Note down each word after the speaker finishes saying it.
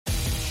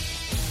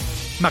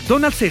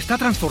McDonald's se está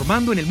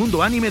transformando en el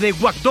mundo anime de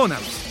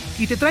McDonald's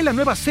y te trae la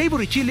nueva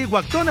Savory Chili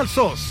McDonald's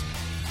Sauce.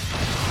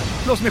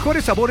 Los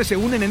mejores sabores se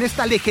unen en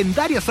esta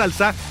legendaria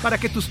salsa para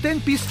que tus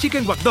 10-piece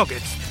chicken wack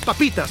nuggets,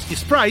 papitas y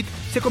Sprite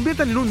se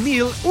conviertan en un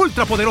meal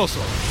ultra poderoso.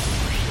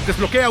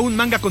 Desbloquea un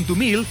manga con tu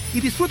meal y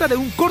disfruta de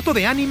un corto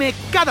de anime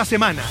cada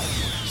semana.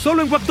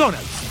 Solo en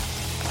McDonald's.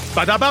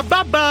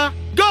 ¡Badabababa!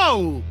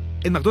 ¡Go!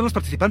 En McDonald's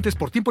participantes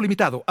por tiempo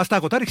limitado hasta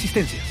agotar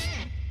existencias.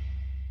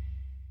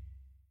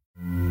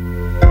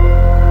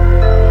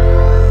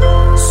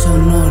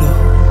 Sonoro.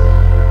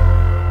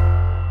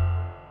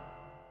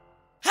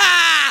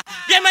 ¡Ja!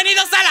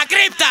 ¡Bienvenidos a la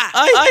cripta!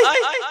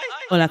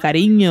 Hola,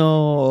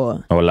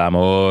 cariño. Hola,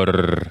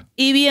 amor.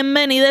 Y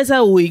bienvenidos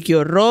a Uy, qué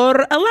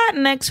horror, a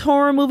Latinx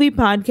horror movie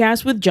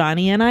podcast with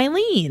Johnny and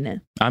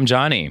Eileen. I'm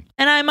Johnny.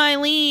 And I'm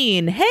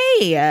Eileen.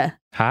 Hey!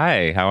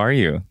 Hi, how are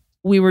you?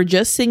 We were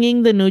just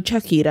singing the new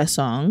Shakira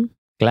song.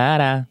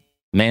 Clara.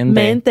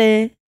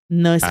 Mente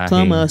no es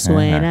como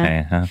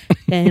suena.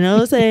 Que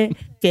no sé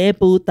qué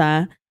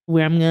puta.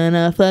 Where I'm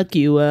gonna fuck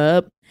you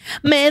up.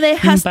 Me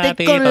dejaste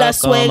con la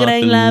suegra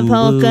en la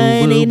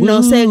boca y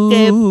no sé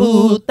qué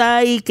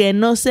puta y que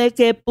no sé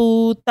qué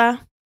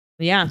puta.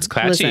 Yeah, It's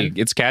catchy. listen.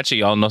 It's catchy,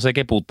 y'all. No sé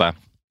qué puta.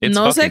 It's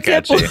No sé fucking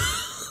qué catchy.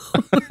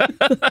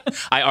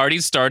 I already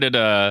started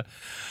a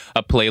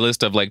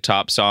playlist of like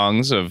top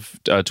songs of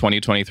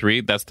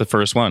 2023. That's the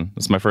first one.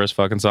 That's my first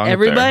fucking song.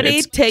 Everybody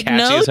It's take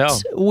catchy as note. hell.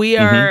 We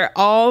are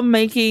all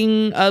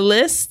making a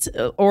list,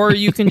 or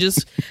you can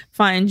just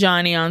find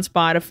Johnny on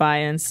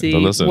Spotify and see But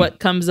listen. what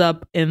comes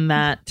up in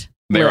that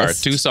There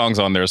list. are 2 songs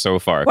on there so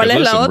far. ¿Cuál 'Cause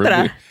es la listen,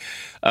 we're-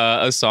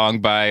 otra? a song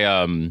by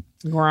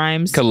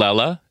Grimes.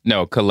 Kalela.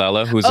 No,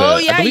 Kalela, who's Oh,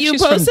 I yeah, believe you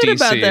she's from posted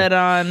about DC. that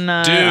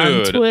on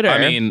Dude, Twitter. I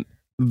mean,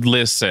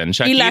 listen,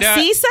 ¿Y la Shakira.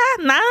 Sisa?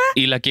 ¿Nada?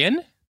 ¿Y la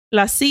quién?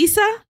 ¿La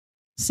Sisa?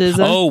 SZA?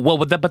 Oh, well,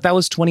 but that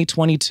was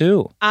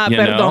 2022. Ah, you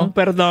know?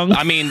 perdón.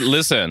 I mean,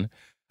 listen,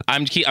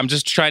 I'm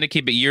just trying to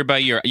keep it year by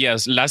year.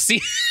 Yes, La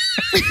Sisa.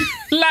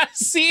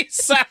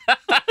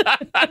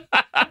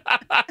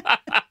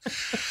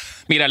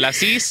 Mira, La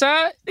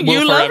Sisa will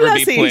You love forever La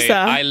be played. Sisa.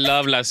 I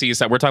love La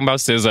Sisa. We're talking about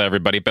SZA,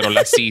 everybody, pero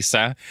La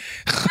Sisa.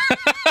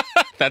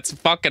 That's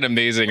fucking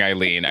amazing,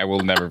 Eileen. I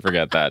will never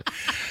forget that.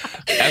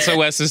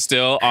 SOS is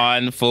still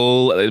on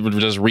full, it would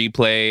just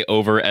replay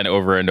over and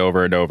over and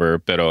over and over.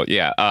 Pero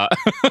yeah,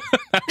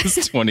 it's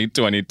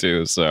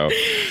 2022, so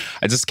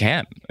I just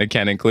can't. I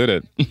can't include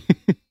it.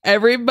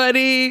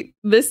 Everybody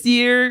this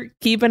year,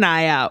 keep an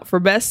eye out for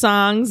best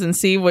songs and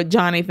see what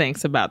Johnny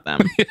thinks about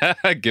them.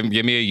 Yeah, give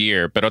me a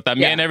year. Pero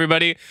también, Yeah.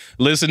 everybody,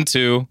 listen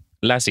to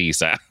La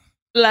Sisa.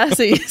 La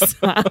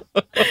Sisa.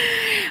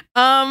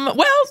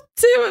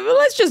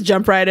 Let's just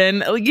jump right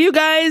in. You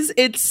guys,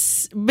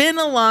 it's been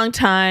a long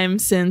time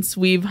since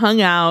we've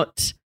hung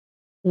out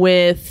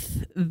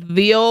with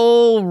the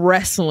old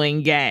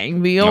wrestling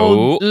gang, the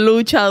old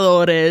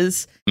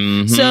luchadores.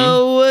 Mhm.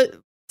 So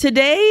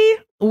today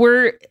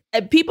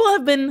people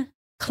have been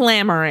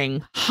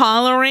clamoring,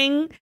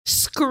 hollering,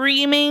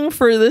 screaming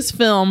for this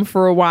film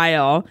for a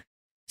while.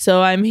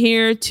 So I'm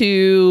here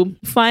to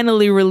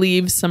finally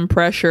relieve some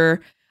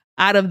pressure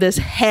out of this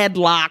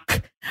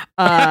headlock.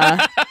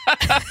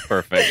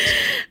 Perfect.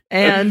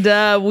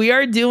 And we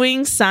are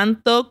doing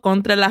Santo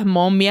contra las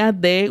Momias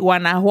de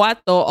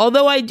Guanajuato.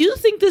 Although I do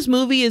think this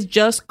movie is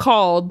just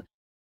called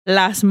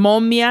Las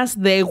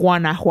Momias de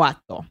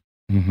Guanajuato.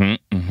 Mhm,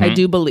 mhm. I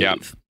do believe. Yep.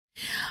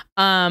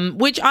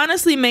 Which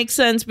honestly makes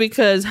sense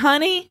because,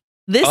 honey,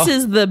 this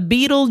is the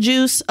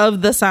Beetlejuice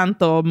of the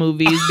Santo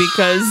movies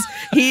because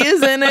he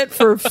is in it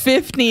for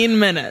 15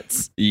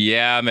 minutes.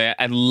 Yeah, man.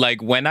 And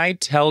like when I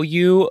tell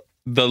you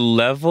the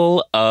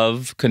level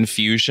of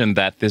confusion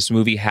that this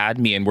movie had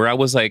me in, where I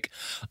was like,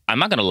 I'm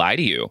not going to lie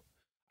to you.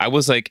 I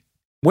was like,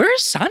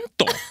 where's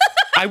Santo?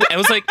 I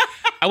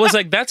was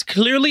like, that's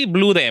clearly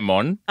Blue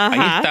Demon. Ahí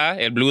está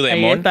el Blue Ahí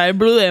Demon. está el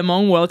Blue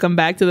Demon. Welcome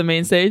back to the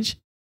main stage.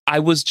 I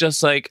was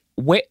just like,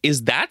 wait,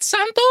 is that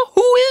Santo?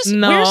 Who is?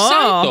 No. Where's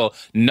Santo?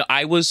 No,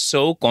 I was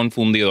so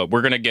confundido.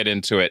 We're going to get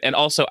into it. And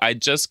also, I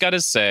just got to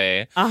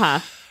say,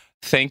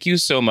 thank you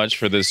so much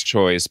for this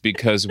choice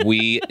because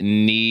we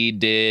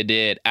needed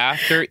it.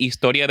 After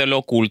Historia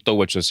del Oculto,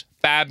 which was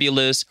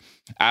fabulous.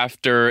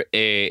 After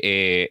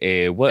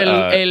what?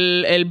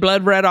 El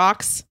Blood Red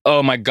Ox.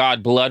 Oh my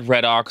God, Blood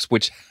Red Ox,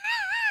 which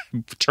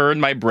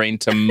turned my brain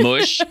to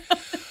mush.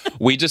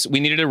 We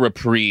needed a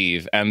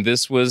reprieve, and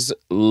this was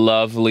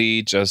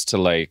lovely just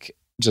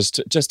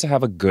to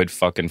have a good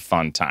fucking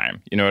fun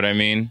time. You know what I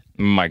mean?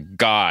 My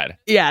God.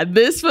 Yeah,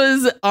 this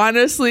was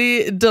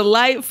honestly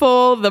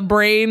delightful. The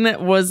brain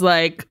was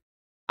like,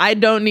 I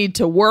don't need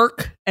to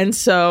work. And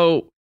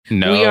so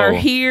we are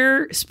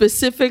here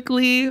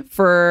specifically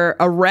for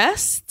a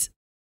rest.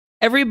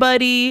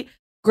 Everybody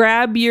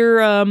grab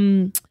your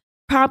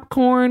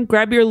popcorn,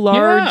 grab your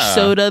large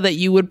soda that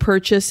you would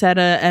purchase at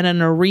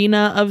an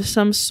arena of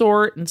some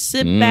sort and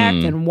sit back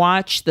and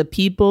watch the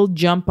people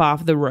jump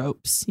off the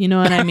ropes. You know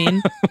what I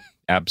mean?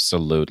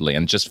 Absolutely.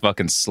 And just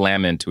fucking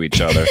slam into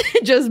each other.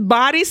 Just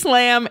body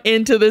slam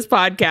into this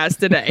podcast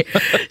today.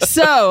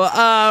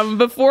 So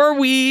before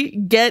we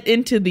get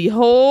into the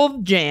whole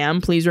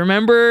jam, please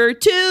remember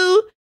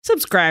to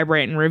subscribe,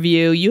 rate, and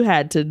review. You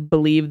had to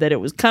believe that it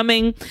was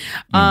coming.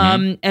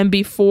 And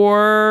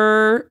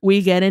before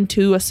we get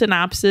into a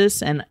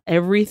synopsis and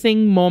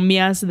everything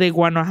Momias de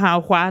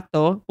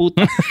Guanajuato,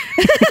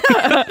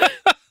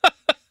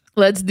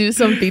 let's do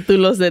some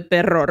títulos de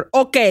terror.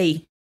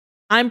 Okay.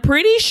 I'm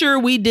pretty sure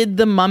we did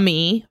The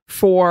Mummy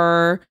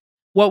for,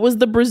 what was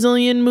the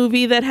Brazilian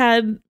movie that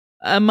had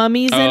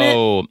mummies in it?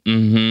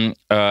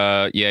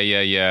 Oh,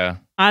 yeah.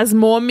 As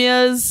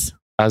Momias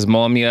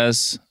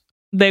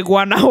de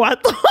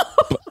Guanajuato.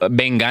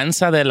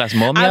 Venganza de las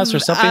Momias or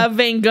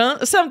something?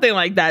 Something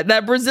like that.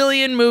 That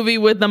Brazilian movie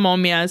with the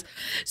Momias.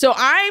 So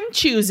I'm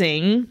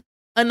choosing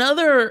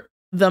another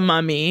The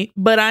Mummy,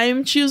 but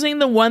I'm choosing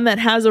the one that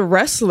has a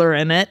wrestler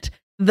in it.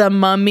 The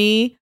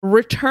Mummy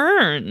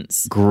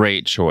Returns.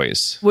 Great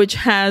choice. Which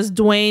has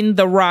Dwayne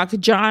 "The Rock"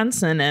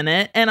 Johnson in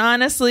it. And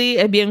honestly,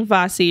 es bien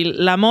fácil.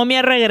 La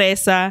momia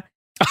regresa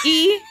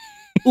y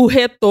o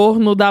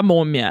retorno da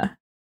momia.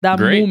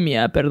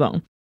 Mumia,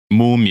 perdón.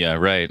 Mumia,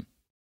 right.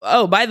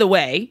 Oh, by the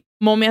way,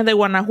 Momias de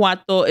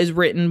Guanajuato is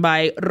written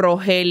by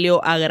Rogelio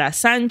Agra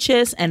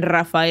Sanchez and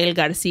Rafael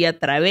Garcia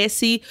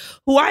Travesi,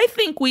 who I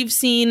think we've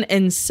seen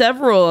in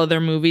several other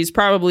movies,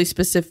 probably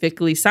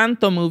specifically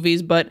Santo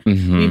movies, but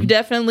we've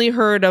definitely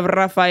heard of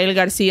Rafael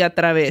Garcia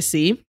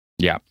Travesi.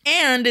 Yeah.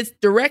 And it's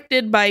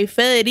directed by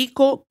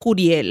Federico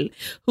Curiel,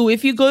 who,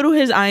 if you go to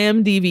his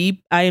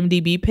IMDb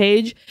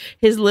page,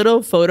 his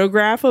little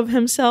photograph of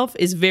himself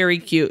is very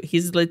cute.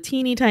 He's a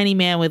teeny tiny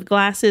man with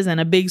glasses and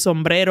a big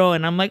sombrero.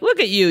 And I'm like,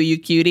 look at you, you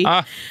cutie.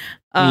 Look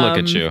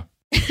at you.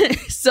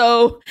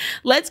 So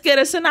let's get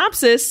a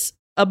synopsis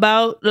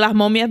about Las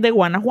Momias de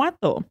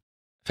Guanajuato.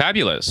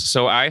 Fabulous.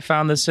 So I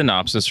found the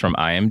synopsis from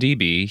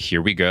IMDb.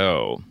 Here we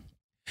go.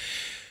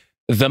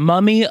 The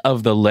mummy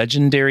of the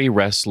legendary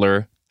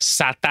wrestler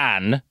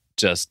Satan,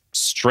 just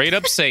straight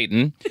up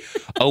Satan,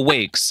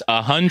 awakes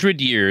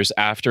 100 years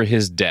after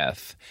his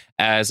death,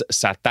 as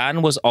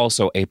Satan was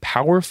also a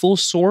powerful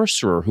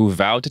sorcerer who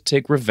vowed to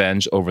take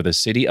revenge over the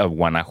city of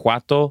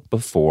Guanajuato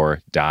before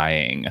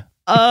dying.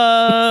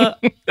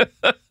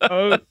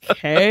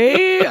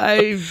 Okay.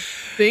 I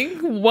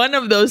think one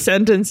of those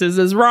sentences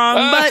is wrong,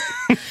 but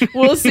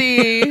we'll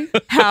see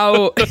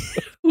how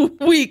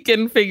we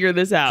can figure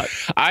this out.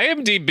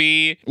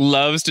 IMDb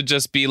loves to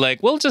just be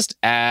like, we'll just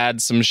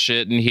add some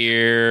shit in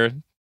here.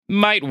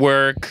 Might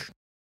work.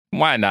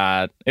 Why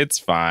not? It's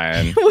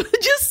fine. We'll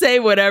just say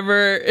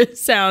whatever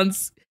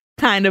sounds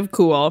kind of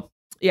cool.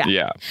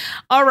 Yeah.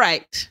 All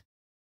right.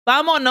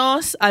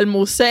 Vámonos al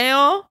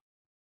museo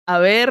a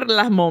ver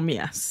las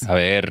momias. A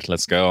ver,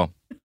 let's go.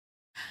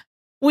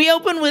 We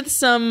open with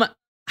some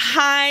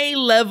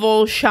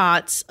high-level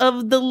shots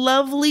of the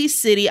lovely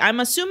city. I'm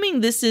assuming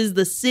this is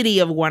the city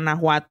of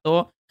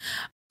Guanajuato.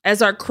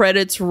 As our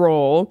credits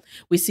roll,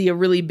 we see a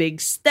really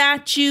big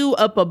statue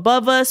up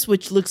above us,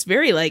 which looks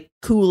very like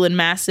cool and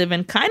massive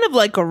and kind of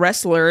like a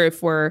wrestler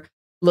if we're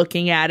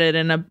looking at it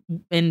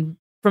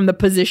from the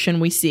position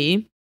we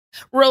see.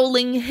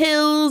 Rolling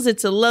hills.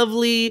 It's a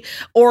lovely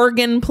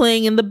organ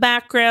playing in the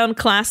background.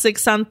 Classic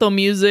Santo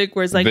music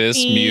where it's like this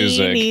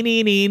music.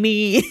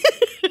 Nee.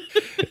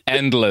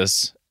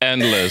 Endless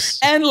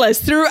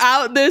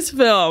throughout this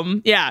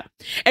film. Yeah.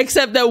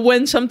 Except that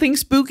when something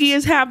spooky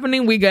is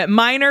happening, we get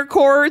minor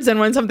chords. And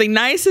when something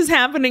nice is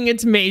happening,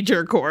 it's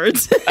major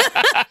chords.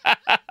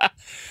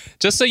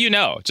 Just so you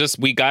know,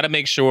 we got to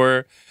make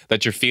sure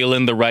that you're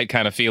feeling the right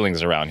kind of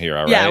feelings around here,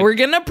 all right? Yeah, we're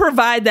going to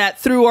provide that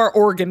through our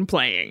organ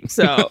playing.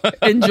 So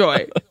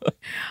enjoy.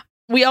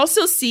 We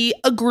also see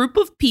a group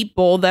of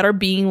people that are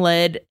being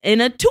led in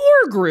a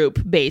tour group,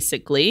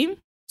 basically.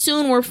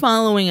 Soon we're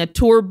following a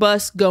tour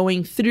bus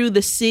going through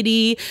the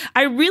city.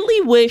 I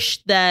really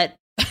wish that,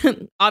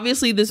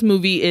 obviously this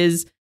movie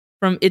it's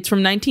from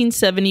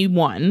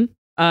 1971,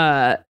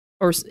 or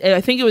I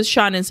think it was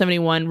shot in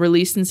 71,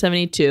 released in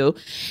 72.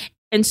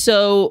 And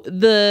so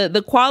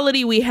the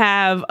quality we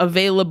have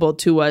available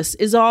to us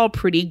is all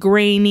pretty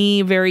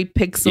grainy, very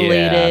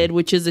pixelated,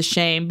 which is a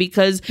shame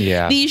because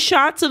these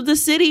shots of the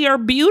city are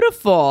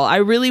beautiful. I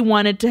really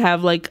wanted to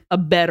have like a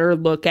better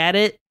look at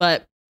it,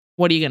 but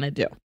what are you going to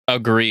do?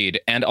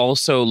 Agreed. And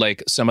also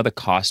like some of the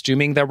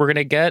costuming that we're going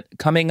to get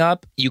coming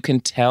up, you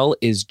can tell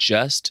is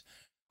just,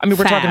 I mean,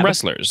 we're talking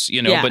wrestlers,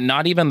 but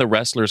not even the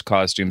wrestlers'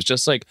 costumes,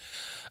 just like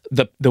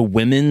the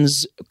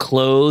women's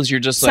clothes. You're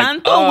just like,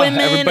 Santo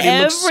women,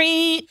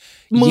 every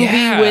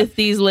movie with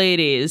these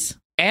ladies.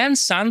 And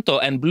Santo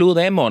and Blue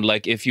Demon,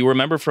 like if you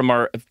remember from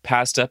our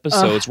past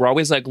episodes, we're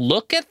always like,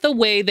 look at the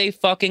way they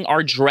fucking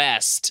are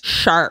dressed.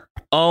 Sharp.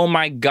 Oh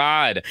my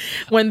God.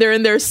 When they're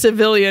in their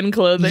civilian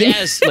clothing.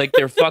 Yes, like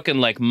they're fucking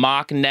like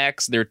mock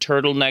necks, their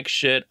turtleneck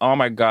shit. Oh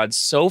my God,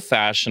 so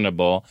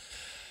fashionable.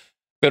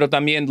 Pero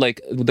también,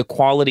 like, the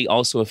quality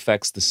also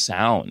affects the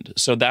sound.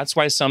 So that's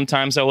why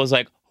sometimes I was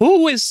like,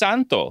 who is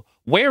Santo?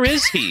 Where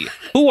is he?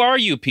 Who are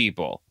you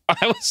people?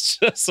 I was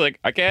just like,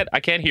 I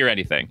can't hear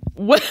anything.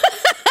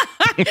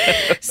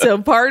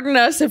 So pardon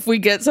us if we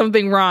get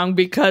something wrong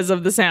because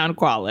of the sound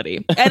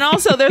quality. And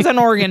also there's an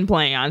organ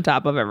playing on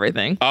top of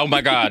everything. Oh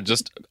my God,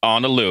 just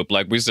on a loop,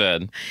 like we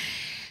said.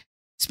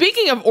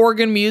 Speaking of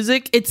organ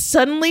music, it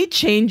suddenly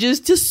changes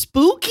to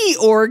spooky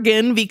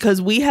organ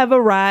because we have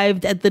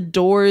arrived at the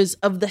doors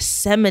of the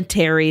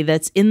cemetery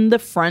that's in the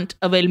front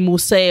of El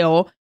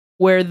Museo,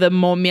 where the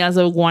Momias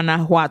of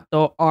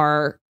Guanajuato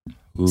are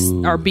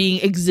being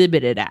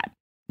exhibited at.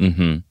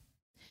 Mm-hmm.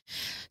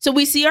 So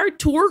we see our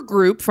tour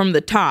group from the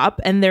top,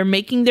 and they're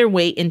making their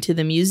way into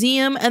the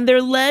museum, and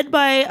they're led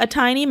by a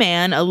tiny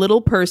man, a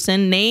little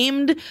person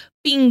named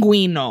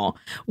Pinguino,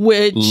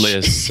 which...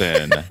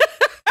 Listen...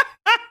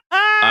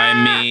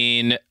 I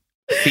mean,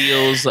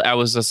 I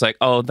was just like,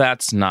 oh,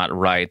 that's not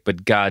right.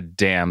 But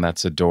goddamn,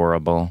 that's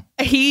adorable.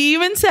 He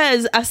even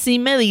says, así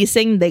me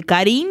dicen de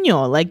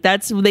cariño. Like,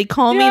 they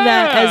call me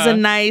that as a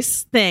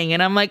nice thing.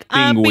 And I'm like,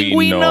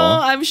 Pinguino.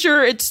 I'm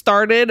sure it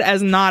started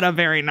as not a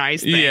very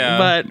nice thing.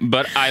 Yeah,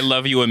 but I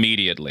love you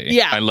immediately.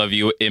 Yeah. I love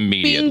you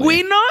immediately.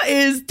 Pinguino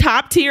is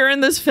top tier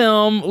in this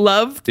film.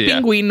 Loved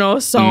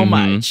Pinguino so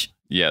much.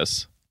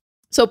 Yes.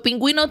 So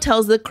Pinguino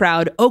tells the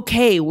crowd,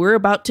 okay, we're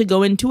about to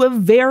go into a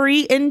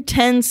very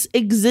intense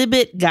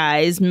exhibit,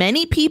 guys.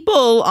 Many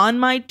people on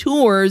my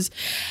tours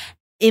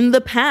in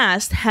the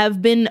past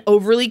have been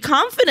overly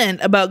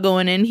confident about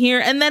going in here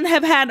and then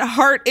have had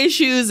heart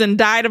issues and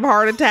died of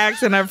heart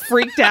attacks and have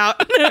freaked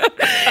out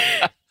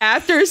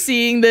after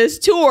seeing this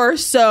tour.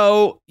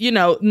 So,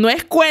 no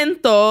es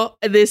cuento.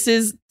 This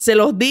is, se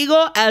los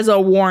digo as a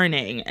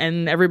warning.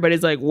 And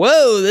everybody's like,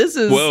 whoa, this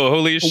is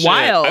holy shit.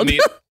 Wild. I mean,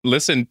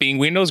 listen,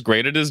 Pinguino's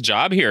great at his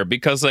job here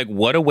because, like,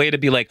 what a way to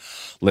be like,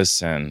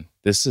 listen,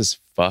 this is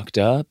fucked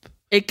up.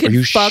 It could Are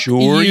you fuck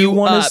sure you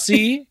want up. to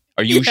see?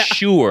 Are you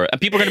sure? And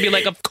people are going to be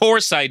like, of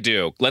course I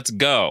do. Let's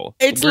go.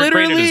 It's We're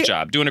literally great at his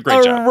job, doing a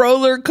great job.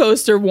 Roller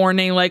coaster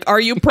warning. Like, are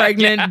you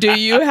pregnant? Do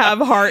you have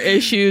heart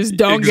issues?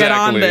 Don't get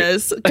on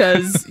this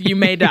because you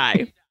may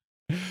die.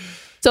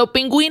 So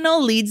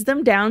Pinguino leads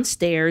them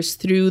downstairs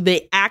through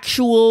the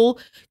actual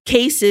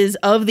cases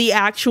of the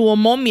actual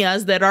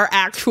momias that are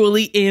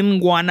actually in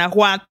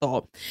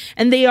Guanajuato.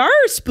 And they are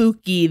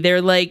spooky.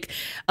 They're like,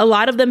 a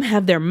lot of them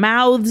have their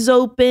mouths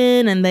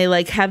open and they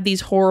like have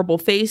these horrible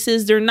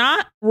faces. They're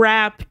not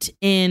wrapped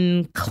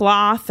in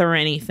cloth or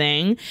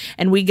anything.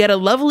 And we get a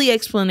lovely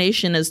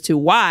explanation as to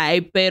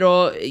why.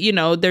 Pero,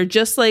 they're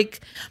just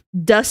like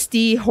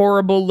dusty,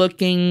 horrible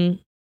looking,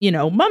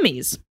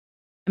 mummies.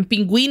 And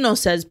Pinguino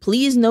says,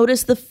 please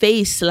notice the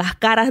face, las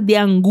caras de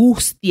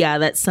angustia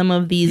that some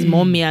of these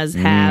momias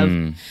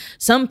have.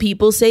 Some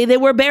people say they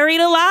were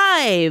buried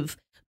alive,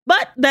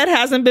 but that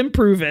hasn't been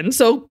proven.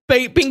 So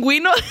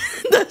Pinguino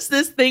does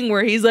this thing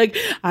where he's like,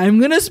 I'm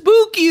going to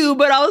spook you,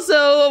 but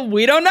also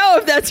we don't know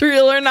if that's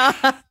real or not.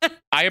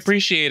 I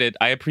appreciate it.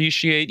 I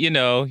appreciate,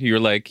 you're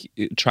like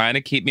trying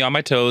to keep me on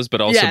my toes, but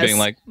also being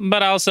like,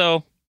 but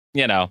also,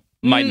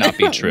 might not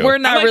be true. We're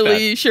not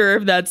really sure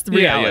if that's the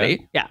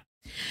reality. Yeah.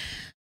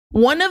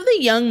 One of the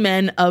young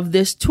men of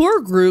this tour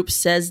group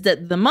says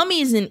that the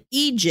mummies in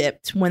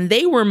Egypt, when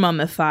they were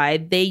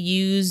mummified, they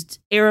used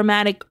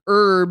aromatic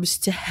herbs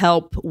to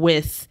help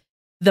with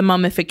the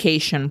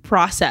mummification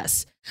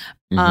process.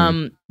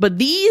 But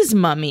these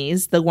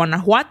mummies, the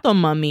Guanajuato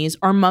mummies,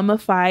 are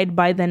mummified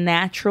by the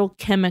natural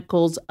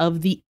chemicals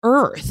of the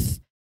earth,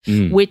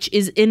 which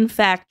is in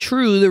fact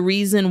true. The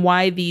reason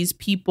why these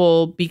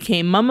people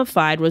became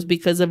mummified was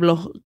because of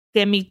los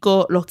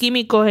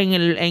químicos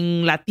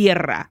en la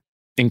tierra.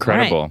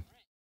 Incredible.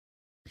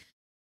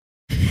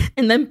 Right.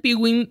 And then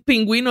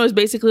Pinguino is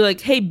basically like,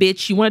 hey,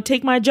 bitch, you want to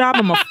take my job?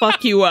 I'm going to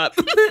fuck you up.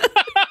 He's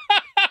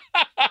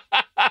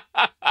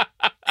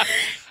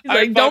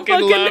like, don't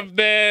fucking love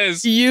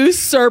this.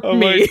 Usurp me. Oh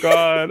my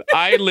God.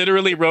 I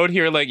literally wrote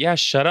here like, yeah,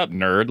 shut up,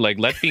 nerd. Like,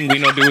 let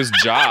Pinguino do his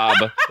job.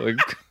 Like,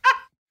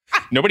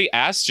 nobody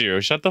asked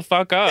you. Shut the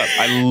fuck up.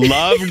 I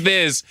loved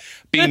this.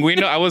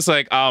 Pinguino, I was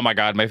like, oh my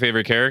God, my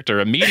favorite character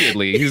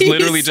immediately. He's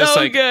literally just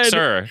like, good.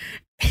 Sir,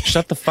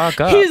 shut the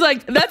fuck up. He's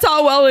like, that's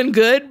all well and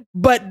good,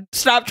 but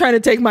stop trying to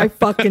take my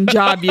fucking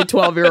job, you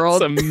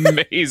 12-year-old. That's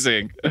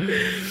amazing.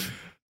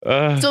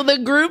 So the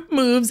group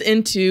moves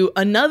into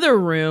another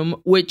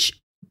room, which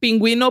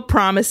Pinguino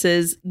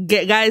promises,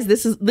 guys,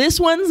 this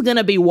one's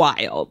gonna be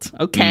wild,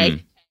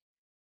 okay?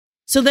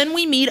 So then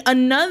we meet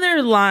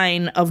another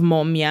line of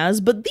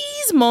momias, but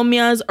these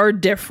momias are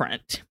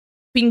different.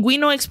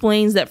 Pinguino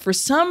explains that for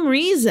some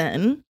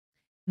reason,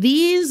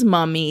 these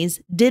mummies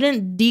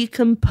didn't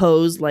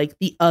decompose like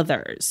the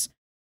others.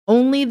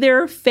 Only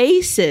their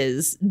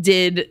faces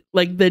did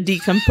like the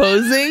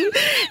decomposing,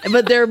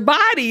 but their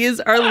bodies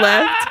are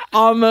left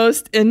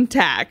almost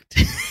intact.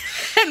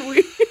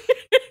 And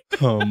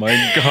oh my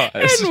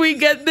gosh. And we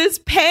get this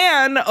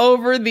pan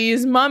over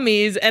these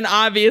mummies, and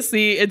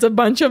obviously it's a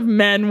bunch of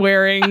men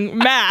wearing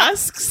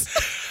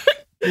masks.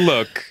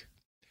 Look,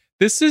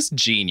 this is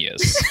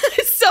genius.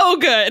 So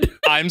good.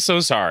 I'm so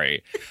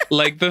sorry.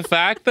 Like the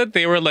fact that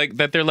they're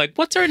like,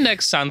 what's our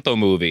next Santo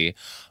movie?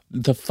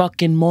 the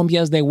fucking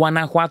momias de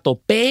Guanajuato.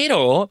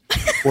 Pero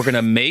we're going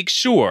to make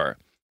sure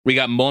we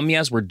got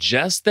momias where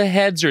just the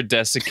heads are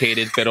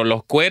desiccated, pero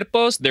los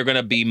cuerpos, they're going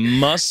to be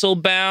muscle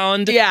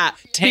bound. Yeah.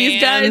 Tan,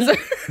 these guys are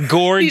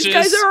gorgeous. These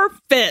guys are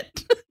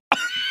fit.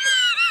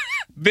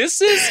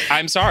 This is,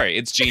 I'm sorry,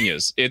 it's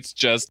genius. It's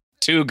just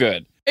too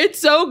good. It's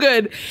so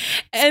good.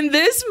 And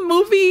this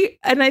movie,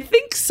 and I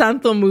think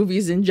Santo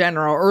movies in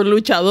general, or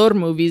luchador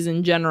movies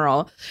in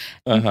general,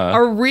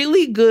 are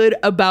really good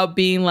about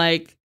being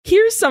like,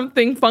 here's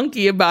something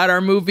funky about our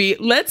movie.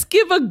 Let's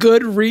give a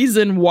good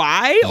reason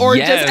why, or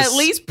just at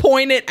least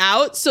point it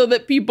out so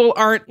that people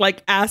aren't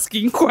like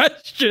asking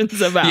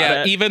questions about it.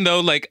 Yeah, even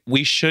though like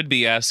we should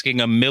be asking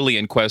a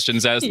million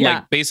questions as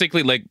like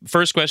basically like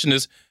first question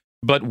is,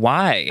 but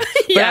why?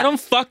 But I don't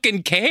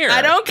fucking care.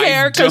 I don't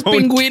care because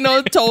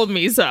Pinguino told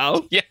me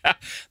so. Yeah.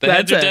 The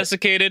heads are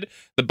desiccated.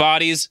 The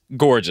body's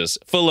gorgeous.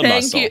 Full of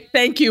muscle.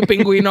 Thank you,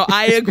 Pinguino.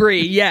 I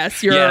agree.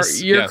 Yes,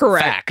 you're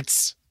correct.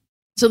 Facts.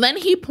 So then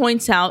he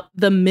points out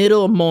the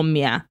middle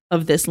momia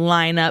of this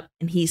lineup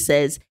and he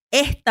says,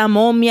 Esta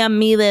momia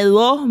mide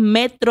 2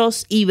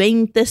 metros y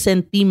 20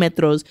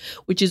 centímetros,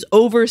 which is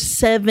over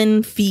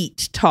 7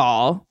 feet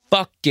tall.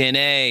 Fucking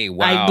A.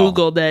 Wow. I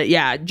Googled it.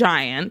 Yeah,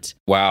 giant.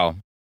 Wow.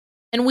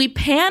 And we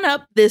pan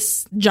up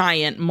this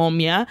giant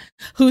momia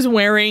who's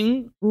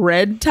wearing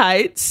red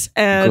tights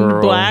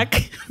and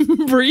black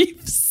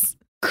briefs.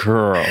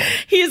 Girl.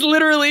 He's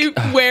literally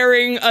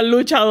wearing a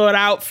luchador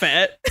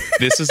outfit.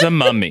 This is a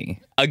mummy.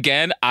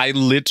 Again, I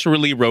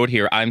literally wrote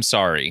here, I'm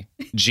sorry.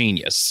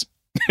 Genius.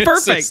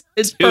 Perfect.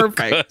 It's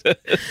perfect. Good.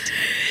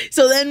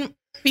 So then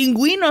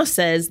Pinguino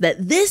says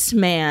that this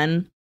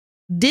man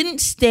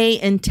didn't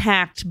stay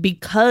intact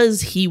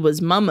because he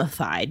was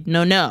mummified.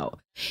 No.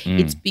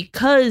 It's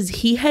because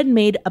he had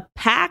made a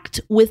pact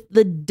with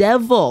the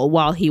devil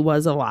while he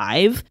was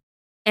alive.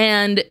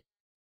 And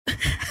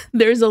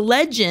there's a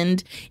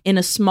legend in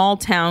a small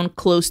town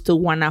close to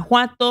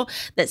Guanajuato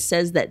that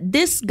says that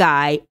this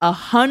guy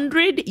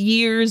 100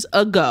 years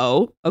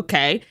ago,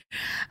 100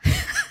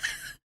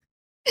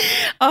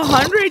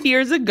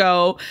 years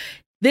ago,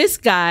 this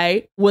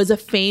guy was a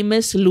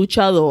famous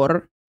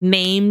luchador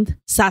named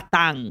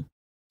Satan.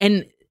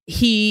 And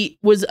he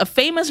was a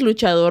famous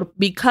luchador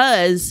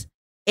because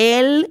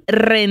él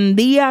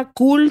rendía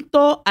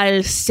culto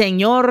al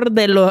Señor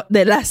de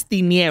las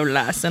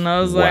Tinieblas. And I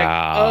was like,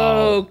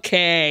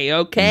 okay.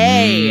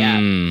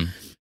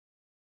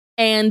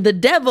 And the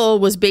devil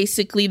was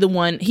basically the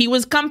one, he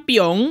was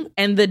campeón,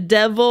 and the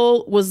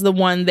devil was the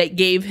one that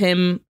gave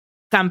him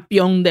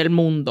campeón del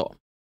mundo.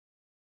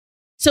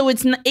 So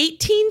it's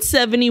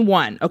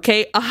 1871,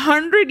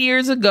 100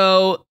 years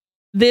ago,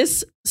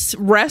 this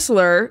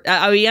wrestler,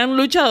 habían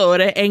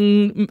luchadores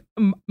en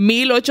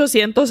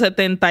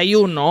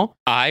 1871.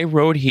 I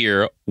wrote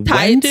here,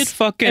 when did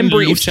fucking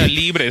Lucha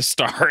Libre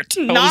start?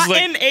 Not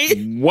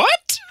in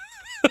what?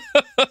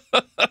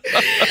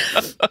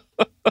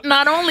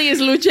 Not only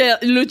is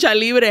Lucha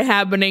Libre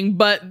happening,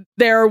 but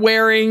they're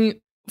wearing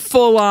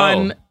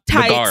full-on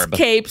tights,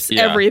 capes,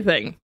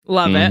 everything.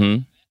 Love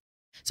it.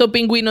 So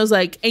Pinguino's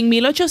like, en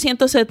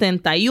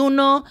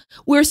 1871,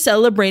 we're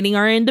celebrating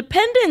our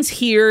independence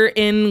here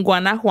in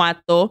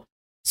Guanajuato.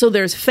 So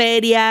there's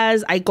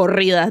ferias, hay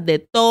corridas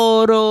de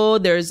toro,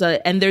 there's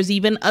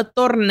even a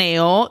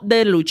torneo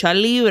de lucha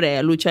libre,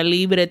 a lucha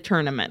libre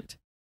tournament.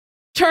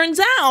 Turns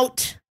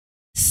out,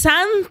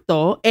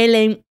 Santo, el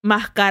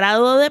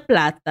enmascarado de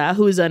plata,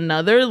 who's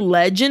another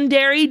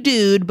legendary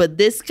dude, but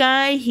this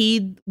guy,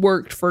 he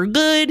worked for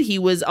good. He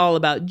was all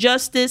about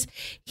justice.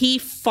 He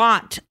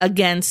fought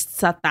against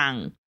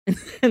Satan.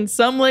 And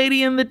some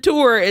lady in the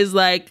tour is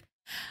like,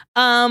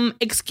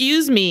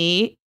 excuse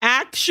me,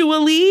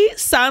 actually,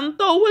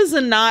 Santo was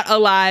not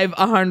alive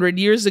 100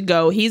 years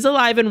ago. He's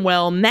alive and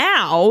well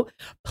now.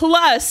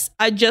 Plus,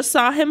 I just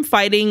saw him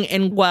fighting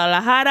in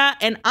Guadalajara,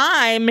 and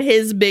I'm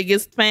his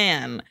biggest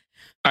fan.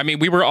 I mean,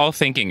 we were all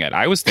thinking it.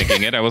 I was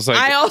thinking it. I was like,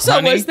 I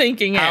also was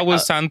thinking it. How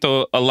was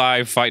Santo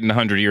alive fighting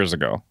 100 years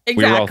ago?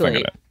 Exactly. We were all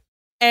thinking it.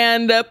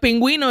 And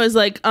Pinguino is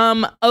like,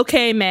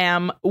 okay,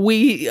 ma'am,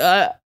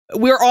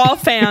 we're all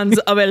fans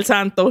of El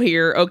Santo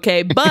here,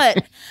 okay?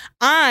 But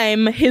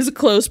I'm his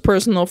close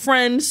personal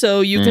friend,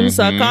 so you can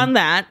suck on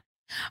that.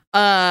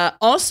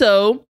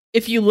 Also,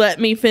 if you let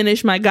me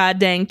finish my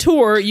goddamn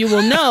tour, you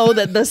will know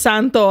that the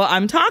Santo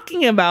I'm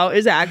talking about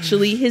is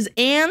actually his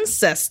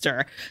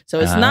ancestor. So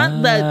it's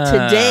not the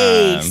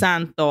today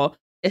Santo,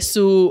 es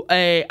su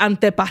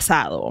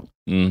antepasado.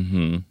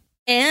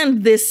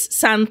 And this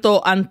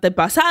Santo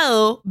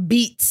antepasado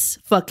beats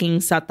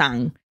fucking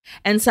Satan.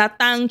 And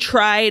Satan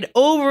tried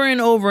over and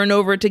over and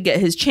over to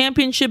get his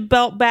championship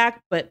belt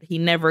back, but he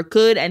never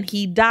could. And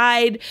he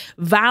died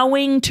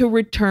vowing to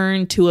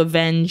return to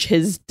avenge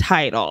his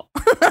title.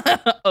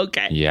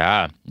 Okay.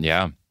 Yeah.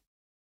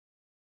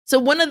 So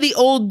one of the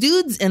old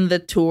dudes in the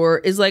tour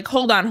is like,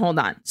 hold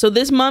on. So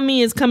this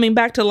mummy is coming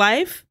back to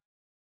life?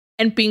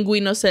 And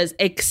Pinguino says,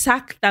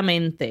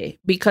 exactamente.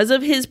 Because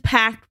of his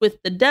pact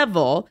with the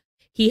devil,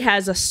 he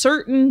has a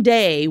certain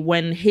day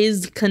when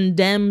his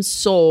condemned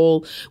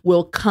soul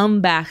will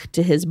come back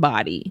to his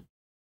body.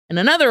 And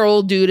another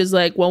old dude is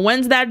like, well,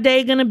 when's that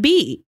day gonna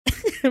be?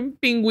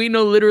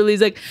 Pinguino literally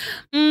is like,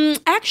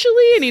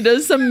 actually, and he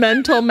does some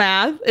mental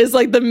math. It's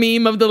like the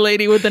meme of the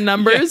lady with the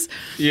numbers.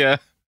 Yeah.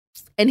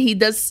 And he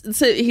does,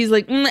 so he's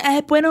like,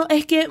 bueno,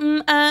 es que,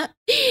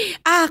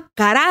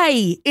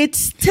 caray,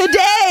 it's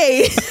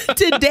today.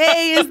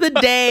 Today is the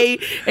day,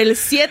 el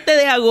 7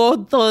 de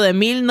agosto de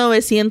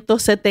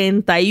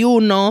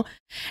 1971.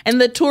 And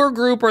the tour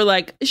group are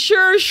like,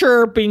 sure,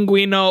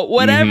 Pinguino,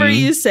 whatever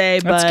you say,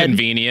 That's bud.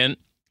 convenient.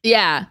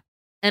 Yeah.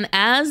 And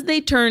as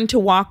they turn to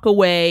walk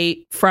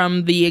away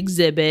from the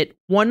exhibit,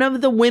 one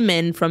of the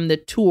women from the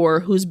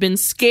tour, who's been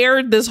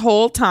scared this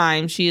whole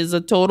time, she is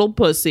a total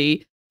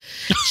pussy.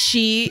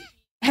 She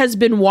has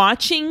been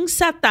watching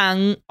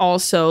Satan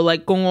also,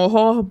 like con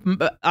ojos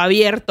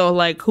abiertos,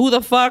 like who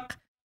the fuck?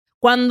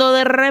 Cuando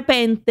de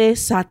repente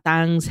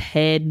Satan's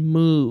head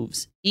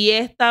moves. Y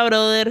esta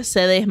brother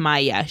se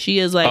desmaya. She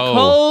is like,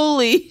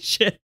 holy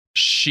shit.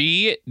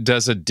 She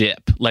does a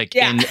dip.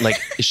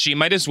 She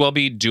might as well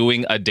be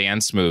doing a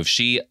dance move.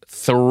 She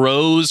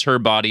throws her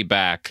body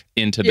back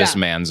into this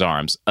man's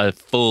arms. A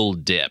full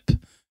dip.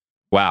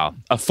 Wow.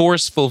 A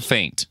forceful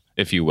feint,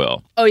 if you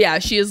will. Oh, yeah.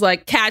 She is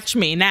like, catch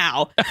me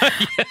now.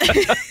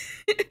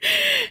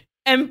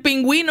 And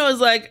Pinguino is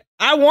like,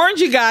 I warned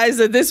you guys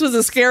that this was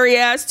a scary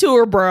ass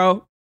tour,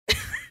 bro.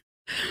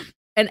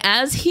 And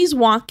as he's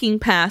walking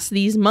past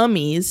these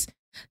mummies,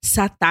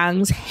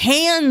 Satan's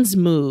hands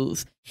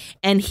move.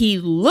 And he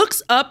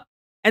looks up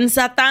and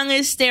Satan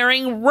is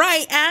staring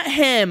right at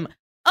him.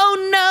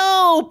 Oh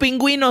no!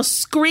 Pinguino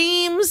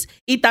screams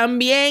y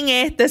también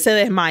se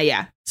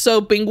desmaya.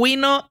 So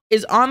Pinguino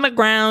is on the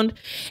ground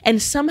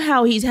and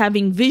somehow he's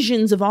having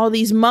visions of all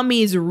these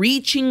mummies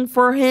reaching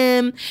for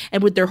him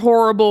and with their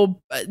horrible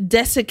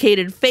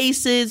desiccated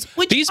faces.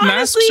 Which these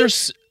honestly,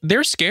 masks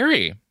they're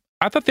scary.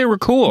 I thought they were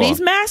cool. These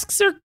masks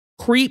are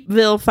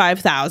Creepville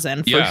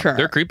 5000 for sure.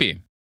 They're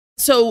creepy.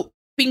 So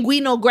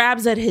Pinguino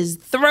grabs at his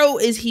throat.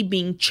 Is he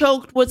being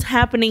choked? What's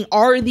happening?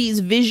 Are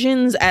these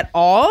visions at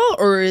all?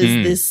 Or is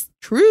this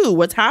true?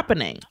 What's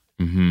happening?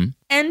 Mm-hmm.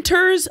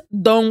 Enters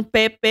Don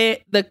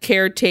Pepe, the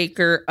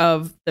caretaker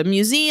of the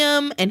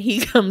museum, and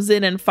he comes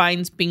in and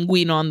finds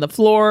Pinguino on the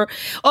floor.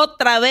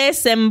 Otra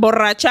vez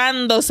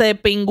emborrachándose,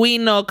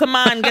 Pinguino. Come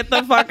on, get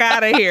the fuck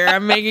out of here.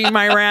 I'm making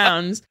my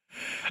rounds.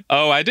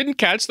 Oh, I didn't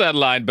catch that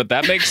line, but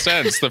that makes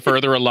sense the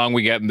further along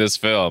we get in this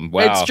film.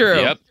 Wow. It's true.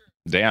 Yep.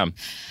 Damn.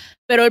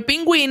 Pero el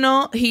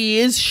Pinguino, he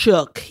is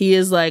shook. He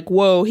is like,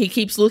 whoa. He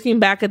keeps looking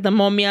back at the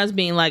momias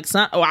being like,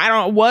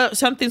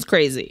 something's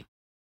crazy.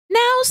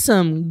 Now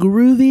some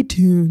groovy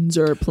tunes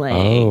are playing.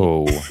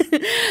 Oh,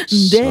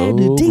 so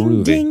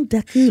groovy.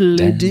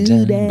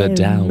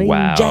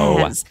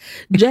 Wow.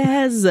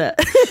 Jazz.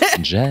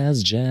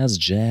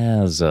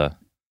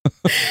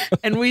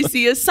 And we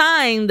see a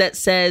sign that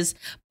says,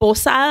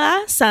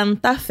 Posada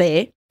Santa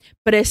Fe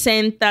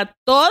presenta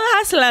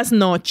todas las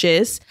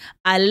noches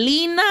a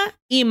Lina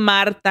y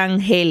Marta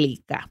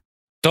Angélica.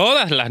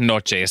 Todas las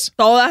noches.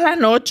 Todas las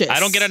noches. I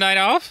don't get a night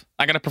off?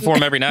 I got to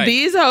perform every night.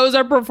 These hoes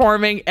are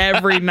performing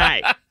every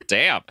night.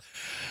 Damn.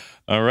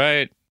 All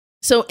right.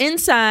 So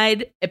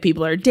inside,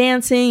 people are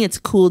dancing. It's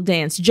a cool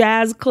dance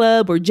jazz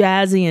club. We're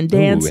jazzy and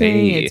dancing.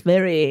 Ooh, hey. It's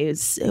very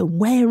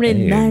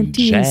wearing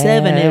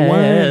 1971.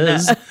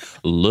 Jazz.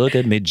 Look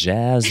at me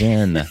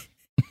jazzing.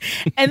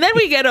 And then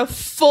we get a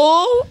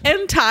full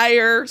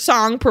entire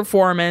song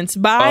performance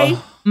by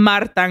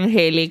Marta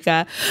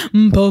Angélica.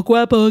 Poco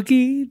a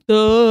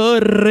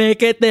poquito,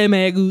 requete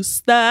me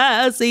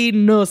gustas y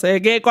no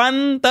sé qué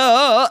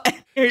cuánto.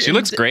 She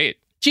looks great.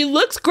 She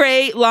looks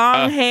great,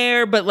 long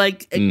hair, but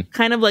like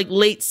kind of like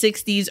late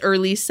 60s,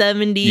 early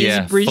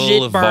 70s,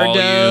 Brigitte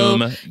Bardot.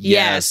 Volume.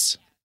 Yes.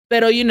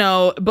 Pero, you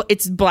know,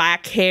 it's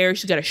black hair.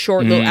 She's got a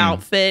short little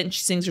outfit and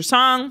she sings her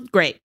song.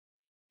 Great.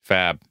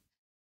 Fab.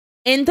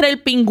 Entra el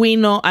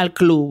Pinguino al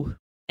club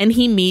and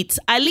he meets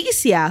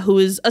Alicia, who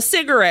is a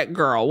cigarette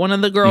girl. One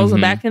of the girls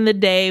back in the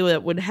day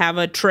that would have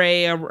a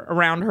tray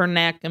around her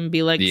neck and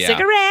be like,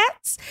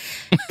 cigarettes?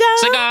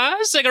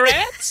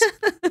 Cigarettes?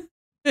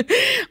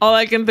 All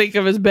I can think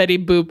of is Betty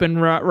Boop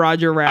and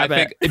Roger Rabbit.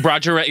 I think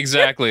Roger,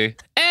 exactly.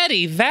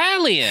 Eddie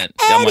Valiant.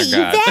 Eddie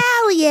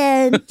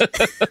Valiant.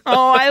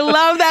 Oh, I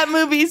love that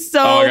movie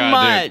so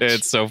much. Dude,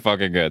 it's so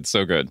fucking good.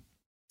 So good.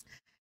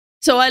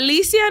 So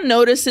Alicia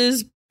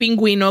notices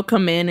Pinguino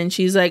come in and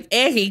she's like,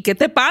 hey, ¿qué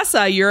te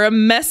pasa? You're a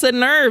mess of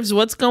nerves.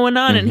 What's going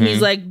on? And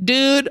he's like,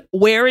 dude,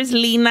 where is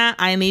Lina?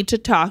 I need to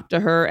talk to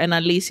her. And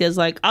Alicia's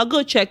like, I'll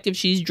go check if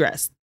she's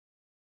dressed.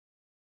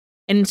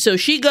 And so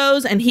she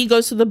goes and he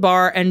goes to the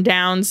bar and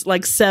downs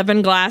like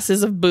 7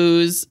 glasses of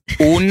booze.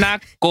 Una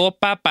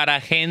copa para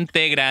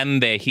gente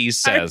grande, he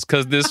says,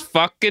 because this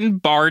fucking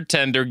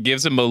bartender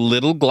gives him a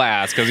little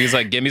glass because he's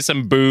like, give me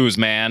some booze,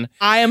 man.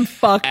 I am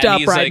fucked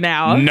up right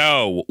now.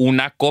 No,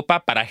 una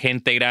copa para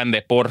gente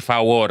grande, por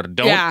favor.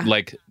 Don't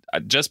like,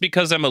 just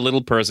because I'm a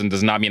little person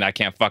does not mean I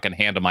can't fucking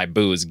handle my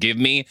booze. Give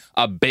me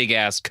a big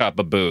ass cup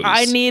of booze.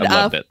 I need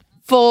a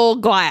full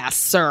glass,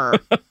 sir.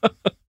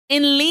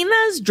 In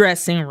Lina's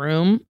dressing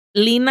room,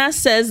 Lina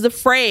says the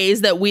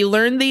phrase that we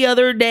learned the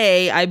other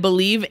day, I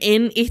believe,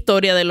 in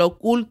Historia del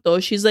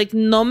Oculto. She's like,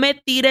 no me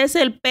tires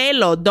el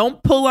pelo.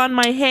 Don't pull on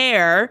my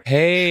hair.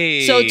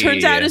 Hey. So it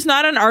turns out it's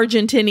not an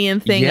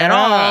Argentinian thing at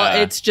all.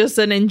 It's just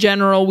an in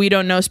general, we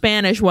don't know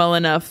Spanish well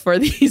enough for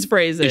these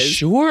phrases.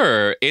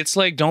 Sure. It's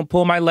like, don't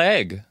pull my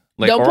leg.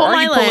 Like, don't pull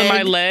my leg. Pulling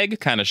my leg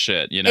kind of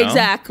shit, you know?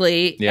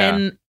 Exactly.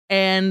 Yeah.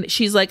 And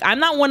she's like, I'm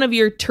not one of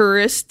your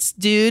tourists,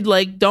 dude.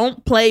 Like,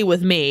 don't play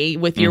with me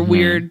with your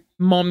weird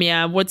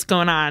momia. What's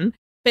going on?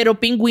 Pero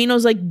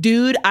Pingüino's like,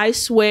 dude, I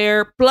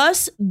swear.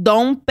 Plus,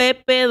 Don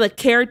Pepe, the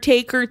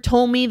caretaker,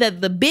 told me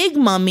that the big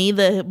mummy,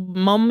 the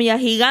momia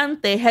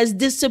gigante, has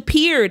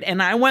disappeared.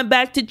 And I went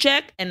back to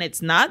check, and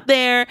it's not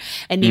there.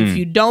 And if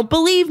you don't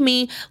believe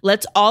me,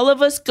 let's all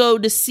of us go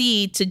to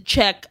see to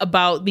check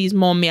about these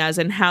momias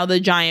and how the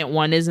giant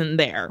one isn't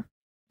there.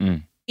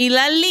 Y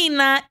la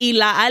Lina y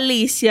la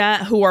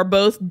Alicia, who are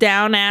both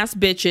down-ass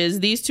bitches,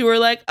 these two are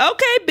like,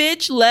 okay,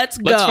 bitch, let's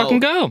go. Let's fucking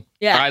go.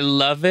 Yeah. I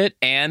love it.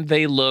 And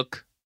they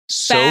look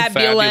so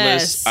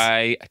fabulous.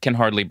 I can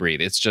hardly breathe.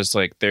 It's just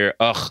like they're,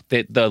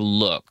 the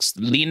looks.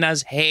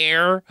 Lina's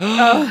hair.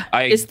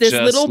 It's this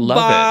little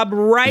bob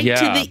right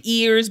to the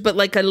ears, but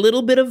like a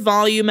little bit of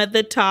volume at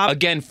the top.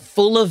 Again,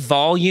 full of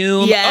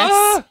volume. Yes.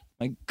 Oh,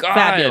 my God.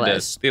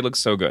 Fabulous. They look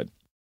so good.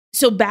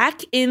 So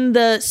back in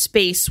the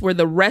space where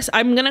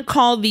I'm going to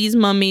call these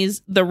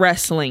mummies the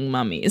wrestling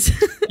mummies.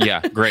 Yeah,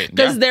 great.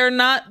 Because they're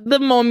not the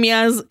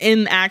momias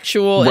in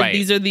actual. Right.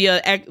 These are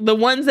the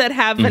ones that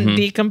haven't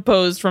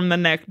decomposed from the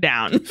neck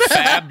down.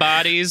 Fab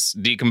bodies,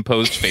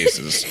 decomposed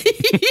faces.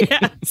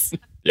 Yes.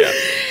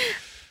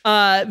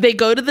 Yeah. They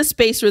go to the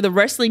space where the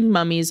wrestling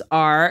mummies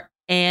are,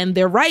 and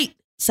they're right.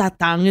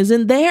 Satan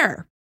isn't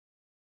there.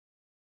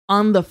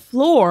 On the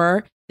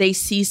floor, they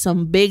see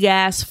some big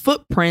ass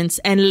footprints,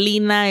 and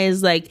Lina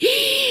is like,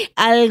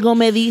 algo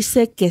me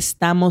dice que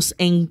estamos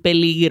en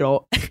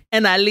peligro.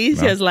 And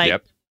Alicia's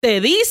like, te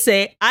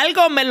dice,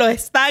 algo me lo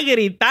está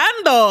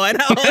gritando. And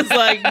I was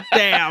like,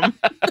 damn.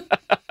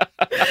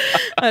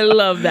 I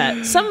love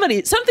that.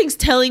 Something's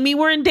telling me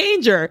we're in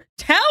danger.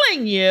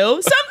 Telling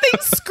you?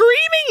 Something's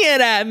screaming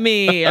it at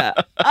me. I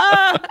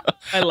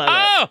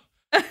love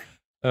it.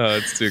 Oh,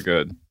 it's too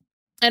good.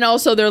 And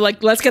also, they're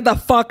like, let's get the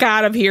fuck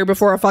out of here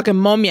before a fucking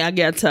momia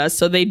gets us.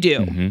 So they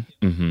do.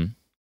 And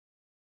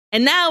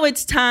now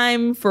it's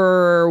time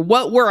for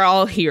what we're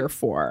all here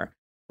for.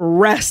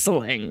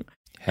 Wrestling.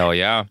 Hell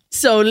yeah.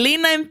 So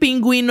Lina and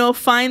Pingüino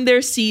find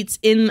their seats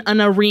in an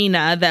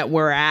arena that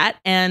we're at.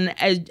 And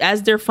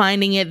as they're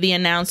finding it, the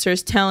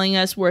announcer's telling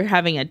us we're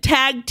having a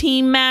tag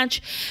team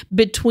match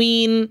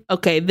between...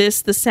 Okay, the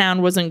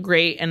sound wasn't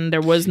great and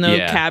there was no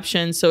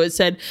caption. So it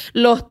said,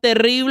 Los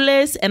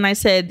Terribles. And I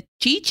said,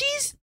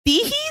 Chichis?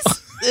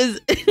 Tijis?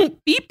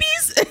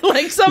 Pipis?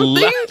 Like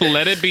something?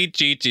 Let it be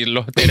Chichis.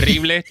 Los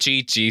Terribles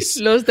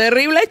Chichis. Los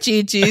Terribles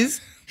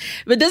Chichis.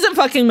 But it doesn't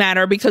fucking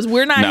matter because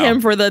we're not here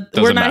for the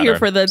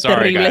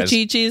Terrible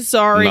Chichis.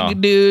 Sorry,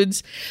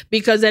 dudes.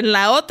 Because en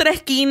la otra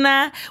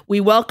esquina, we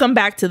welcome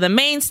back to the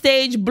main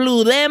stage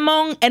Blue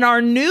Demon and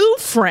our new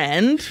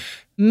friend,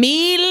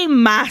 Mil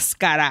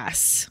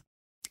Máscaras.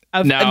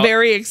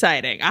 Very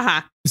exciting.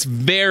 It's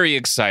very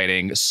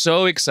exciting.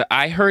 So exciting.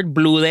 I heard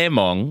Blue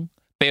Demon.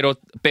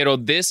 Pero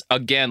this,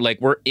 again, like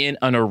we're in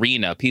an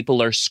arena.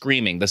 People are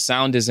screaming. The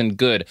sound isn't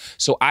good.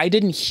 So I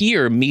didn't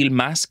hear Mil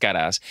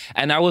Máscaras.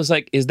 And I was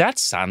like, is that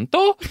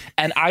Santo?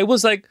 And I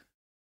was like,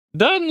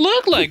 doesn't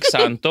look like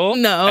Santo.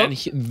 No.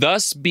 And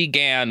thus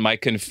began my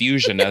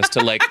confusion as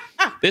to like,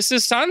 this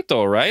is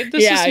Santo, right?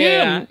 This is him.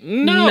 Yeah.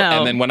 No.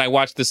 And then when I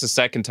watched this a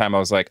second time, I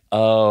was like,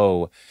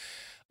 oh.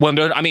 Well,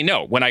 no, I mean,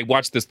 no. When I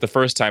watched this the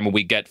first time, when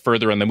we get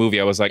further in the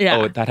movie, I was like,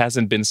 oh, that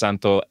hasn't been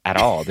Santo at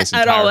all this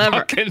entire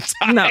fucking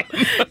time. No,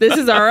 this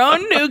is our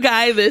own new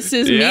guy. This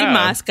is Mil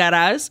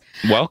Máscaras.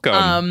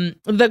 Welcome.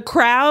 The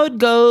crowd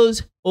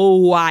goes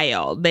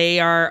wild.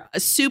 They are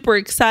super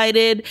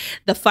excited.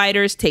 The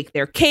fighters take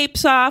their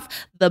capes off.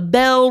 The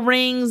bell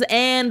rings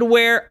and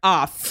we're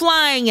off.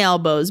 Flying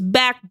elbows,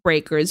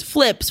 backbreakers,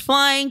 flips,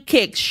 flying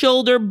kicks,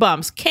 shoulder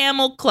bumps,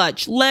 camel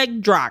clutch,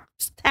 leg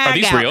drops. Are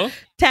these real?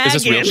 Is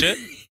this real shit?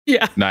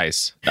 Yeah.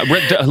 Nice.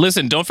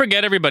 Listen, don't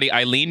forget, everybody.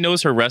 Eileen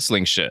knows her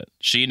wrestling shit.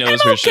 She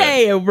knows her shit.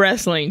 Okay,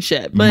 wrestling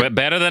shit. But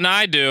better than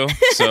I do.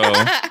 So,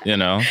 you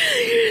know.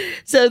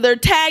 So they're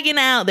tagging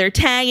out. They're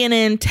tagging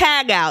in.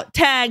 Tag out.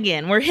 Tag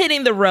in. We're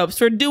hitting the ropes.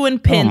 We're doing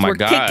pins. We're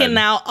kicking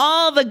out.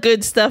 All the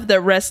good stuff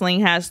that wrestling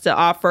has to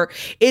offer.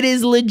 It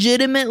is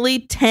legitimately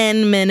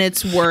 10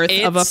 minutes worth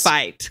of a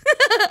fight.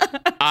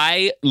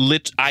 I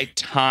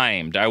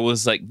timed. I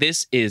was like,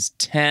 this is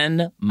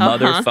 10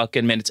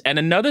 motherfucking minutes. And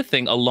another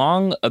thing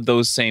along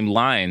those same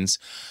lines,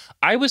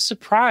 I was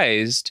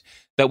surprised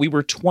that we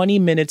were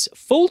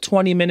full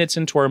 20 minutes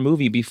into our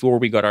movie before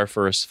we got our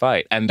first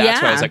fight. And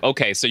that's why I was like,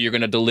 okay, so you're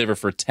going to deliver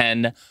for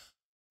 10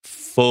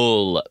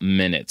 full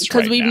minutes.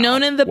 Because we've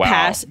known in the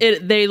past,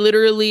 they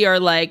literally are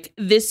like,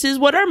 this is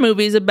what our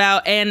movie's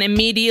about. And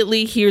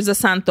immediately here's a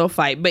Santo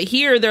fight. But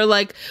here they're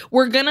like,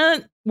 we're going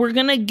to we're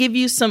going to give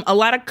you a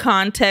lot of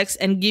context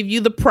and give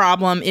you the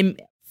problem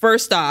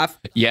first off.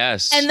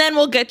 Yes. And then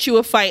we'll get you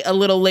a fight a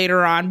little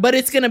later on, but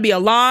it's going to be a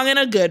long and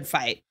a good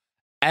fight.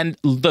 And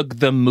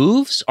the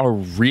moves are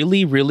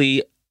really,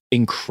 really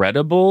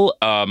incredible.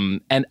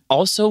 And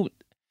also,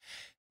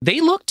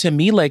 they look to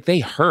me like they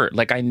hurt.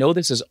 Like, I know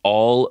this is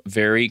all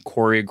very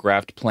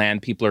choreographed,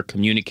 planned. People are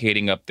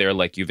communicating up there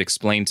like you've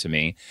explained to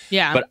me.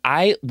 Yeah. But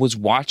I was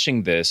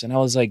watching this and I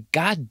was like,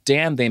 God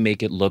damn, they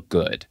make it look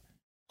good.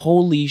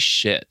 Holy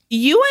shit.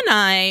 You and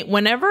I,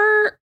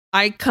 whenever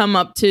I come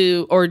up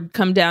to or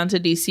come down to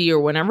DC or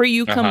whenever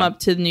you come up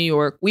to New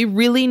York, we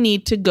really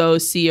need to go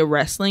see a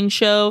wrestling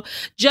show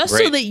just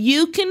so that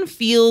you can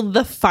feel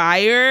the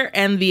fire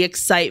and the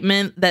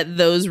excitement that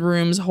those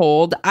rooms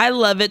hold. I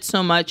love it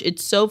so much.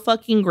 It's so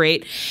fucking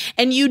great.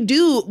 And you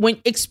do, when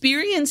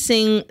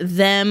experiencing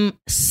them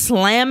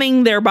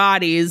slamming their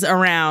bodies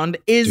around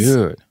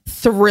is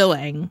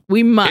thrilling.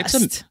 We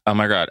must. Oh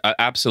my God.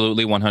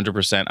 Absolutely.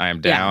 100%. I am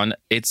down.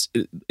 Yeah.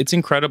 It's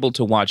incredible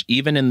to watch,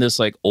 even in this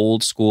like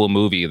old school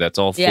movie that's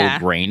all full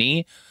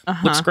grainy.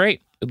 Looks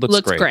great. It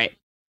looks great.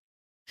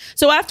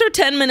 So after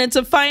 10 minutes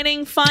of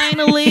fighting,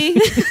 finally,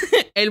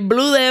 El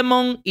Blue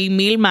Demon y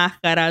Mil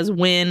Máscaras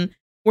win.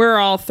 We're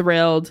all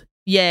thrilled.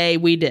 Yay,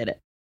 we did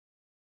it.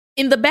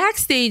 In the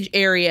backstage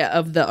area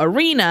of the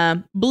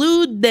arena,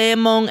 Blue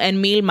Demon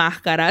and Mil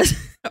Máscaras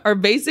are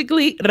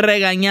basically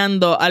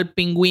regañando al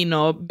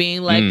pingüino,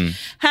 being like,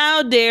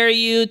 how dare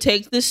you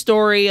take the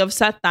story of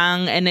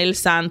Satan and El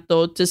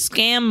Santo to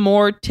scam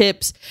more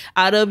tips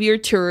out of your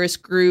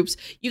tourist groups.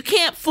 You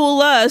can't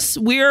fool us.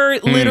 We're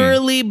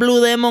literally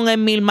Blue Demon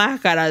and Mil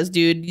Máscaras,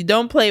 dude. You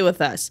don't play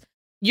with us.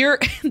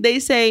 They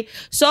say,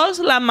 sos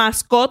la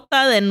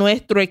mascota de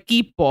nuestro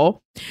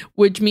equipo,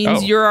 which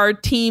means you're our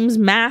team's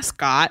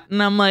mascot.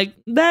 And I'm like,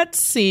 that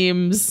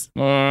seems...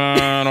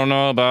 I don't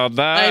know about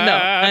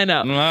that. I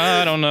know.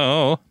 I don't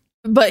know.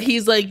 But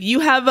he's like,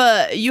 you have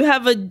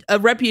a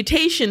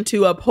reputation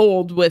to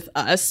uphold with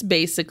us,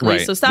 basically.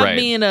 So stop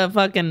being a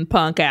fucking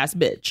punk ass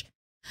bitch.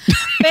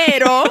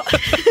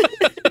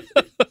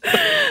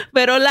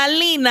 Pero la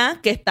Lina,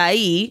 que está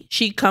ahí,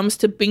 she comes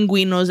to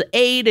Pingüino's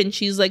aid and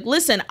she's like,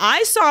 listen,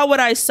 I saw what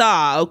I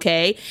saw,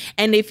 okay?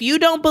 And if you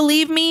don't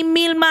believe me,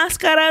 Mil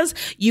Máscaras,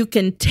 you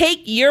can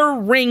take your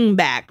ring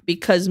back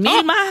because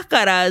Mil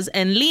Máscaras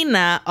and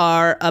Lina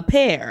are a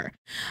pair.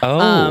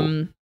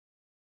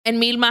 And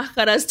Mil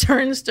Máscaras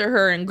turns to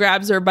her and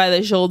grabs her by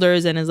the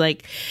shoulders and is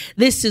like,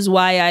 this is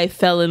why I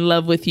fell in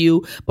love with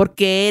you,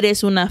 porque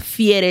eres una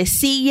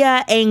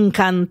fierecilla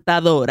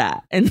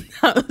encantadora. And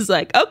I was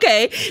like,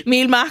 okay,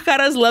 Mil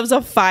Máscaras loves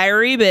a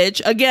fiery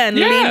bitch. Again,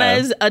 Lina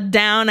is a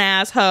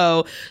down-ass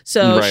hoe,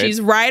 so she's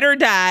ride or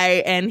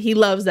die, and he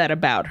loves that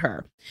about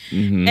her.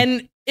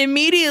 And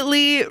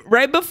immediately,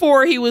 right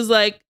before he was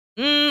like,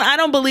 I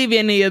don't believe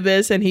any of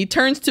this, and he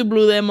turns to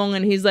Blue Demon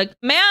and he's like,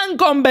 me han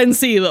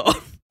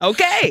convencido.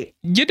 Okay.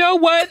 You know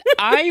what?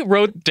 I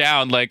wrote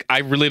down, like, I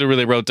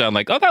really wrote down,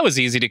 like, oh, that was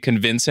easy to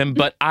convince him.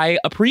 But I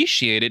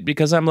appreciate it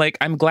because I'm like,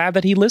 I'm glad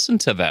that he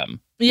listened to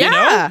them. Yeah. You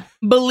know?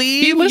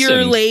 Believe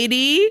your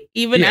lady,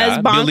 even as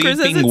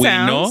bonkers as it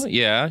sounds.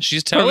 Yeah.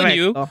 She's telling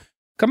you.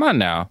 Come on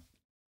now.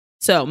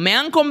 So, me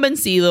han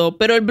convencido.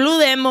 Pero el Blue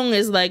Demon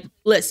is like,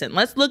 listen,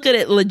 let's look at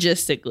it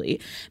logistically.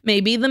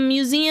 Maybe the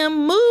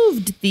museum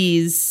moved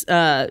these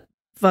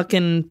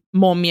fucking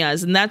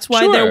momias, and that's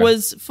why there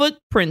was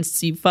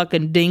footprints, you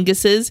fucking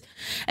dinguses.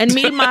 And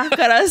Mil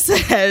Máscaras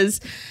says,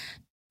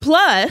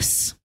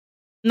 plus,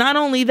 not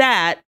only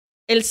that,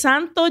 El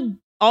Santo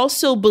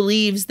also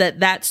believes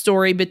that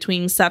story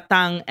between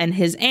Satan and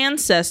his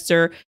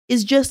ancestor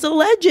is just a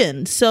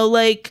legend. So,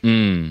 like,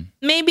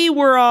 maybe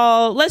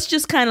let's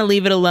just kind of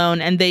leave it alone,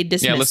 and they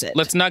dismiss it.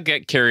 Let's not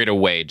get carried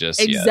away just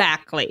yet.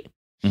 Exactly.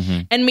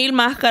 And Mil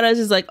Máscaras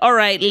is like, all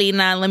right,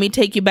 Lina, let me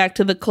take you back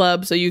to the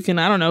club so you can,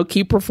 I don't know,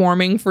 keep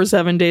performing for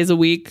 7 days a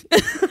week.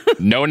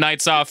 No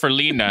nights off for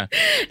Lina.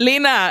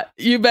 Lina,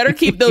 you better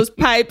keep those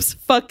pipes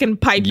fucking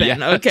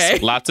piping, okay?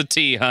 Lots of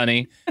tea,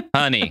 honey.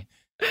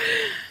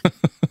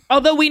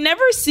 Although we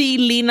never see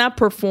Lina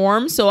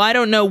perform, so I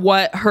don't know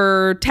what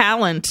her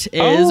talent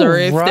is or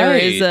if there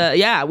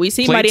is we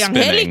see Plate Maria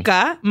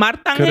Angelica,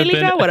 Marta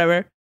Angelica,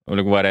 whatever.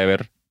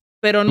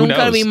 Pero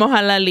nunca vimos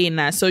a la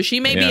Lina. So she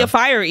may be a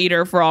fire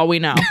eater for all we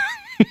know.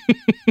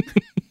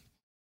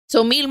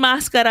 So Mil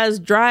Máscaras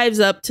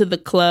drives up to the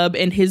club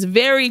in his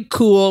very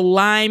cool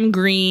lime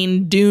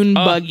green dune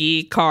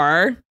buggy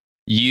car.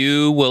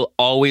 You will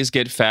always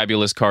get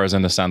fabulous cars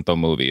in the Santo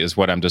movie, is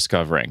what I'm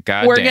discovering.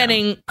 We're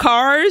getting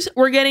cars.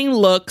 We're getting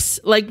looks.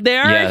 Like,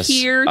 they're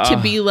here to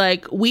be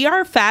like, we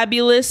are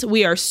fabulous.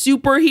 We are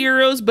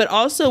superheroes, but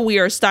also we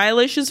are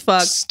stylish as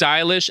fuck.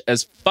 Stylish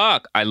as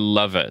fuck. I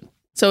love it.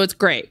 So it's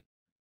great.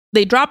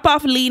 They drop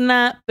off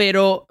Lina,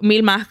 pero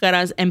Mil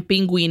Máscaras and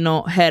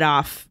Pingüino head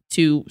off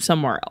to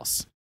somewhere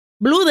else.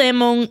 Blue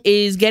Demon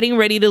is getting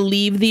ready to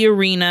leave the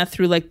arena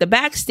through like the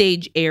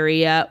backstage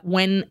area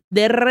when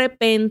de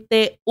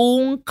repente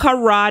un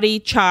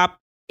karate chop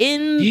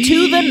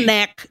into the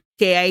neck,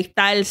 que ahí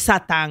está el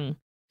Satan.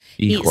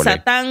 Y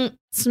Satan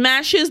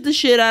smashes the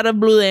shit out of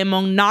Blue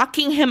Demon,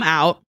 knocking him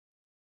out.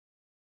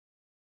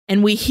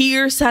 And we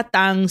hear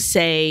Satan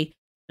say,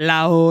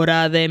 La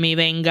hora de mi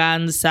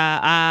venganza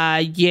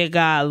ha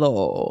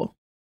llegado.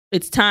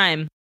 It's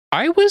time.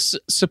 I was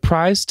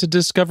surprised to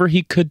discover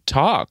he could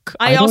talk.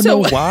 I don't know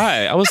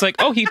why. I was like,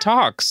 oh, he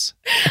talks.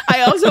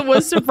 I also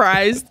was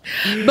surprised.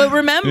 But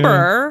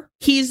remember,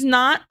 he's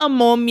not a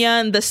momia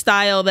in the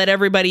style that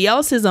everybody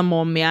else is a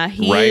momia.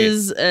 He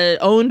is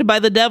owned by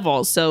the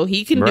devil. So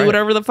he can do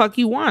whatever the fuck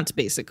he wants,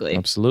 basically.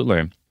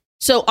 Absolutely.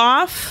 So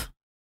off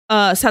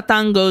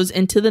Satan goes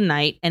into the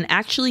night, and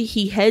actually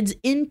he heads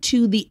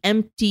into the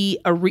empty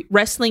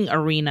wrestling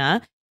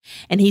arena.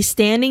 And he's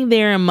standing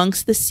there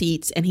amongst the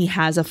seats, and he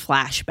has a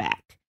flashback.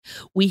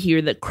 We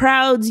hear the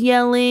crowds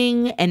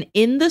yelling, and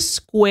in the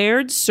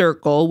squared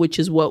circle, which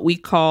is what we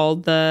call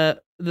the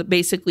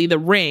basically the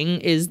ring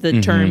is the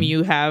term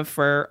you have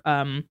for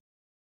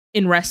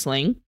in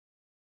wrestling.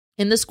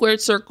 In the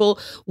squared circle,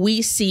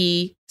 we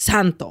see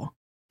Santo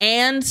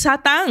and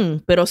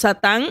Satan, pero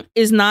Satan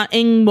is not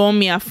in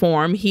momia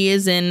form. He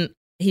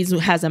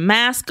has a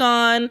mask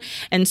on,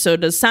 and so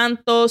does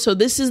Santo. So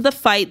this is the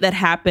fight that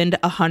happened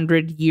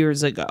 100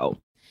 years ago.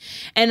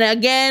 And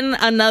again,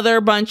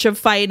 another bunch of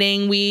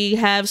fighting. We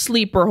have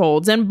sleeper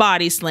holds and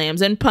body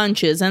slams and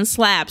punches and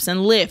slaps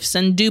and lifts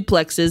and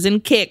duplexes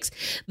and kicks.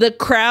 The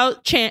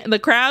crowd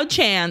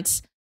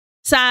chants,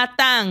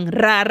 Satan,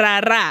 ra,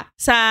 ra, ra,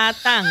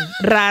 Satan,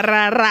 ra,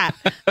 ra, ra.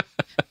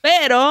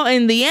 Pero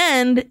in the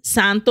end,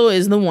 Santo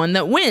is the one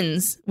that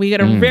wins. We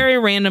get a very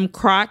random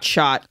crotch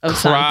shot of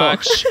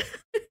Santo.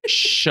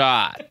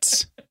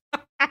 Shot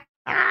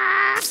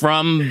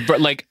from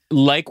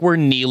like we're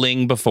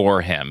kneeling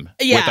before him.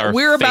 Yeah,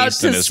 we're about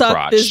to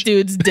suck this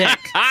dude's dick.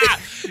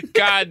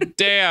 God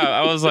damn.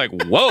 I was like,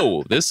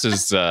 whoa, this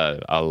is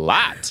a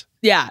lot.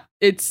 Yeah,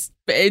 it's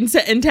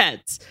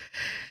intense.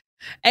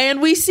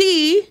 And we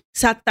see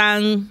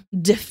Satan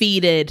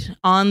defeated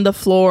on the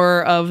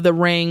floor of the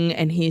ring,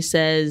 and he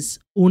says,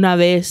 Una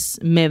vez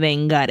me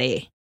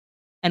vengaré.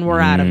 And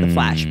we're out of the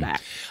flashback.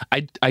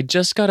 I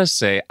just gotta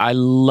say, I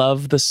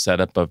love the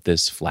setup of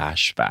this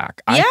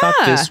flashback. I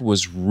thought this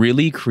was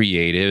really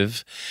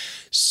creative,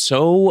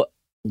 so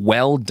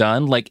well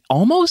done. Like,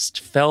 almost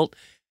felt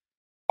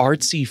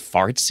artsy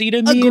fartsy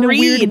to me in a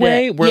weird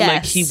way. Where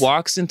like he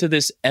walks into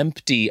this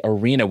empty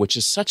arena, which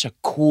is such a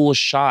cool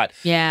shot.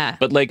 Yeah.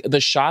 But like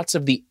the shots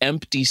of the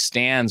empty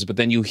stands, but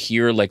then you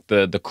hear like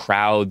the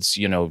crowds,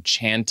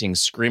 chanting,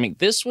 screaming.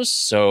 This was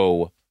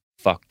so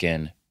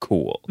fucking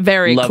cool.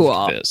 Very Loved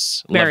cool.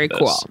 This. Very Loved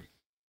cool. This.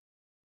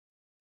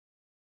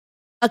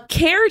 A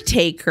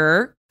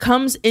caretaker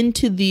comes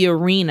into the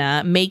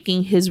arena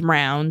making his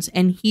rounds,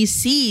 and he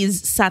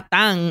sees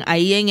Satan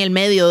ahí en el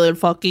medio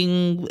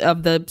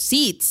of the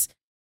seats,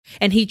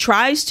 and he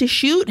tries to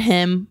shoot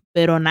him,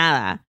 pero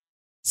nada.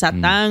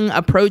 Satan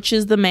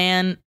approaches the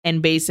man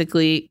and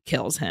basically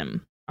kills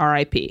him.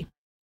 R.I.P.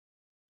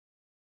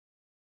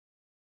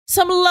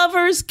 Some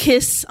lovers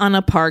kiss on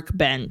a park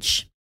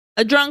bench.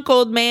 A drunk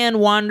old man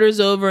wanders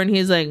over and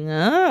he's like,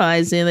 oh,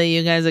 I see that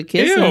you guys are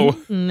kissing.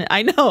 Ew.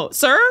 I know.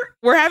 Sir,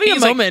 we're having a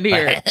moment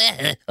here.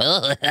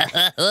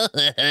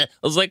 I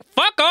was like,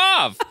 fuck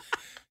off.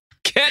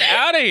 Get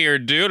out of here,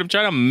 dude. I'm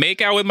trying to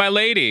make out with my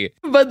lady.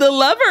 But the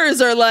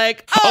lovers are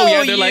like, oh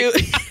yeah, they're like,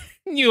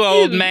 you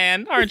old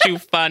man. Aren't you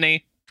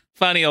funny?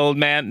 Funny old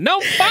man.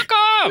 No, fuck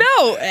off.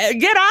 No,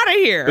 get out of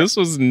here. This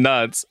was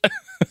nuts.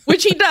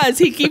 Which he does.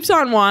 He keeps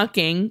on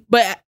walking.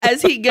 But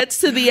as he gets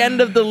to the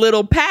end of the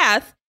little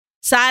path,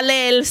 sale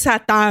el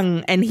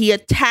Satan, and he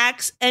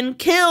attacks and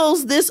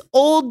kills this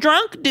old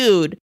drunk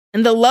dude.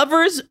 And the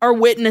lovers are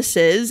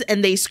witnesses,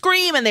 and they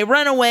scream and they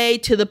run away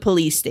to the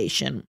police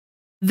station.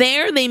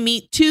 There they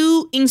meet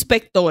two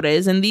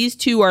inspectores, and these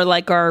two are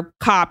like our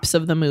cops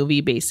of the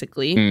movie,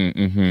 basically.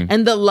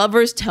 And the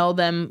lovers tell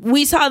them,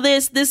 we saw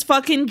this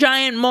fucking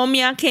giant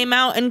momia came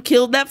out and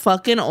killed that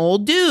fucking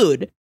old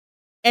dude.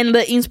 And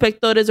the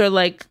inspectores are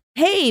like,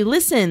 hey,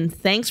 listen,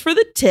 thanks for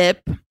the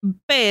tip,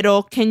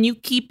 pero can you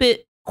keep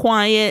it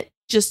quiet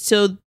just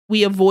so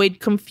we avoid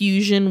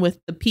confusion with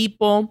the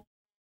people?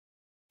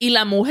 Y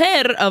la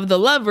mujer of the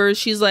lovers,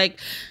 she's like,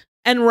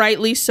 and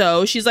rightly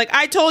so, she's like,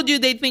 I told you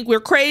they'd think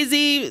we're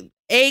crazy.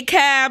 A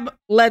cab,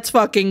 let's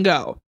fucking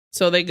go.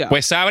 So they go.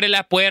 Pues abre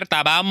la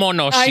puerta,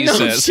 vámonos, she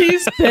says.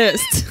 She's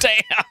pissed.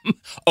 Damn.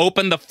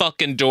 Open the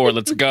fucking door,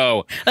 let's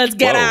go. Let's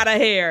get out of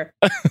here.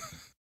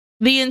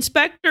 The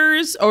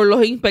inspectors or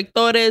los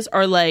inspectores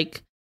are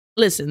like,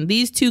 listen,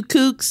 these two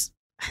kooks,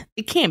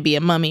 it can't be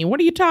a mummy. What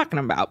are you talking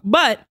about?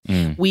 But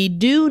we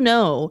do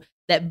know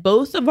that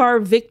both of our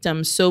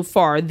victims so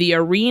far, the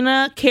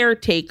arena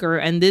caretaker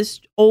and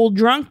this old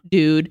drunk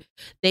dude,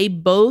 they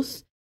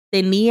both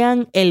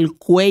tenían el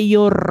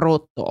cuello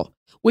roto,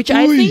 which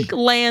I think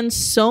lands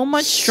so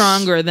much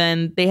stronger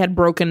than they had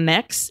broken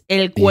necks.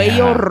 El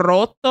cuello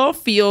roto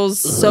feels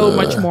so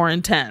much more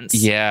intense.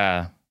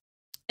 Yeah.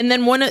 And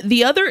then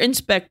the other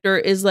inspector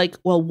is like,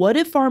 well, what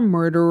if our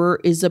murderer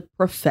is a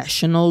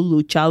professional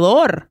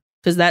luchador?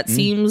 Because that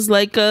seems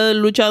like a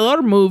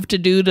luchador move to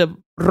do, to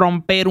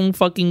romper un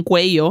fucking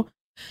cuello.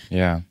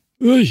 Yeah.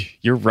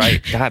 You're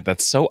right. God,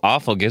 that's so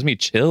awful. Gives me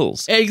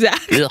chills.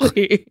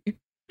 Exactly.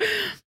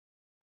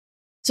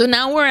 So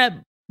now we're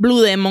at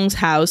Blue Demon's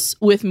house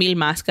with Mil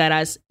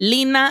Máscaras,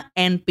 Lina,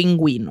 and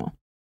Pingüino.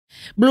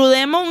 Blue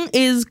Demon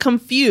is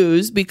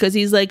confused because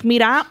he's like,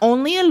 mira,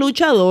 only a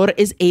luchador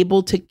is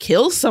able to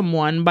kill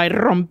someone by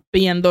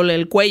rompiéndole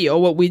el cuello,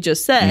 what we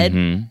just said.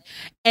 Mm-hmm.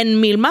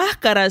 And Mil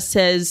Máscaras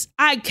says,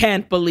 I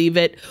can't believe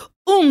it.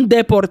 Un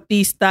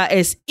deportista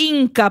es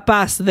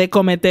incapaz de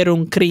cometer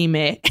un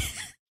crimen.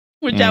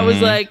 Which I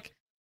was like,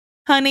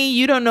 honey,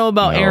 you don't know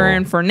about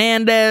Aaron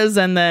Fernandez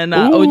and then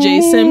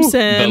O.J.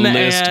 Simpson. The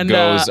list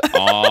goes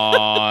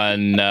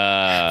on.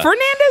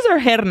 Fernandez or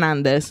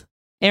Hernandez?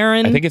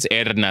 Aaron? I think it's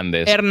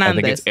Hernandez. I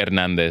think it's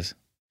Hernandez.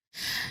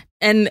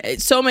 And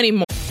so many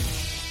more.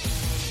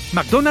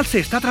 McDonald's se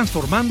está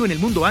transformando en el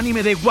mundo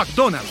anime de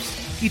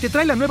McDonald's y te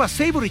trae la nueva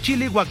Savory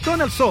Chili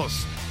McDonald's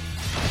Sauce.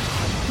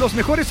 Los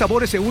mejores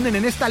sabores se unen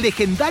en esta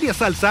legendaria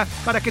salsa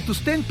para que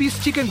tus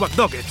 10-piece chicken wack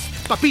nuggets,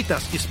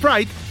 papitas y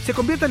Sprite se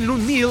conviertan en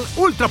un meal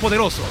ultra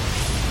poderoso.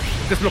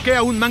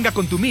 Desbloquea un manga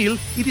con tu meal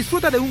y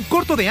disfruta de un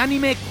corto de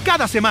anime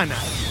cada semana.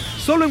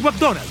 Solo en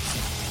McDonald's.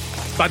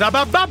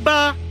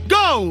 ¡Badabababa!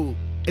 ¡Go!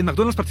 En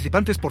McDonald's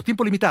participantes por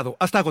tiempo limitado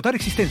hasta agotar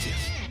existencias.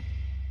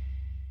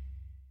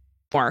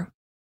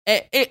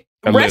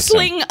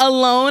 Wrestling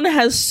alone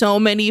has so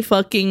many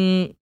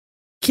fucking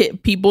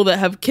people that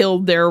have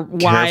killed their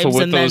wives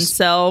and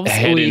themselves.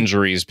 Head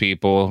injuries,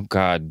 people.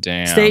 God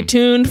damn. Stay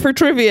tuned for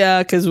trivia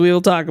because we'll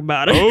talk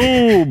about it.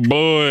 Oh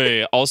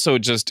boy. Also,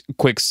 just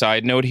quick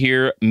side note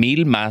here.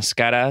 Mil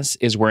Máscaras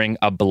is wearing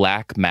a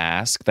black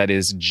mask that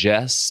is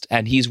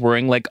and he's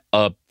wearing like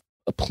a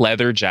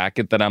pleather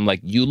jacket that I'm like,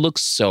 you look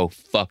so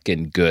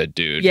fucking good,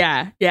 dude.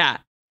 Yeah.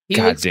 He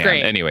God looks damn.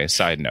 great. Anyway,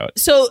 side note.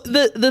 So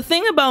the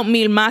thing about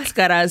Mil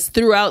Máscaras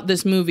throughout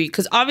this movie,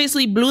 because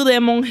obviously Blue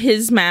Demon,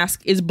 his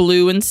mask is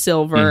blue and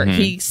silver. Mm-hmm.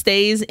 He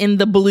stays in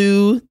the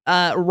blue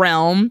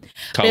realm.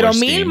 Color Pero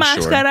scheme, Mil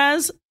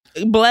Máscaras,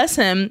 bless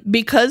him,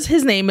 because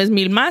his name is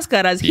Mil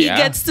Máscaras, he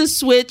gets to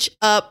switch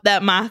up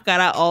that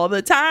máscara all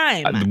the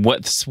time.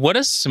 What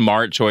a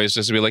smart choice,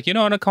 just to be like, you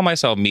know, I'm going to call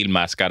myself Mil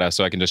Máscaras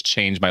so I can just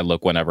change my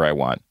look whenever I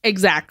want.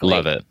 Exactly.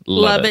 Love it.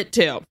 Love it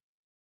too.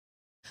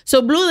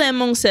 So Blue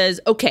Demon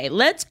says, okay,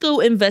 let's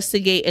go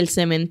investigate El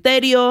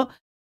Cementerio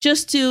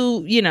just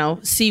to,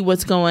 see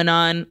what's going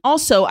on.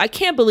 Also, I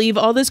can't believe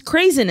all this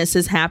craziness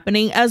is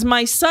happening as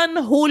my son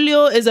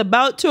Julio is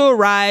about to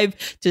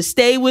arrive to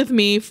stay with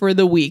me for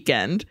the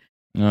weekend.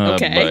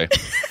 Okay.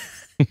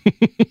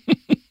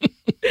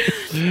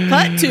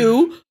 Cut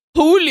to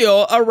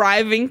Julio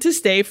arriving to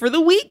stay for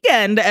the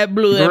weekend at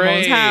Blue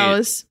Demon's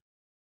house.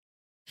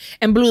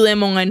 And Blue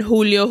Demon and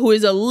Julio, who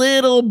is a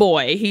little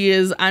boy. He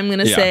is, I'm going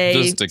to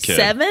say,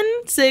 7,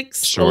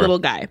 6, sure. A little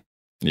guy.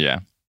 Yeah.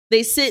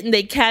 They sit and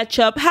they catch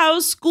up.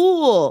 How's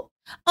school?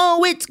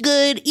 Oh, it's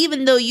good,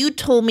 even though you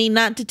told me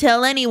not to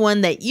tell anyone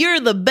that you're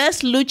the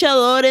best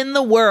luchador in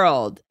the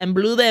world. And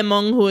Blue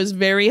Demon, who is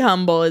very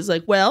humble, is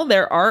like, well,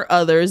 there are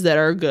others that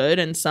are good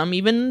and some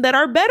even that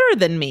are better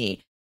than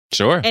me.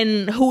 Sure.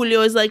 And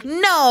Julio is like,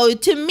 no,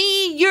 to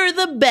me, you're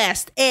the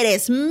best.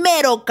 Eres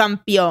mero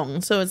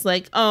campeón. So it's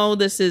like, oh,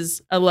 this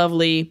is a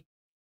lovely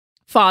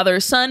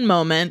father-son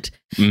moment.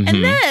 Mm-hmm.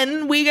 And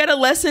then we get a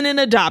lesson in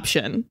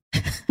adoption.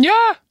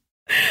 Yeah.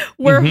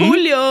 Where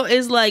Julio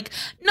is like,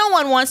 no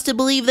one wants to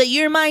believe that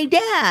you're my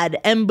dad.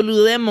 And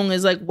Blue Demon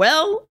is like,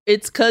 well,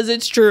 it's because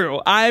it's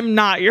true. I'm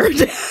not your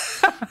dad.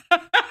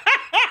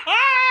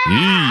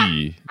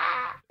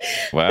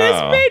 Wow.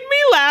 This made me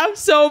laugh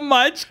so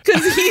much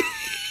because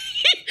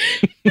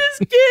this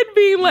kid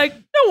being like,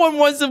 no one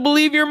wants to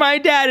believe you're my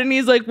dad. And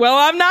he's like, well,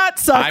 I'm not,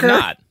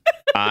 sucker.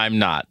 I'm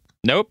not.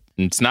 Nope.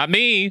 It's not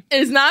me.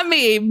 It's not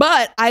me.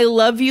 But I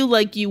love you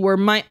like you were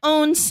my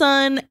own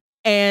son.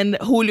 And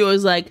Julio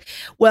is like,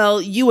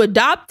 well, you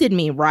adopted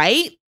me,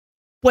 right?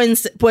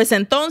 Pues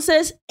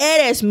entonces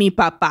eres mi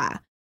papá.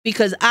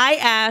 Because I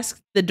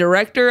asked the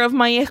director of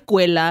my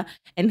escuela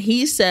and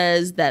he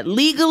says that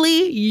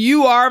legally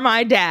you are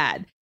my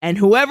dad. And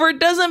whoever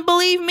doesn't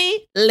believe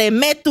me, le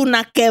meto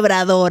una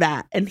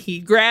quebradora. And he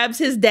grabs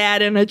his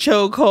dad in a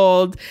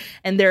chokehold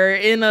and they're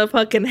in a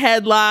fucking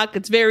headlock.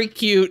 It's very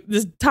cute.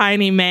 This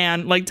tiny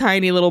man, like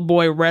tiny little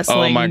boy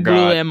wrestling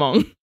Blue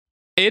Demon.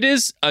 It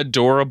is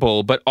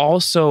adorable, but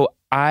also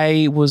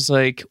I was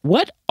like,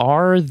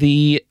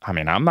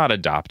 I'm not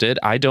adopted.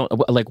 I don't,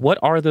 what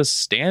are the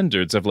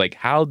standards of like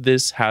how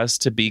this has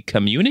to be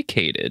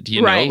communicated?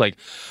 You know, like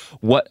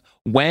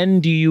when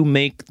do you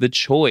make the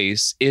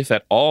choice, if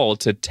at all,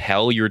 to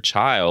tell your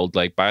child,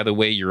 like, by the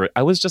way,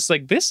 I was just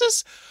like, this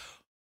is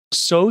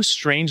so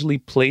strangely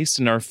placed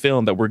in our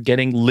film that we're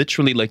getting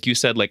literally, like you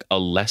said, like a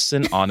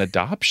lesson on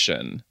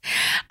adoption.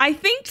 I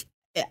think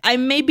I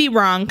may be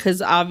wrong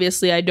because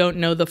obviously I don't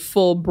know the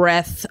full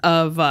breadth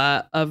of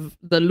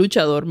the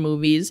luchador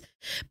movies,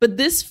 but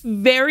this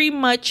very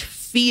much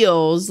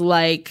feels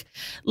like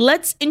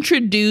let's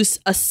introduce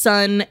a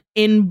son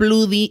in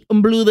Blue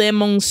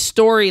Demon's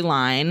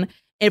storyline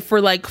and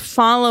for like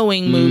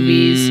following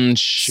movies,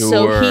 sure.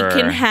 so he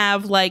can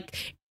have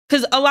like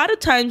Because a lot of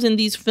times in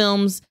these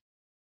films,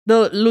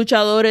 the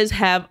luchadores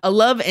have a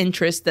love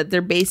interest that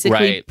they're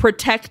basically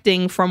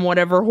protecting from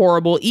whatever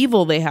horrible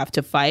evil they have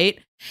to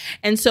fight.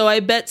 And so I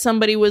bet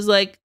somebody was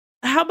like,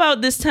 how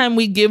about this time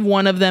we give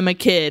one of them a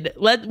kid?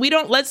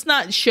 Let's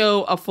not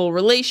show a full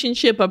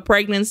relationship, a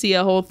pregnancy,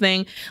 a whole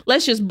thing.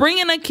 Let's just bring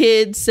in a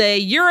kid, say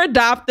you're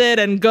adopted,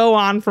 and go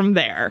on from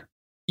there.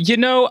 You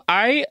know,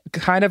 I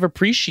kind of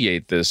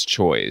appreciate this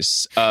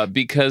choice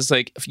because,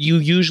 like, you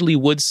usually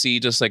would see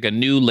just like a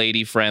new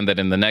lady friend that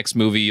in the next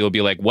movie you'll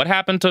be like, what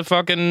happened to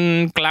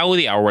fucking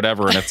Claudia or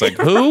whatever? And it's like,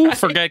 who?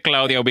 Forget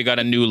Claudia. We got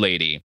a new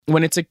lady.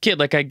 When it's a kid,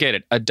 like, I get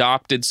it,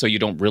 adopted, so you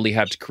don't really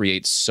have to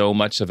create so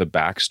much of a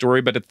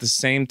backstory. But at the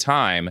same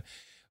time,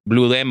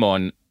 Blue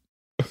Lemon,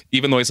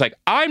 even though he's like,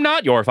 I'm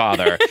not your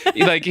father,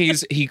 like,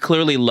 he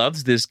clearly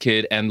loves this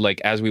kid. And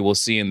like, as we will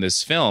see in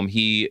this film,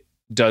 he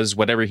does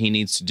whatever he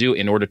needs to do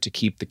in order to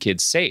keep the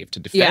kid safe, to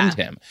defend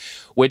him,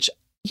 which,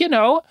 you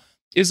know,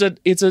 it's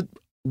a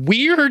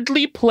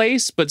weirdly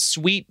placed but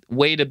sweet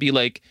way to be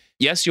like,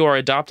 yes, you are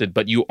adopted,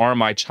 but you are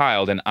my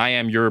child, and I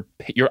am your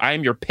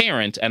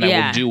parent, and I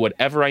will do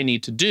whatever I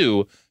need to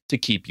do to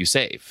keep you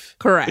safe.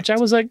 Correct. Which I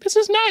was like, this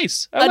is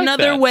nice.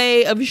 Another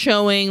way of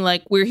showing,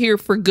 like, we're here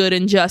for good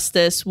and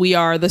justice. We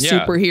are the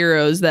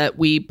superheroes that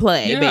we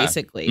play,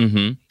 basically.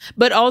 Mm-hmm.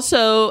 But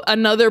also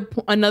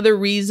another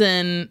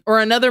reason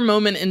or another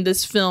moment in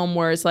this film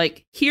where it's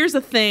like, here's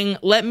the thing.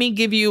 Let me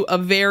give you a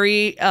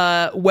very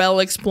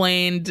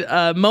well-explained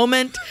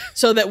moment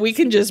so that we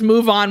can just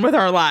move on with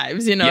our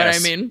lives. You know what I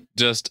mean?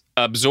 Just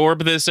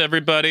absorb this,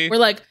 everybody. We're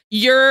like,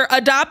 you're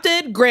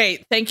adopted?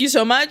 Great. Thank you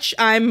so much.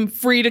 I'm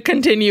free to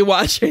continue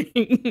watching.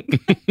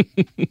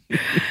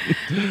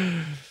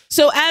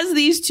 So as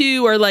these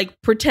two are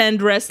like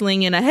pretend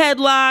wrestling in a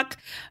headlock,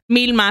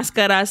 Mil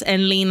Máscaras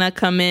and Lina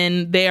come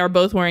in. They are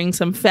both wearing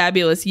some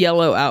fabulous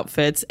yellow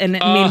outfits. And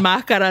Mil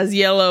Máscaras'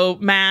 yellow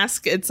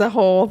mask, it's a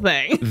whole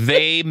thing.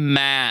 They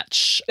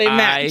match.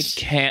 I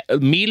can't.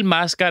 Mil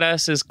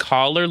Máscaras'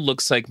 collar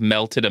looks like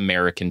melted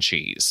American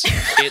cheese.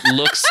 It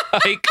looks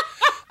like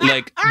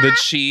the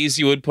cheese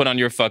you would put on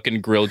your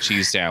fucking grilled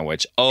cheese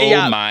sandwich.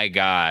 Oh my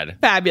God.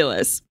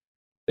 Fabulous.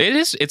 It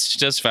is. It's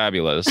just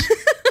fabulous.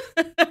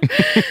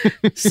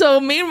 So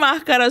Mil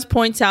Máscaras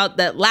points out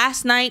that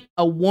last night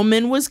a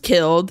woman was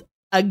killed,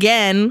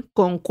 again,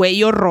 con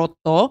cuello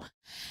roto.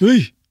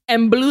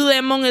 And Blue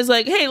Lemon is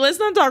like, hey, let's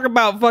not talk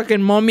about fucking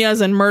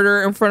momias and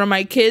murder in front of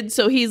my kids.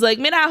 So he's like,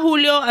 mira,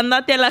 Julio,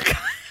 andate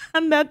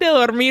a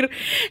dormir.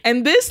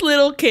 And this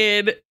little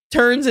kid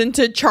turns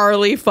into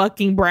Charlie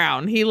fucking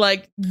Brown. He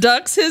like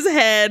ducks his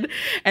head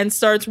and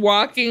starts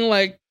walking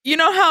like, you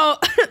know how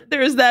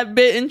there's that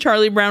bit in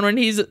Charlie Brown when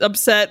he's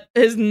upset,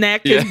 his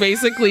neck is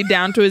basically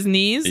down to his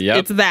knees? Yep.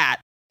 It's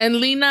that. And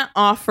Lina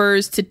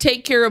offers to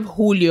take care of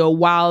Julio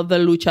while the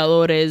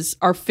luchadores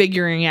are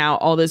figuring out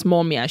all this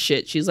momia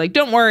shit. She's like,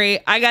 don't worry,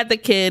 I got the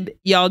kid.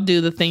 Y'all do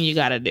the thing you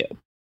gotta do.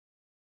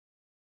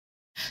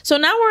 So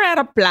now we're at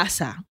a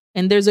plaza,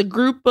 and there's a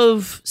group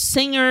of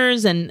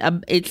singers,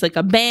 and it's like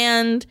a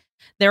band.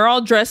 They're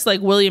all dressed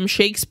like William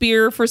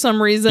Shakespeare for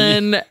some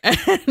reason.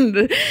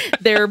 And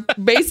they're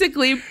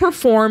basically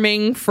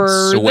performing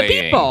for the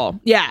people.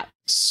 Yeah.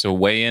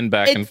 Swaying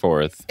back and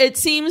forth. It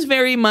seems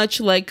very much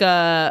like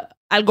algo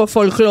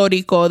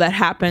folklórico that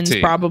happens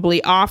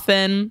probably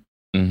often.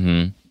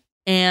 Mm-hmm.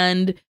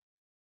 And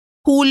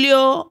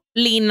Julio,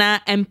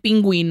 Lina, and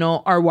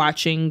Pingüino are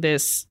watching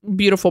this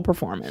beautiful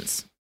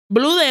performance.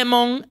 Blue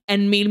Demon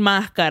and Mil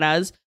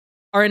Máscaras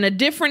are in a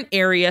different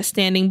area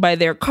standing by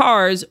their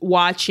cars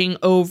watching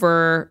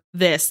over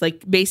this,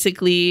 like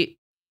basically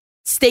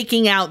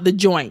staking out the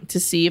joint to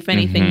see if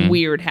anything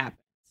weird happens.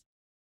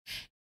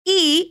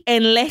 Y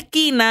en la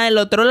esquina, el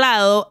otro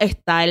lado,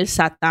 está el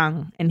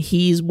Satán, and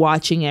he's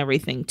watching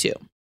everything too.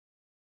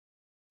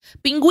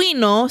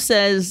 Pingüino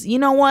says, you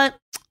know what?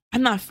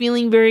 I'm not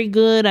feeling very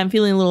good. I'm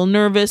feeling a little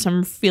nervous.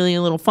 I'm feeling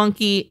a little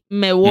funky.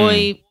 Me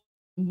voy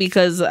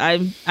because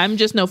I'm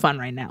just no fun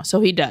right now.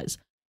 So he does.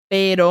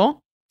 Pero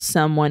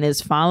someone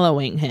is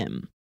following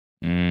him.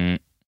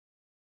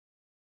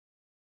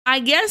 I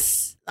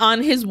guess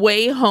on his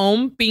way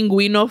home,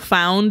 Pingüino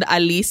found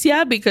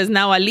Alicia because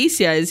now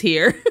Alicia is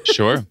here.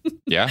 Sure.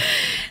 Yeah.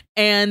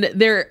 And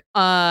they're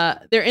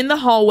in the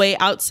hallway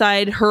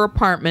outside her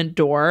apartment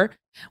door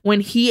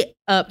when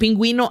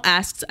Pingüino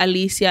asks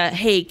Alicia,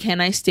 hey, can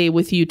I stay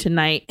with you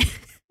tonight?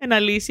 And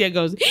Alicia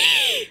goes,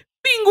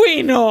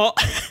 Pingüino.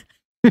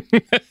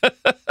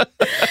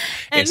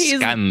 And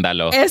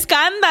Escándalo.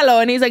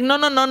 Escándalo. And he's like, no.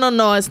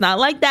 It's not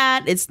like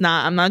that.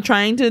 I'm not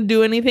trying to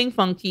do anything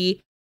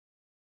funky.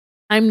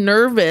 I'm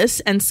nervous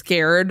and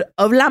scared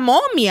of La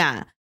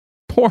Momia.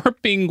 Poor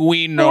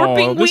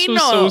Pingüino. This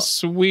was so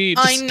sweet.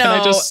 I know. Can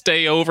I just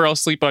stay over? I'll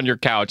sleep on your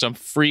couch. I'm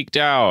freaked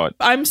out.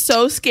 I'm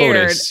so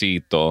scared.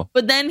 Pobrecito.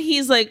 But then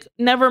he's like,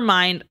 never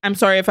mind. I'm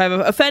sorry if I've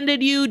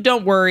offended you.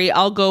 Don't worry.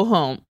 I'll go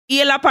home. Y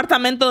el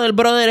apartamento del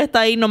brother está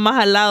ahí nomás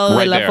al lado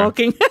de la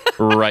fucking...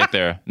 Right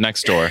there.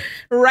 Next door.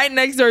 Right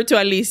next door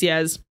to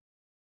Alicia's.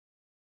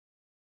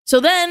 So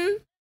then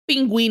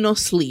Pingüino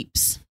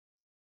sleeps.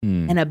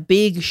 and a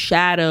big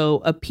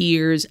shadow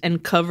appears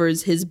and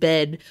covers his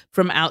bed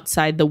from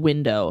outside the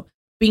window.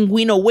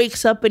 Pingüino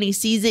wakes up and he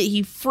sees it.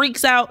 He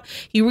freaks out.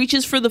 He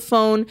reaches for the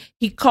phone.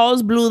 He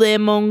calls Blue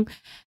Demon.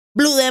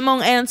 Blue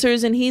Demon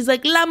answers and he's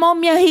like, La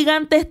momia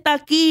gigante está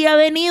aquí. Ha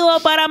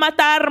venido para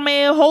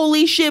matarme.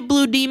 Holy shit,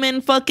 Blue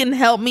Demon. Fucking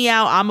help me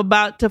out. I'm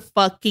about to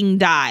fucking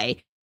die.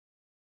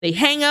 They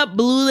hang up.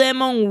 Blue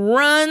Demon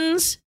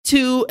runs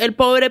to El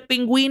Pobre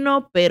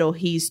Pingüino, pero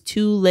he's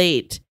too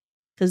late.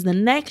 Because the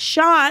next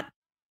shot,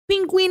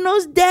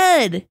 Pingüino's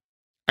dead.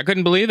 I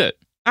couldn't believe it.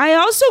 I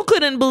also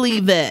couldn't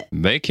believe it.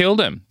 They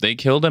killed him. They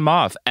killed him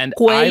off. And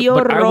I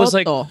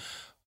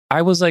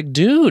was like,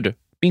 dude,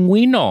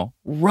 Pingüino,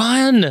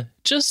 run.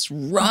 Just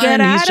run. Get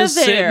He's out just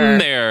of there. sitting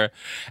there.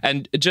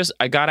 And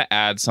I got to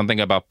add something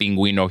about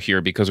Pingüino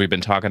here because we've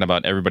been talking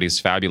about everybody's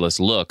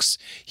fabulous looks.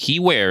 He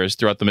wears,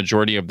 throughout the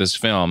majority of this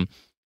film,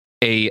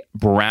 a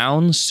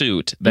brown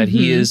suit that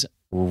he is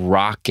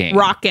rocking.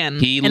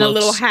 He in a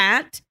little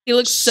hat. He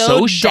looks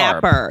so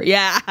sharp. Dapper.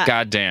 Yeah.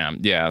 Goddamn.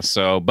 Yeah.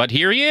 So, but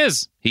here he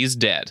is. He's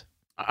dead.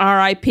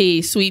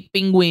 R.I.P. Sweet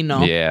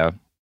Pingüino. Yeah.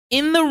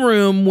 In the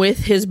room with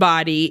his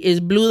body is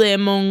Blue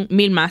Demon,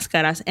 Mil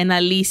Máscaras, and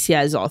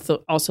Alicia is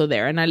also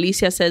there. And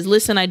Alicia says,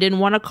 listen, I didn't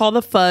want to call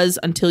the fuzz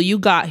until you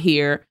got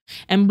here.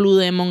 And Blue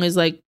Demon is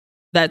like,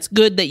 that's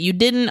good that you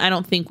didn't. I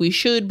don't think we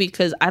should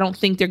because I don't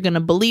think they're going to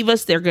believe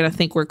us. They're going to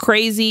think we're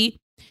crazy.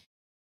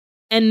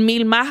 And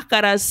Mil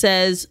Máscaras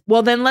says,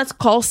 well, then let's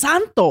call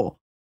Santo.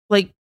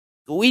 Like,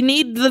 we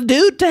need the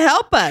dude to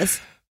help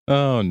us.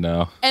 Oh,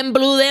 no. And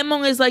Blue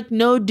Demon is like,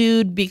 no,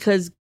 dude,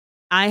 because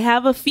I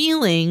have a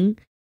feeling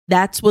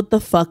that's what the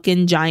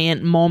fucking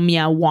giant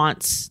momia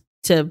wants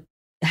to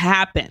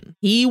happen.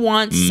 He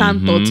wants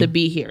Santo to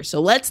be here. So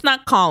let's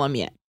not call him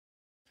yet.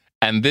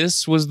 And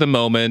this was the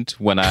moment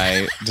when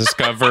I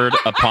discovered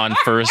upon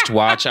first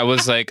watch, I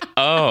was like,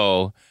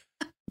 oh,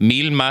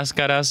 Mil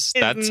Máscaras,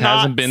 that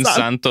hasn't been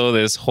Santo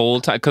this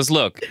whole time. Because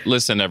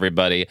listen,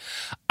 everybody,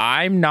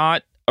 I'm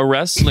not a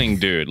wrestling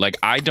dude. Like,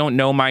 I don't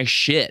know my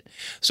shit.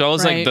 So I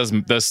was like,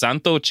 does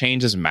Santo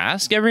change his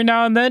mask every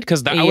now and then?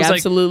 Because I was like,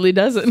 absolutely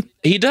doesn't.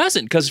 He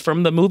doesn't. Because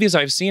from the movies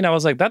I've seen, I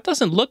was like, that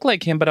doesn't look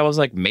like him. But I was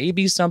like,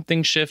 maybe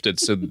something shifted.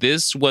 So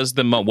this was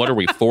the what are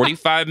we,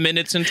 45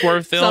 minutes into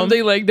our film?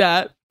 Something like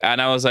that. And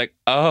I was like,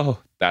 oh,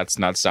 that's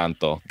not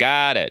Santo.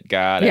 Got it.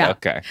 Yeah.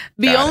 Okay.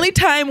 The only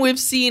time we've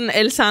seen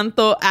El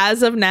Santo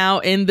as of now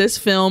in this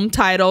film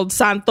titled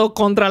Santo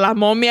contra las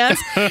momias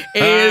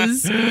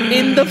is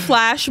in the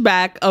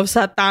flashback of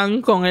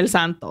Satan con El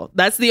Santo.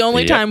 That's the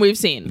only time we've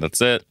seen. That's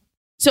it.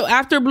 So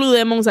after Blue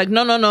Demon's like,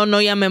 no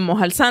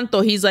llamemos al Santo.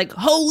 He's like,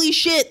 holy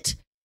shit,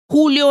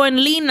 Julio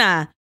and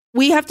Lina.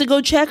 We have to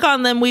go check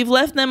on them. We've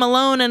left them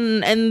alone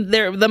and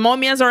the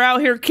momias are out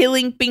here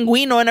killing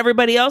Pingüino and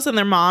everybody else and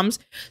their moms.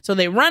 So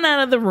they run out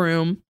of the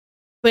room.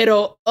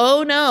 Pero,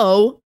 oh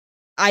no,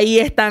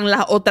 ahí están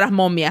las otras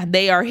momias.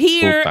 They are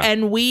here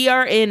and we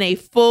are in a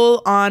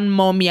full-on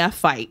momia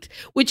fight,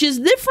 which is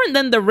different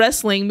than the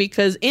wrestling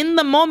because in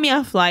the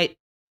momia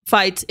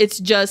fights, it's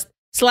just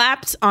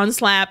slaps on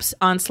slaps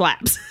on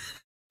slaps.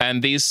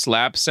 And these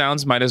slap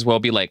sounds might as well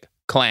be like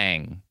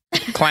clang,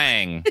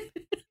 clang.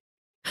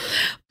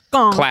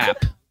 Gonk,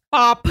 clap,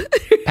 pop,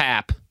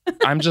 pap.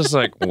 I'm just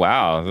like,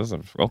 wow, this is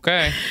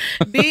okay.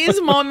 These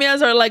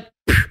momias are like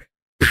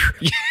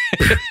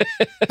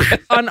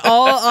on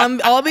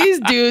all these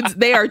dudes.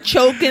 They are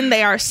choking,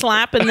 they are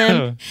slapping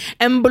them,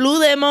 and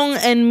Blue Demon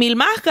and Mil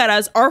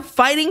Máscaras are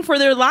fighting for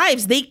their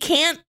lives. They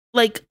can't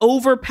like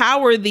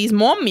overpower these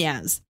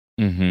momias.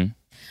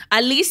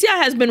 Alicia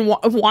has been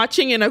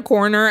watching in a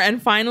corner and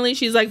finally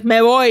she's like, me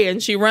voy,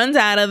 and she runs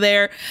out of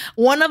there.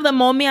 One of the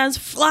momias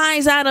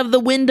flies out of the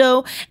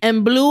window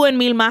and Blue and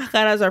Mil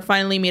Máscaras are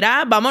finally,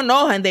 mira,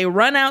 vámonos, and they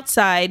run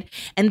outside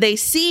and they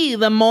see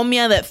the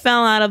momia that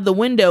fell out of the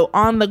window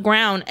on the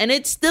ground and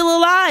it's still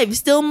alive,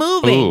 still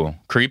moving. Ooh,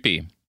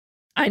 creepy.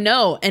 I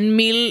know. And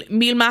Mil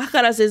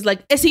Máscaras is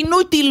like, es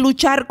inútil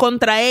luchar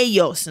contra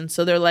ellos. And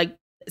so they're like,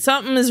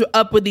 something is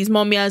up with these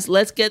momias.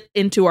 Let's get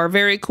into our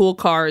very cool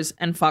cars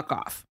and fuck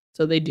off.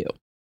 So they do.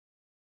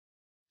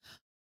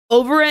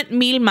 Over at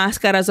Mil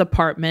Máscaras'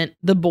 apartment,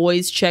 the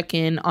boys check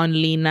in on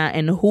Lina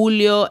and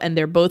Julio, and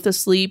they're both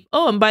asleep.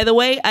 Oh, and by the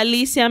way,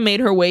 Alicia made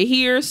her way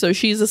here, so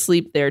she's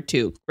asleep there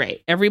too.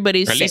 Great.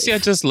 Everybody's Alicia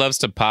safe. just loves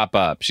to pop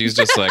up. She's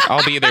just like,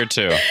 I'll be there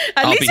too.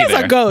 Alicia's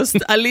a ghost.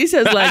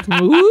 Alicia's like,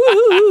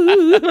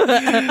 ooh.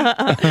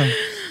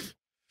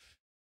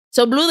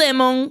 So Blue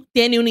Demon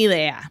tiene una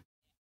idea,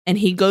 and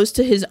he goes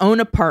to his own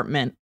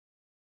apartment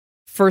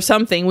for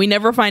something. We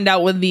never find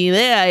out what the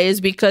idea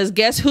is because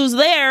guess who's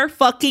there?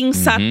 Fucking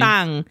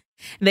Satan.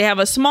 They have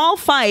a small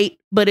fight,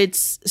 but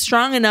it's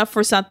strong enough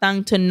for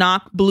Satan to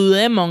knock Blue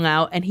Demon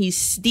out, and he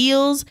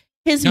steals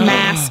his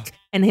mask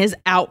and his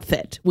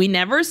outfit. We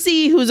never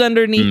see who's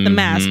underneath the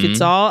mask.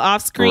 It's all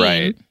off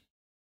screen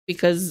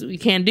because we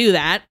can't do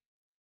that.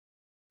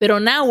 Pero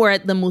now we're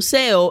at the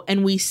museo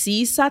and we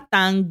see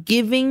Satan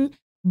giving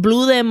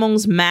Blue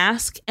Demon's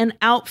mask and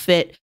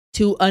outfit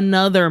to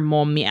another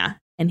momia.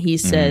 And he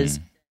says,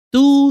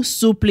 Tú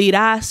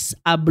suplirás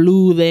a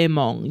Blue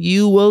Demon.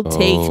 You will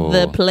take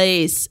the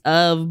place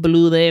of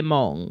Blue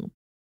Demon.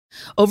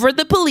 Over at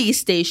the police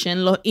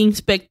station, los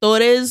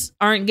inspectores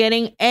aren't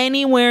getting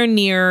anywhere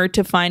near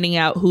to finding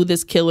out who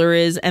this killer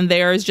is, and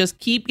theirs just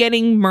keep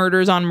getting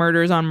murders on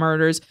murders on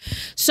murders.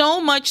 So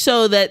much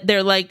so that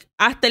they're like,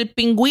 hasta el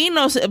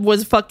pingüino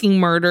was fucking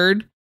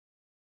murdered.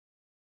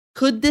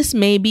 Could this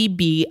maybe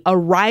be a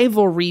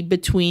rivalry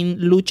between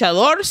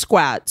luchador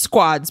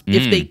squads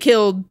if they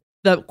killed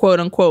the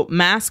quote-unquote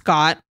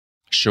mascot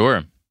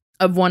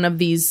of one of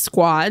these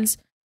squads?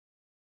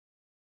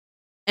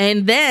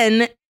 And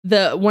then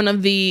one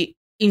of the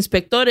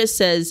inspectores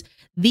says,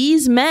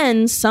 these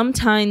men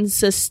sometimes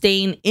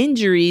sustain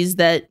injuries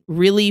that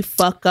really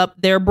fuck up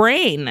their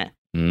brain.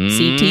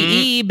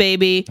 CTE,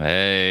 baby.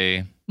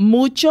 Hey.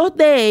 Muchos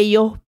de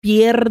ellos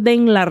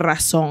pierden la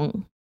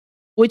razón.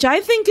 Which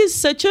I think is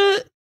such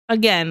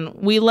again,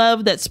 we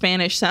love that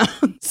Spanish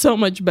sounds so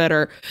much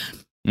better.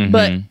 Mm-hmm.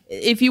 But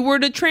if you were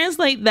to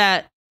translate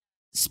that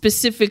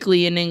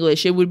specifically in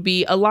English, it would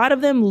be a lot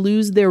of them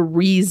lose their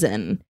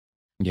reason.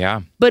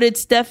 Yeah. But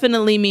it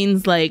definitely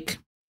means like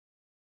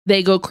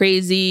they go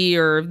crazy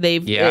or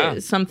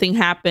something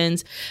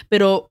happens.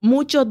 Pero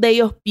muchos de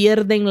ellos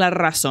pierden la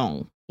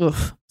razón.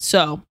 Ugh.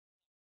 So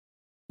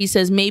he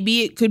says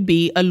maybe it could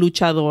be a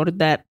luchador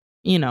that,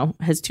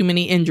 has too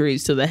many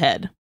injuries to the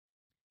head.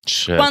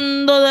 Shit.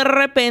 Cuando de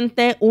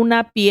repente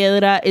una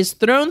piedra is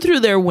thrown through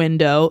their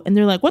window and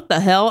they're like, what the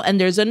hell? And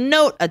there's a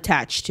note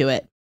attached to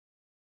it.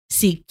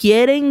 Si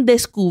quieren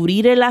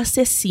descubrir el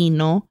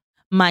asesino,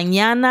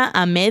 mañana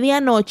a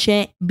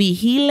medianoche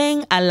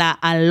vigilen a la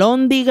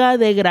alhóndiga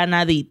de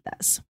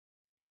Granaditas.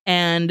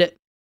 And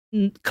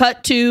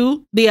cut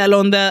to the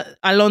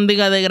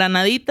alhóndiga de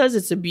Granaditas.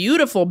 It's a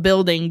beautiful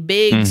building,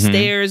 big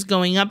stairs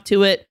going up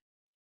to it.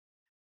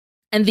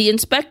 And the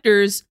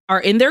inspectors are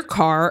in their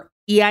car.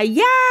 Y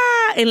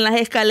allá, en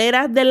las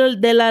escaleras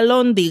de la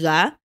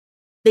alhóndiga,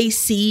 they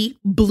see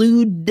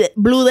Blue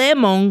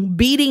Demon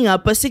beating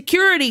up a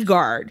security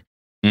guard.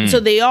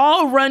 So they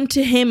all run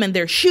to him and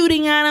they're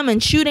shooting at him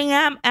and shooting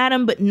at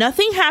him, but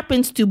nothing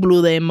happens to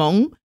Blue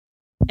Demon.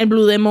 And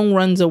Blue Demon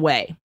runs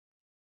away.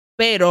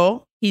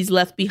 Pero he's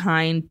left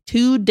behind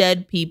 2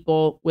 dead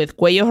people with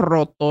cuellos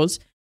rotos.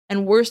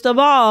 And worst of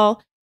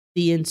all,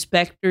 the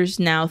inspectors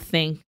now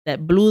think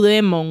that Blue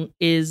Demon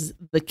is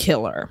the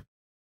killer.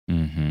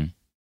 Mm-hmm.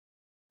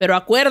 Pero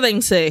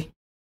acuérdense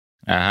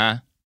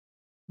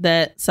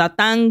that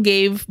Satan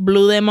gave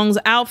Blue Demon's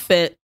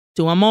outfit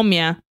to a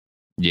momia.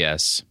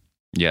 Yes.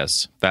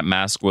 That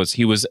mask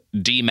he was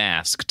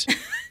demasked.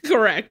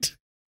 Correct.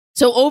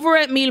 So over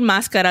at Mil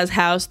Máscaras'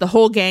 house, the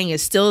whole gang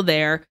is still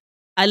there.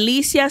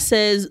 Alicia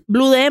says,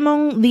 Blue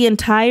Demon, the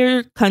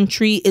entire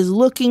country is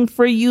looking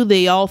for you.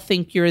 They all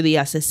think you're the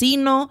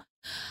asesino.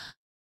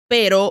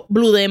 Pero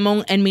Blue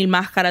Demon and Mil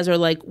Máscaras are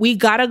like, we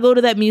gotta go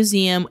to that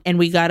museum and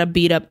we gotta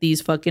beat up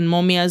these fucking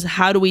momias.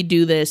 How do we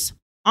do this?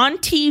 On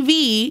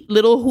TV,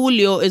 little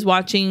Julio is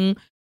watching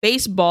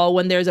baseball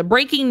when there's a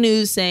breaking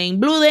news saying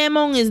Blue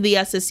Demon is the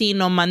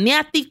asesino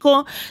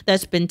maniático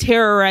that's been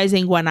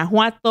terrorizing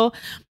Guanajuato.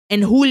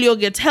 And Julio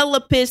gets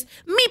hella pissed.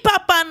 Mi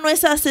papá no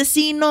es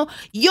asesino.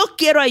 Yo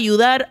quiero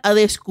ayudar a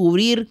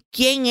descubrir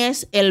quién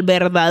es el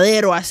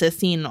verdadero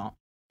asesino.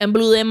 And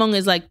Blue Demon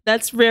is like,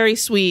 that's very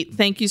sweet.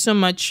 Thank you so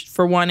much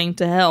for wanting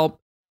to help.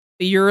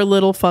 But you're a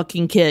little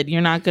fucking kid.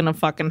 You're not going to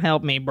fucking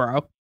help me,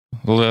 bro.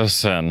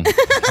 Listen,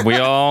 we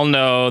all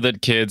know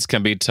that kids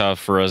can be tough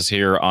for us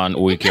here on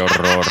Uy Que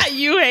Horror.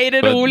 You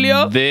hated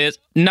Julio?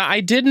 No, I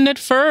didn't at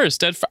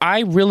first. I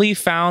really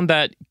found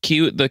that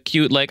the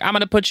cute, like, I'm going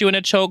to put you in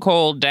a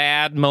chokehold,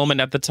 dad moment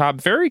at the top.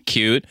 Very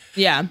cute.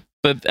 Yeah.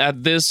 But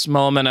at this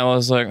moment, I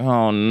was like,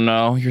 oh,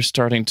 no, you're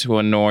starting to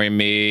annoy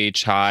me,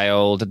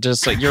 child.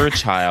 Just like, you're a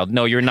child.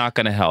 No, you're not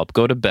going to help.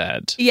 Go to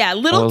bed. Yeah,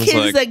 little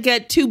kids that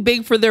get too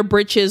big for their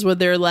britches where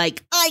they're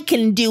like, I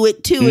can do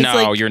it too. It's no,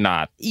 like, you're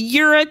not.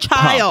 You're a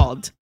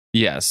child. Pump.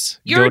 Yes.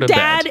 Your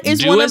dad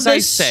is one of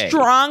the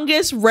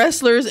strongest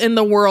wrestlers in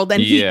the world,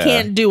 and he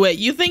can't do it.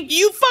 You think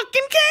you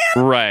fucking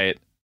can? Right.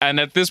 And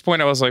at this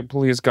point, I was like,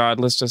 please, God,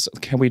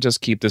 can we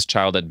just keep this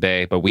child at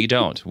bay? But we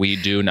don't. We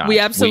do not. We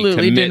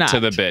absolutely do not. We commit to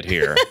the bit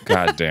here.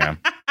 God damn.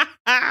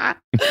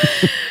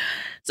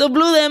 So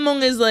Blue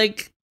Demon is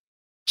like,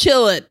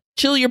 chill it.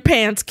 Chill your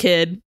pants,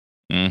 kid.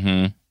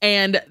 Mm-hmm.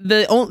 And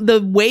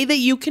the way that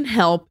you can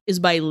help is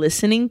by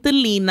listening to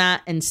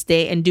Lina and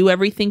stay and do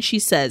everything she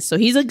says. So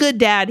he's a good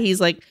dad. He's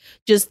like,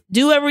 just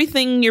do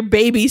everything your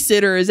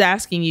babysitter is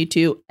asking you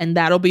to, and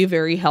that'll be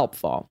very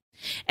helpful.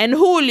 And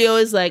Julio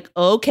is like,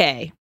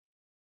 okay.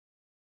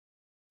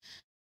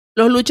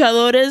 Los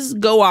luchadores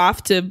go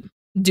off to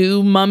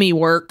do mummy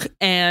work,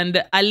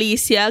 and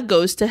Alicia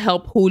goes to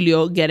help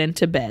Julio get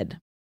into bed.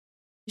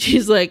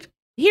 She's like,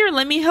 here,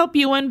 let me help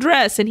you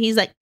undress. And he's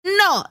like,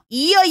 no,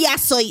 yo ya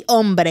soy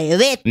hombre,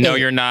 vete. No,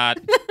 you're not.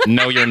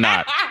 No, you're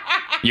not.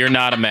 You're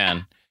not a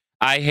man.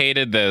 I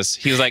hated this.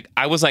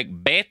 I was like,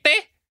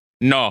 vete?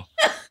 No,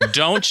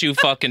 don't you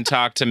fucking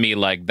talk to me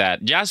like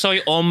that. Ya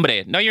soy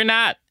hombre. No, you're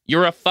not.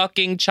 You're a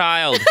fucking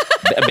child.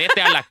 Vete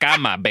a la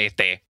cama,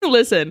 vete.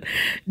 Listen,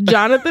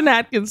 Jonathan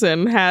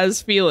Atkinson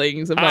has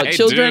feelings about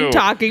children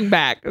talking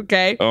back,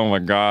 okay? Oh my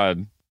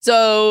God.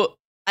 So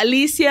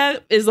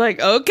Alicia is like,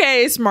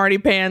 okay, smarty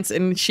pants.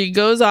 And she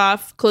goes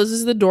off,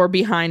 closes the door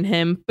behind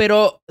him.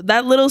 Pero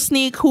that little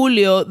sneak,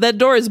 Julio, that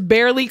door is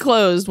barely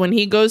closed when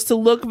he goes to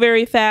look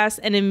very fast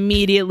and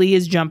immediately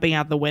is jumping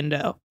out the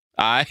window.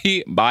 I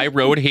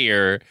wrote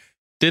here,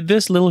 did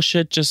this little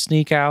shit just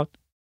sneak out?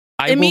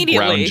 I will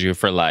ground you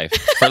for life.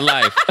 For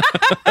life.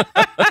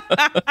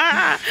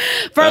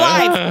 For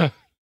life.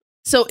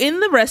 So in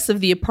the rest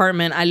of the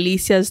apartment,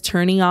 Alicia's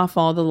turning off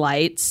all the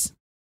lights.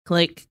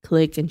 Click,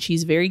 click. And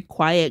she's very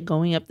quiet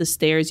going up the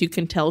stairs. You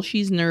can tell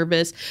she's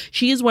nervous.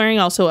 She is wearing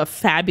also a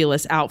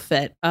fabulous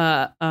outfit.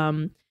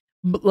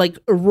 Like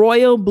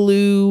royal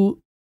blue.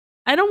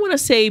 I don't want to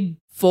say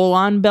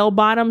full-on bell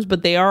bottoms,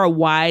 but they are a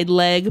wide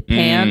leg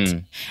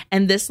pant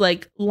and this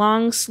like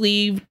long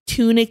sleeve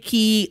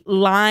tunicky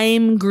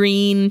lime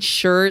green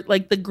shirt.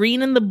 Like the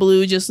green and the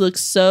blue just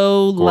looks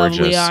so gorgeous.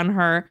 Lovely on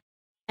her.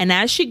 And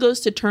as she goes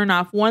to turn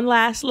off one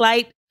last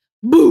light,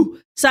 boo,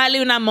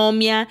 sale una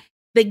momia.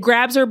 They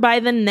grabs her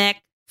by the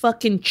neck,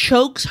 fucking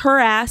chokes her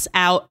ass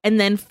out, and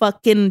then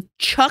fucking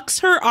chucks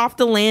her off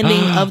the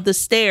landing of the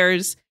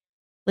stairs.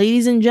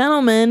 Ladies and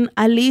gentlemen,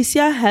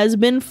 Alicia has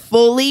been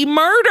fully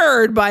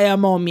murdered by a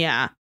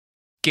momia.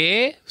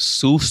 Que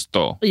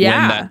susto.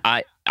 Yeah.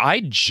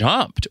 I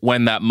jumped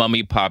when that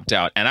mummy popped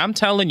out. And I'm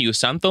telling you,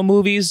 Santo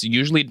movies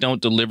usually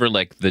don't deliver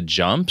like the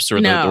jumps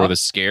or the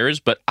scares,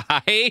 but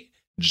I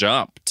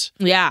jumped.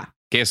 Yeah.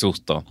 Que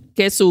susto.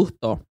 Que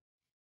susto.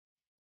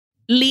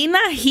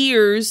 Lina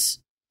hears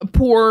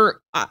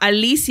poor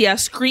Alicia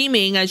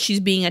screaming as she's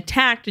being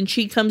attacked, and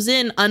she comes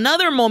in.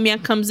 Another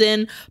momia comes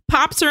in,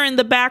 pops her in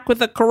the back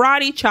with a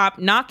karate chop,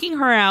 knocking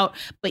her out,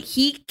 but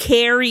he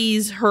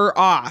carries her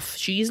off.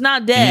 She's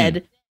not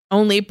dead,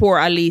 only poor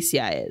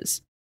Alicia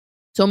is.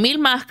 So Mil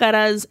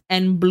Máscaras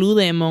and Blue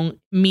Demon,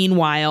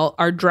 meanwhile,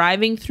 are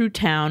driving through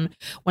town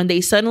when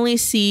they suddenly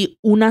see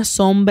una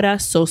sombra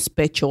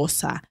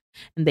sospechosa.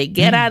 And they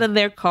get out of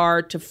their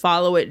car to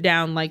follow it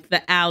down like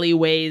the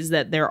alleyways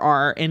that there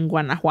are in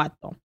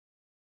Guanajuato.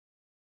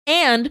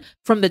 And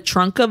from the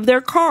trunk of their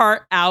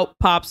car, out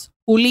pops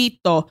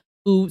Julito,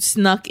 who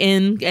snuck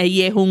in a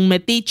yehun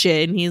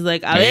metiche. And he's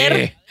like, a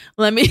ver,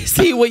 let me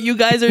see what you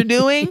guys are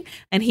doing.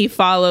 And he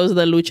follows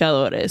the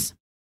luchadores.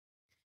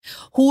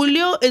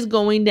 Julio is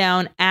going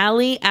down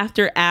alley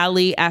after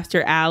alley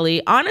after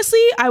alley.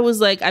 Honestly, I was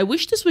like, I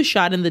wish this was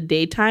shot in the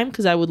daytime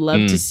because I would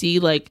love to see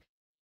like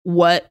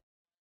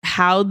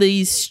how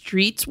these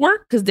streets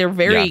work because they're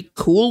very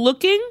cool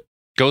looking.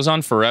 Goes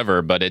on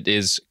forever, but it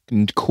is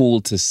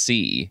cool to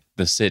see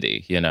the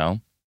city, you know?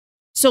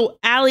 So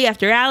alley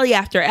after alley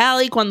after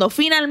alley, cuando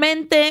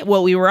finalmente,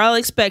 what we were all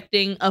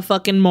expecting, a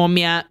fucking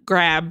momia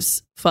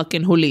grabs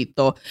fucking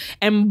Julito.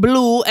 And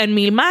Blue and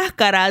Mil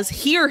Máscaras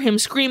hear him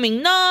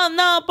screaming,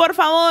 no, por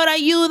favor,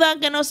 ayuda,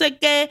 que no sé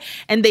qué.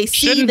 And they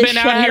see Shouldn't the been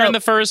out here in the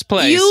first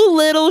place. You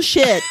little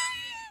shit.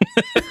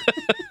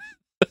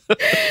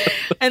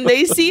 And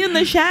they see in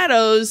the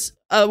shadows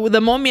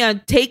the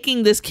momia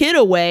taking this kid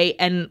away,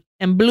 and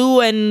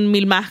Blue and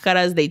Mil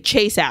Máscaras, they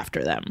chase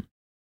after them.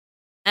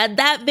 At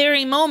that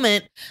very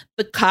moment,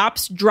 the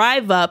cops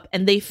drive up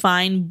and they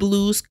find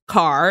Blue's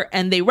car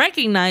and they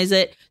recognize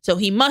it. So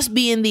he must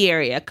be in the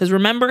area because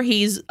remember,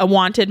 he's a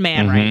wanted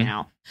man right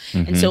now.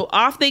 And so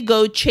off they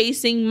go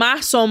chasing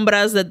más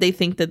sombras that they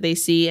think that they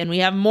see. And we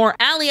have more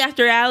alley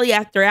after alley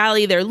after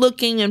alley. They're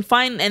looking and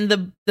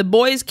the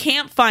boys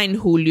can't find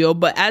Julio.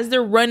 But as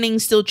they're running,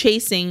 still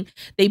chasing,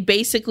 they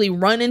basically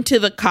run into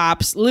the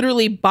cops,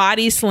 literally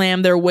body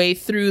slam their way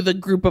through the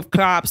group of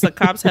cops. The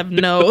cops have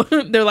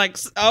they're like,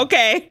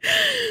 okay.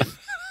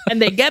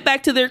 And they get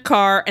back to their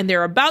car and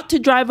they're about to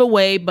drive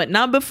away, but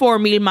not before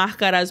Mil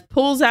Máscaras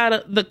pulls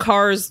out the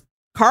car's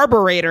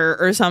carburetor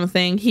or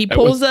something. He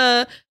pulls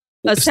a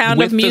Sound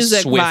with of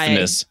Music the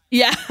swiftness.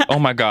 Yeah. Oh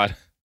my God.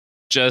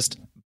 Just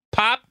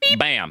pop,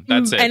 bam.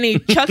 That's it. And he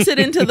chucks it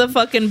into the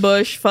fucking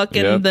bush.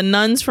 Fucking the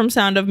nuns from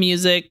Sound of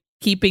Music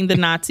keeping the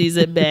Nazis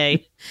at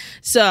bay.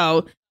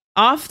 So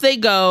off they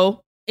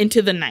go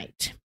into the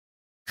night.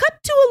 Cut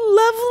to a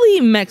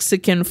lovely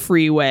Mexican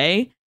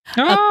freeway.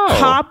 A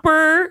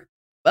copper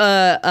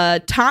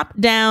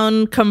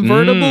top-down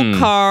convertible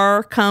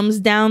car comes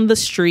down the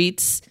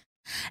streets.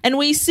 And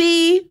we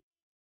see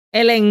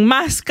El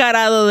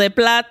enmascarado de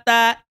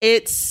plata,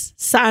 it's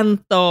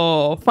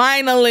Santo.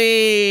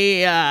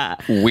 Finally.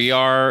 We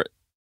are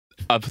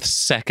a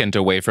second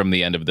away from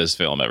the end of this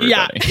film,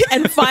 everybody. Yeah,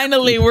 and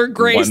finally we're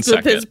graced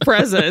with his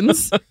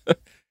presence.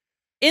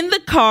 In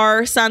the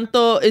car,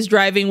 Santo is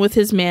driving with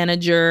his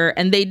manager,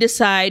 and they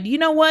decide, you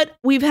know what?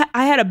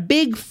 I had a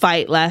big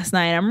fight last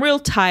night. I'm real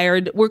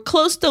tired. We're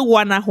close to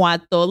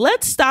Guanajuato.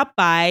 Let's stop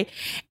by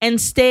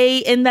and stay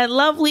in that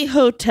lovely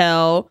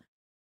hotel,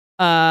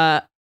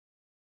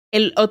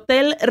 El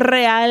Hotel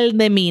Real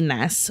de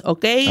Minas,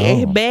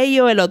 okay? Es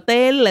bello el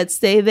hotel. Let's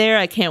stay there.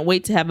 I can't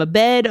wait to have a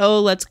bed.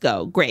 Oh, let's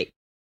go. Great.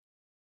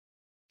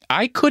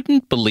 I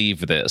couldn't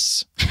believe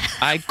this.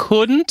 I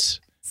couldn't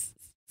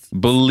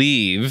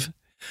believe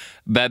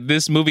that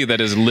this movie that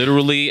is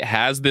literally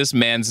has this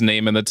man's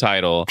name in the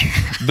title,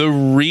 the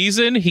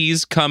reason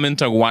he's coming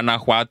to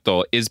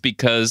Guanajuato is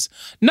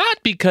not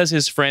because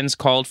his friends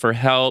called for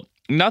help,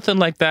 nothing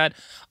like that.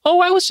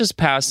 Oh, I was just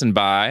passing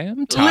by.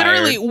 I'm tired.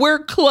 Literally, we're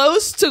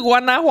close to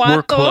Guanajuato.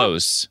 We're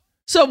close.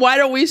 So why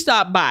don't we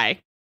stop by?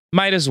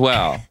 Might as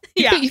well.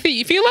 Yeah. You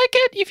feel like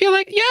it? You feel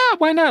like, yeah,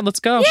 why not? Let's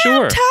go. Yeah,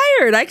 sure. I'm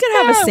tired. I could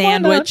have a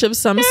sandwich of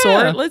some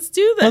sort. Let's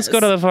do this. Let's go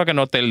to the fucking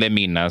Hotel de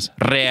Minas.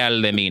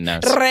 Real de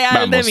Minas.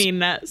 Real de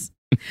Minas.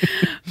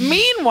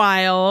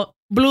 Meanwhile,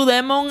 Blue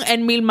Demon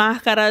and Mil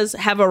Máscaras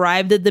have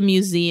arrived at the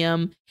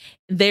museum.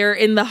 They're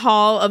in the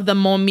hall of the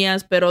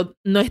momias, pero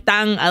no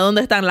están. ¿A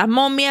dónde están las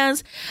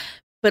momias?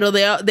 Pero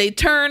they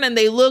turn and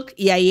they look,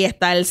 y ahí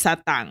está el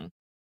Satán.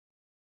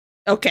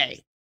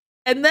 Okay.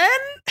 And then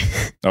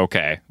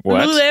okay,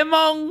 what? Blue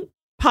Demon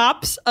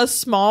pops a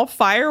small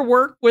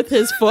firework with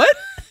his foot.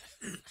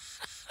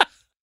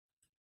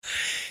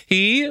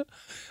 He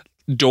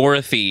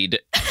Dorothy'd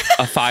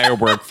a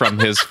firework from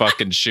his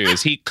fucking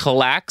shoes. He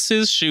clacks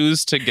his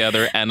shoes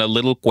together and a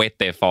little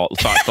cohete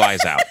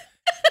flies out.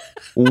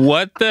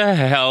 What the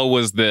hell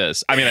was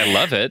this? I mean, I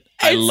love it.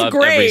 I love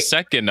every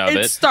second of it.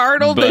 It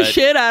startled the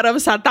shit out of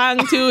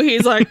Satán too.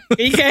 He's like,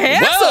 ¿Y qué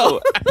es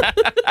eso?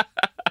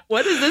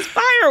 What is this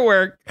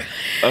firework?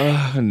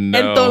 Oh, no.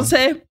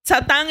 Entonces,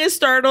 Satán is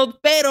startled,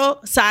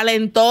 pero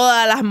salen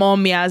todas las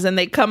momias and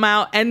they come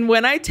out. And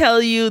when I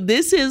tell you,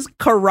 this is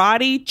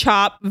karate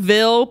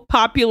chopville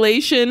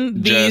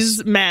population,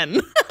 these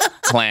men.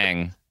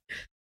 Clang.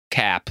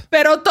 Cap.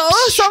 Pero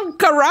todos son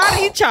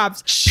karate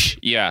chops.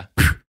 Yeah.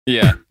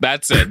 Yeah,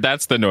 that's it.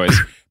 That's the noise.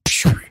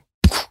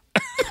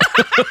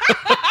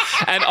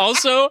 And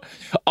also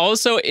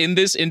in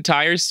this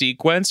entire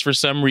sequence, for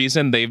some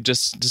reason, they've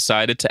just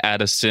decided to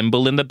add a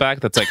symbol in the back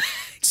that's like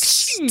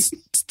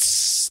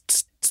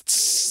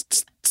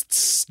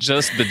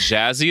just the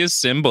jazziest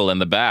symbol in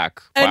the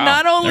back. And wow.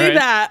 not only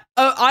that,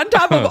 on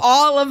top of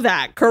all of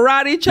that,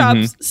 karate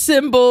chops,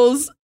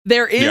 symbols,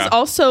 there is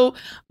also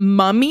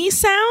mummy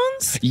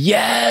sounds.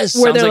 Yes,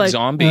 where sounds they're like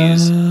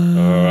zombies.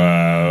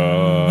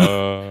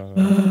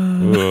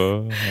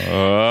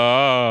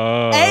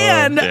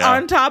 And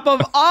on top of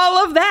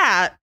all of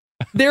that,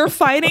 they're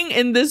fighting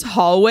in this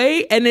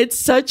hallway, and it's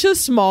such a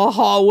small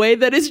hallway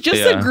that it's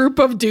just a group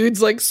of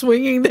dudes like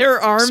swinging their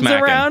arms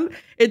around.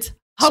 It's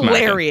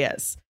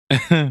hilarious.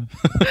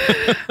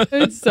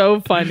 It's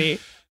so funny.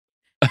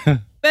 Pero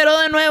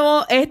de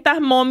nuevo, estas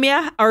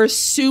momias are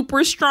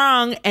super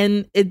strong,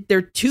 and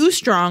they're too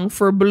strong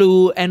for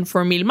Blue and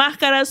for Mil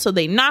Máscaras, so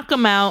they knock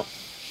them out.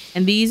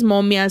 And these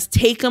momias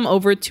take them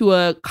over to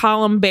a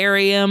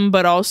columbarium,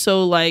 but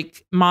also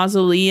like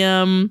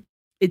mausoleum,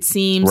 it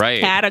seems,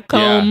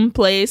 catacomb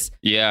place.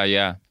 Yeah,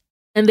 yeah.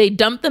 And they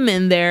dump them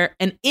in there.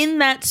 And in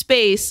that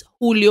space,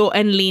 Julio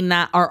and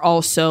Lina are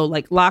also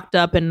like locked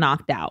up and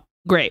knocked out.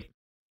 Great.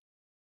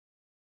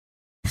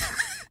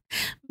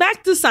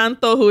 Back to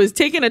Santo, who is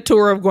taking a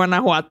tour of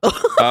Guanajuato.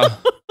 Oh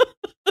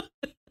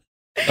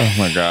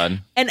my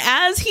God. And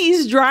as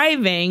he's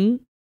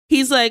driving,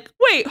 he's like,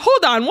 wait,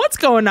 hold on. What's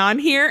going on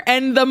here?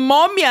 And the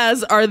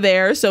momias are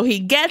there. So he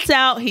gets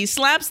out, he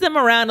slaps them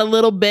around a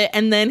little bit,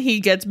 and then he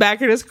gets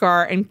back in his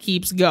car and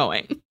keeps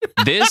going.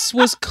 This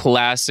was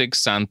classic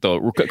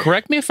Santo.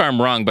 Correct me if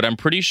I'm wrong, but I'm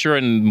pretty sure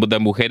in the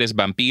Mujeres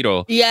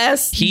Vampiro.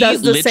 Yes, he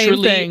does the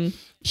same thing.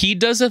 He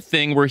does a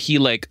thing where he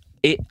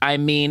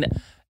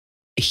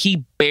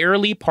he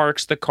barely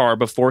parks the car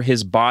before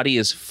his body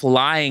is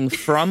flying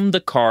from the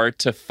car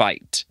to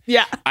fight.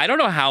 Yeah. I don't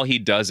know how he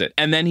does it.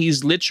 And then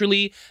he's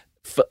literally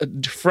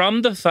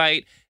from the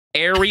fight,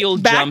 aerial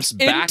jumps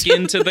back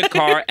into the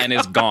car and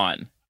is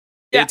gone.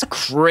 Yeah. It's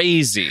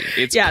crazy.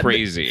 It's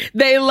crazy.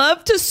 They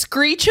love to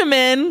screech him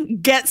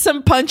in, get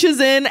some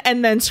punches in,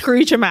 and then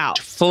screech him out.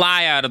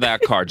 Fly out of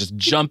that car. Just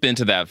jump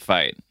into that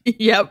fight.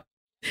 Yep.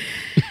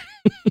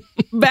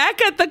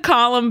 Back at the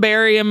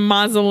columbarium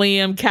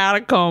mausoleum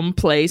catacomb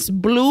place,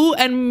 Blue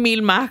and Mil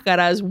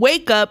Máscaras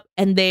wake up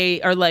and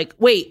they are like,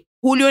 wait,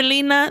 Julio and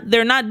Lina,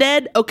 they're not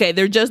dead? Okay,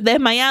 they're just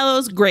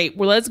desmayados? Great.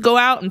 Well, let's go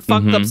out and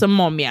fuck up some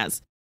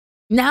momias.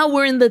 Now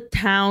we're in the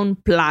town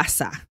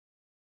plaza.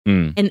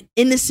 And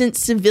innocent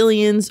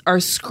civilians are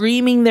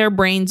screaming their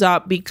brains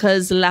out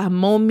because las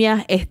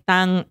momias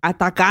están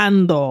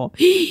atacando.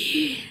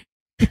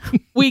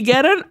 We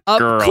get an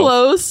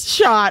up-close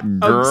shot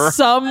of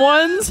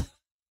someone's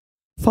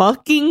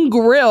fucking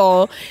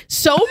grill.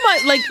 So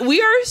much, like, we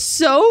are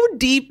so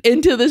deep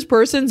into this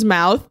person's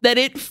mouth that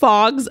it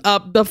fogs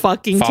up the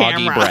fucking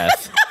camera.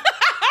 Breath.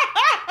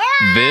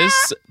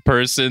 This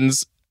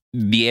person's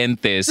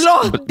dientes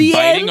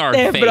biting our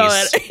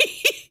face.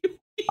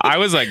 I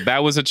was like,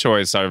 that was a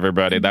choice,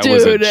 everybody. That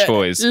was a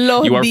choice. You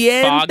are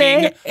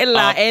fogging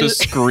up the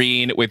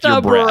screen with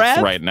your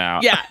breath right now.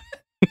 Yeah.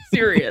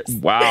 Serious.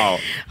 Wow.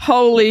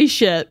 Holy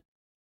shit.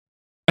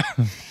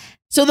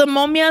 So the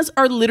momias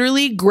are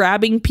literally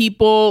grabbing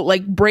people,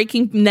 like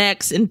breaking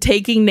necks and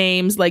taking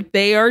names, like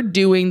they are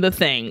doing the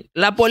thing.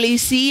 La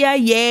policía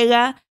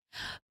llega,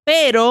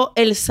 Pero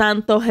El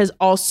Santo has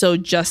also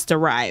just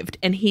arrived.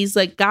 And he's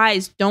like,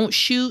 guys, don't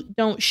shoot.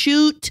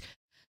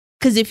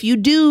 Because if you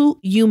do,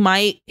 you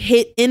might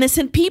hit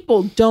innocent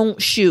people.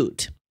 Don't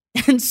shoot.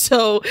 And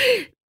so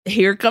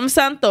here comes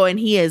Santo, and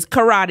he is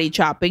karate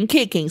chopping,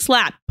 kicking,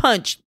 slap,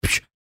 punch.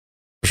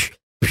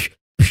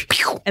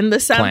 And the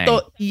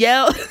Santo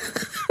yell.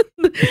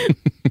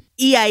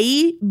 Y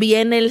ahí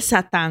viene el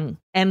Satán.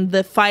 And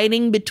the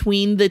fighting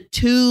between the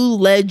two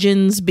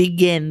legends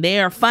begin.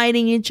 They are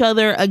fighting each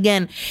other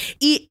again.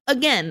 Y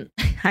again,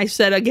 I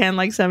said again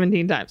like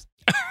 17 times.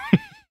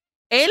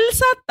 El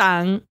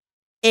Satán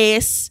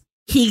es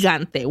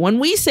gigante. When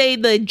we say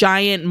the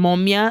giant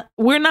momia,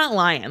 we're not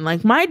lying.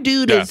 Like, my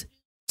dude is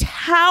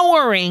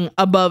towering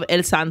above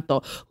El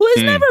Santo, who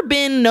has never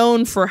been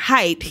known for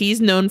height.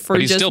 He's known for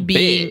but he's just still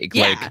being big,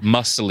 like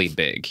muscly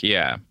big.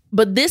 Yeah.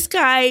 But this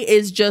guy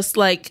is just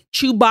like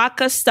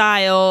Chewbacca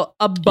style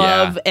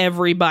above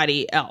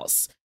everybody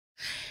else.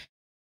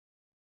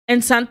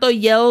 And Santo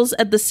yells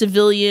at the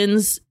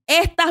civilians,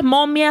 "Estas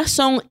momias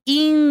son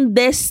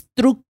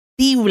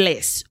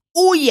indestructibles.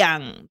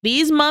 Huyan.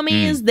 These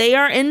mummies, they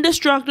are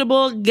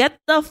indestructible. Get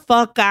the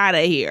fuck out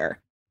of here."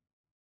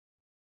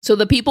 So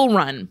the people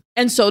run.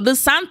 And so does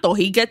Santo.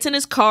 He gets in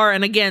his car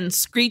and again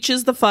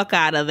screeches the fuck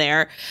out of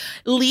there,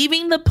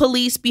 leaving the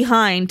police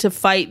behind to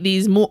fight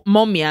these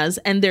momias.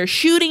 And they're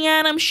shooting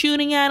at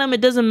him.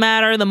 It doesn't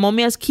matter. The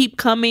momias keep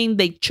coming.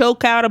 They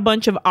choke out a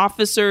bunch of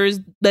officers.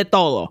 De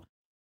todo.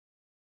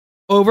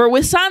 Over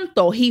with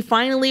Santo. He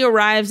finally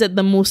arrives at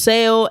the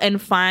museo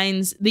and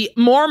finds the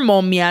more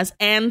momias,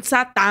 and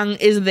Satán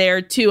is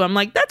there too. I'm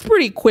like, that's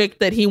pretty quick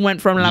that he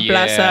went from La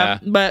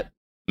Plaza. But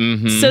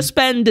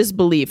suspend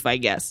disbelief, I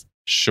guess.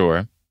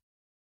 Sure.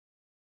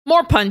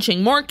 More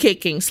punching, more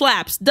kicking,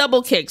 slaps,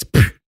 double kicks.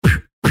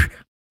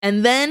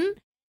 And then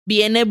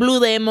viene Blue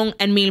Demon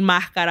and Mil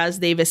Máscaras.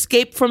 They've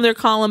escaped from their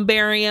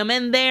columbarium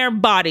and they're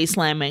body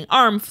slamming,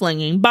 arm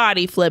flinging,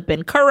 body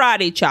flipping,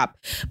 karate chop.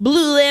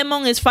 Blue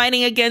Demon is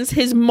fighting against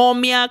his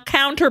momia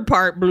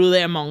counterpart, Blue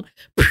Demon.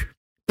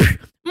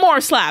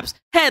 More slaps,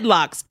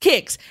 headlocks,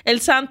 kicks. El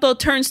Santo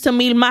turns to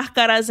Mil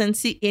Máscaras and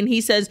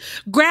he says,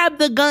 "Grab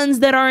the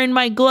guns that are in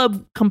my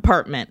glove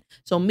compartment."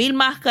 So Mil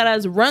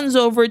Máscaras runs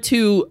over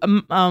to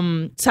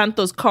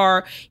Santo's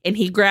car and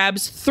he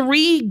grabs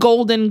 3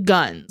 golden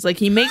guns. Like,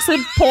 he makes a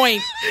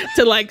point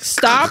to like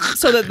stop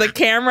so that the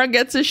camera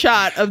gets a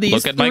shot of these.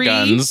 Look at my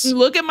guns.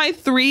 Look at my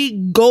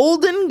 3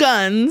 golden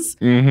guns.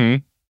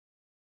 Mm-hmm.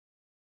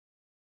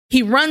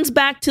 He runs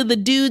back to the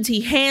dudes.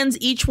 He hands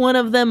each one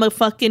of them a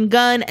fucking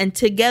gun, and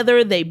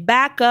together they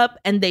back up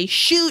and they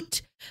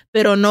shoot.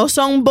 Pero no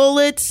son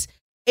bullets.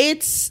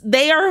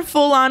 They are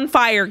full on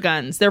fire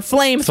guns. They're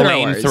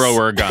flamethrowers.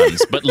 Flamethrower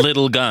guns, but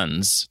little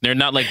guns. They're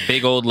not like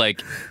big old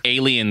like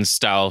alien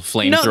style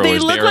flamethrowers. No, they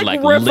look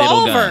like revolvers.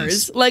 Little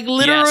guns. Like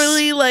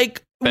literally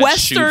like that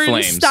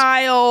Western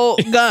style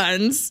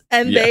guns,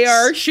 and they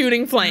are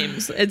shooting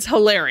flames. It's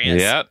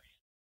hilarious. Yep.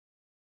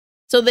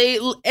 So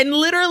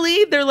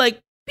literally they're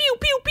like, pew,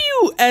 pew,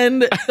 pew.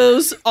 And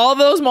all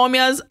those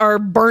momias are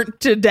burnt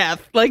to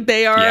death. Like,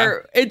 they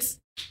are, it's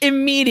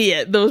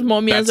immediate. Those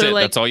momias are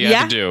like, that's all you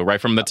had to do,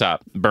 right from the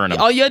top. Burn them.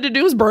 All you had to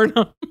do was burn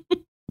them.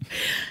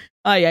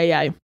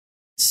 Ay.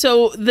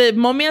 So the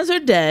momias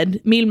are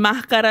dead. Mil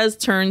Máscaras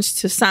turns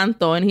to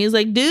Santo and he's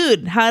like,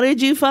 "Dude, how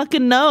did you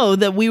fucking know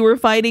that we were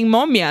fighting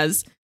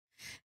momias?"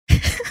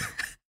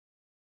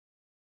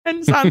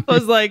 And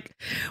Santo's like,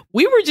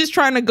 "We were just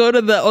trying to go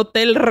to the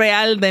Hotel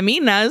Real de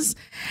Minas."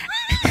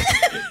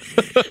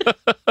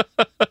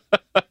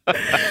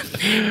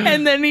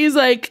 And then he's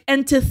like,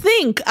 "And to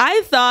think,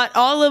 I thought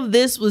all of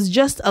this was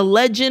just a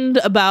legend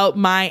about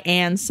my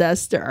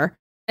ancestor."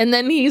 And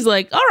then he's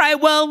like, "All right,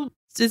 well,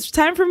 it's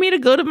time for me to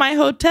go to my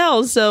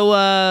hotel.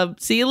 So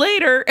see you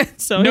later."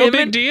 So no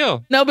big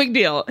deal.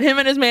 Him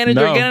and his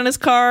manager get in his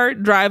car,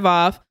 drive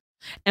off.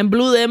 And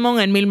Blue Demon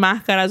and Mil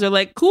Máscaras are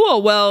like,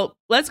 "Cool, well,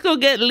 let's go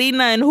get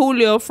Lina and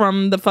Julio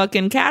from the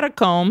fucking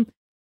catacomb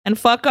and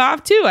fuck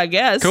off too, I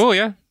guess." Cool,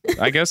 yeah.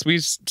 I guess we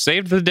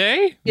saved the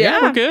day.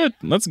 Yeah, we're good.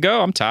 Let's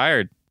go. I'm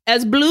tired.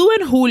 As Blue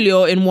and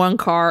Julio in one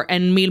car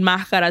and Mil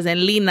Máscaras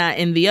and Lina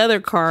in the other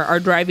car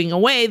are driving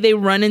away, they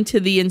run into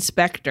the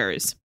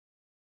inspectors.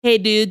 "Hey,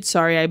 dude,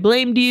 sorry I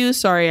blamed you.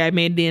 Sorry I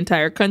made the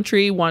entire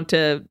country want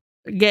to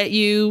get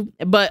you.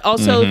 But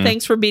also,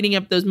 thanks for beating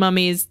up those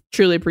mummies.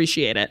 Truly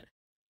appreciate it."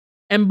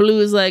 And Blue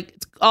is like,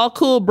 "It's all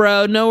cool,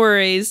 bro. No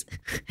worries."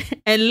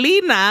 And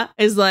Lina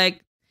is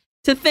like,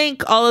 "To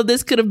think all of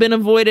this could have been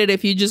avoided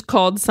if you just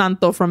called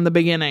Santo from the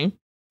beginning."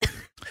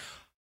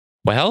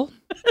 Well,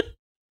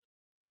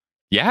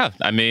 yeah,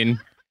 I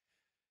mean,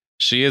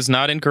 she is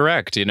not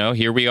incorrect. You know,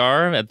 here we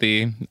are at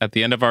the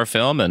end of our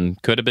film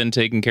and could have been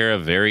taken care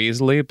of very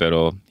easily. But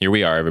here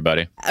we are,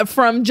 everybody.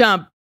 From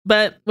jump.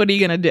 But what are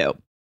you going to do?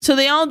 So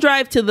they all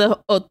drive to the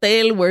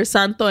hotel where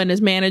Santo and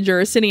his manager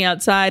are sitting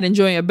outside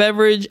enjoying a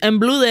beverage, and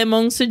Blue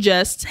Demon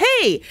suggests,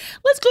 hey,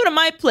 let's go to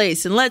my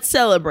place and let's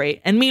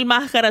celebrate. And Mil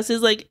Máscaras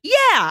is like,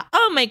 yeah,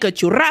 I'll make a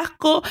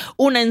churrasco,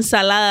 una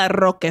ensalada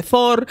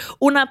roquefort,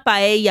 una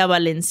paella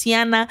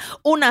valenciana,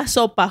 una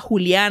sopa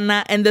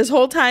juliana. And this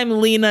whole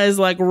time, Lena is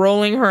like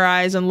rolling her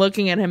eyes and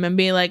looking at him and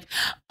being like,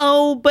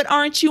 oh, but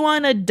aren't you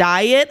on a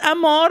diet,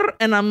 amor?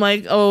 And I'm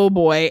like, oh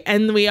boy.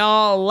 And we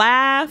all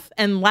laugh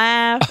and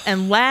laugh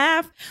and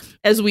laugh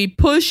as we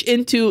push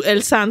into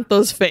El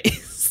Santo's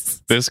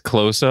face. This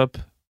close-up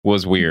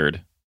was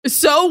weird.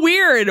 So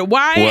weird.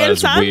 Why El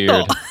Santo?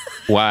 Weird.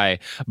 Why?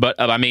 But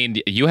I mean,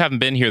 you haven't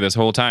been here this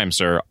whole time,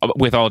 sir,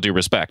 with all due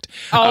respect.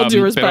 All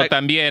due respect.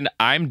 Pero también,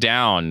 I'm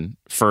down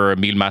for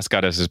Mil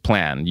Máscaras'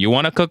 plan. You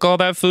want to cook all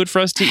that food for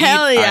us to eat?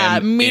 Hell yeah.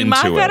 I'm Mil into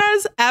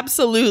Máscaras, it.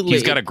 absolutely.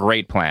 He's got a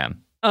great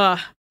plan.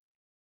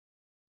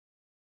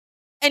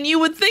 And you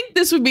would think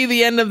this would be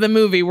the end of the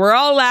movie. We're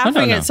all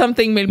laughing at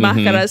something Mil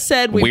Máscaras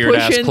said. We Weird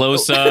push ass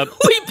close up.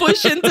 We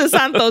push into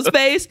Santo's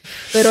face.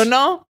 Pero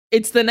no,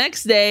 it's the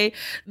next day.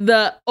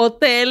 The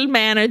hotel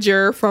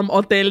manager from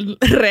Hotel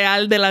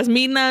Real de las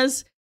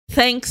Minas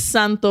thanks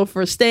Santo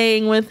for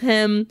staying with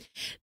him.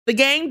 The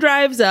gang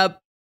drives up.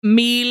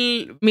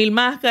 Mil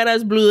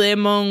Máscaras, Blue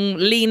Demon,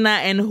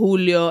 Lina, and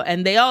Julio.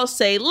 And they all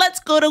say, let's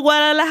go to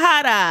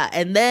Guadalajara.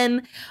 And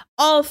then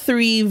all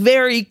three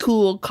very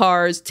cool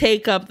cars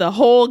take up the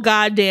whole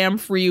goddamn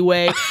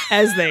freeway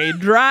as they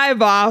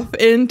drive off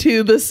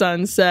into the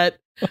sunset.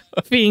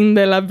 Fin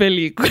de la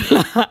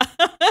película.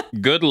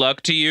 Good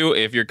luck to you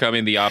if you're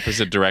coming the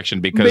opposite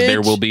direction, because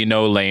there will be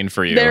no lane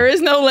for you. There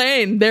is no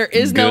lane. There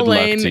is no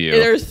lane. Luck to you.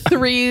 There's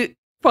three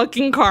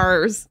fucking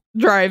cars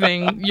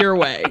driving your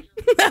way.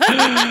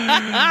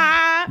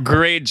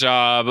 Great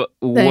job.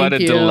 What a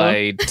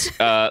delight.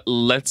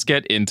 Let's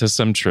get into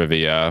some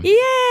trivia.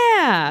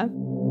 Yeah.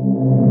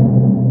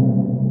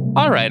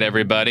 All right,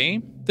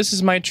 everybody. This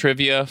is my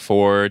trivia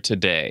for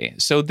today.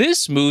 So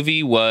this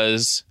movie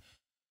was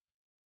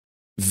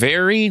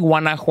very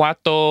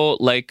Guanajuato,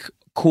 like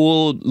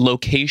cool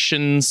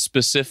location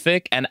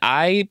specific, and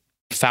I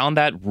found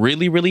that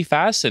really, really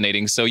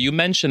fascinating. So you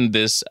mentioned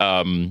this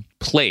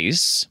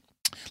place.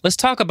 Let's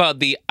talk about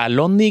the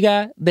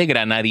Alhóndiga de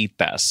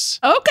Granaditas.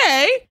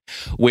 Okay.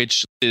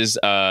 Which is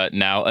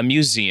now a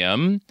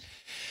museum.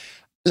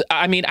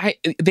 I mean,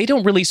 they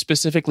don't really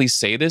specifically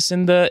say this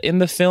in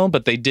the film,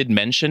 but they did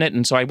mention it,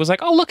 and so I was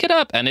like, "Oh, look it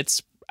up," and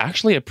it's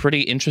actually a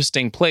pretty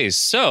interesting place.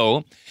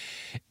 So,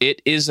 it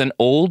is an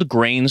old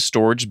grain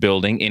storage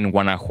building in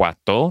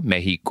Guanajuato,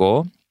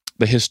 Mexico.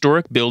 The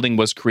historic building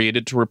was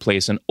created to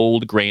replace an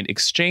old grain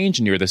exchange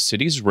near the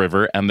city's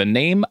river, and the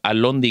name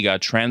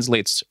Alhóndiga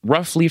translates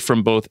roughly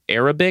from both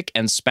Arabic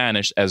and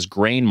Spanish as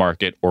grain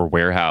market or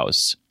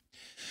warehouse.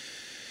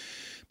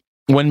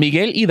 When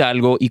Miguel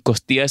Hidalgo y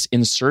Costilla's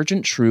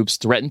insurgent troops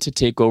threatened to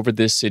take over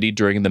this city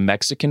during the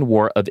Mexican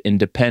War of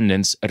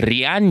Independence,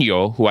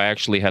 Riaño, who I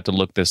actually had to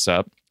look this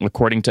up,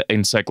 according to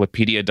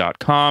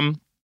encyclopedia.com,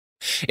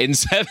 in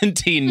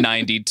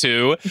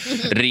 1792,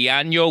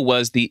 Riaño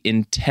was the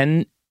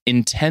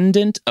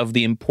intendant of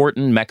the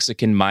important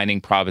Mexican mining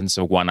province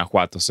of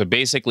Guanajuato. So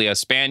basically a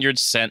Spaniard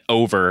sent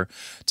over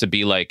to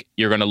be like,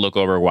 you're going to look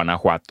over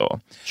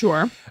Guanajuato.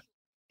 Sure.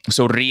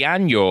 So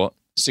Riaño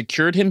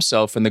secured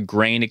himself in the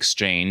grain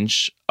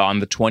exchange on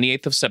the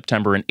 28th of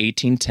September in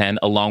 1810,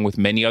 along with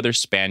many other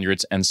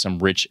Spaniards and some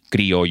rich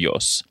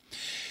criollos.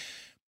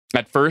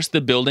 At first,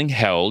 the building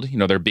held,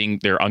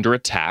 they're under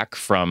attack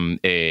from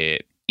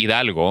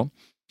Hidalgo,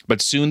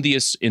 but soon the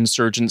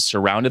insurgents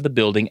surrounded the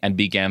building and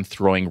began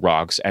throwing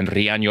rocks, and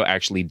Riaño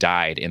actually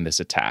died in this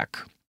attack.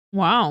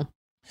 Wow.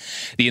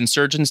 The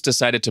insurgents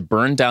decided to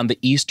burn down the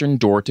eastern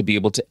door to be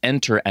able to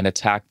enter and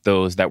attack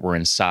those that were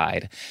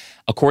inside.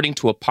 According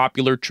to a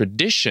popular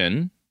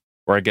tradition,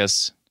 or I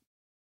guess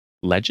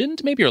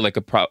legend maybe, or like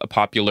a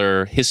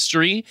popular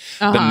history,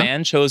 the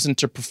man chosen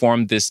to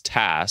perform this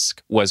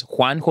task was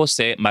Juan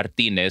José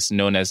Martínez,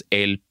 known as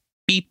El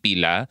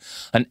Pipila,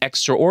 an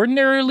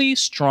extraordinarily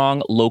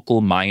strong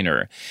local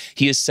miner.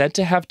 He is said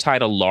to have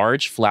tied a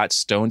large flat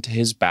stone to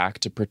his back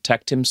to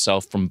protect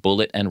himself from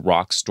bullet and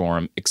rock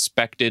storm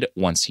expected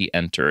once he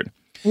entered.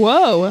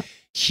 Whoa.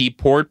 He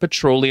poured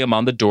petroleum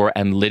on the door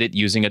and lit it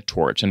using a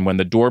torch. And when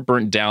the door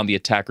burnt down, the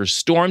attackers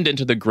stormed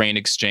into the grain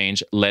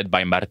exchange led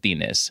by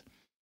Martinez.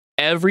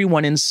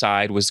 Everyone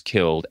inside was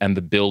killed and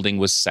the building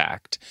was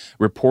sacked.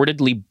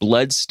 Reportedly,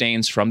 blood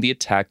stains from the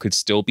attack could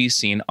still be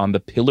seen on the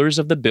pillars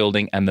of the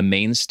building and the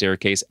main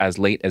staircase as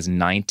late as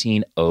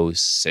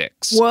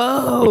 1906.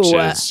 Whoa. Which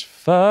is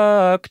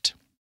fucked.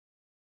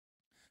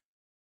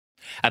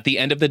 At the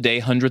end of the day,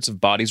 hundreds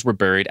of bodies were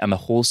buried and the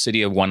whole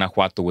city of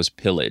Guanajuato was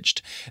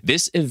pillaged.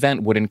 This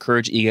event would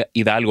encourage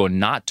Hidalgo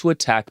not to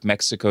attack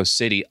Mexico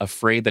City,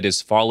 afraid that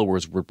his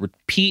followers would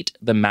repeat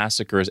the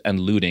massacres and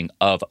looting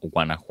of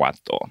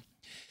Guanajuato.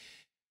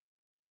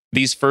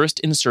 These first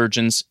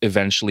insurgents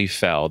eventually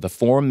fell. The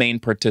four main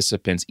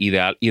participants,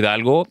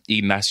 Hidalgo,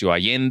 Ignacio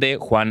Allende,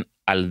 Juan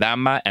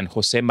Aldama and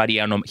Jose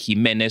Mariano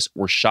Jimenez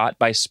were shot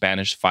by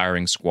Spanish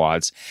firing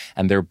squads,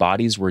 and their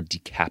bodies were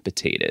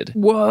decapitated.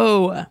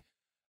 Whoa.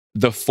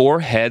 The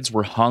 4 heads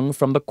were hung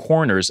from the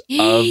corners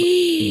of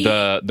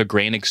the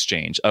grain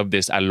exchange of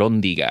this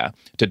alhóndiga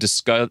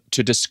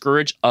to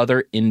discourage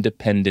other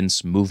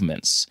independence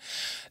movements.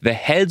 The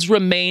heads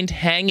remained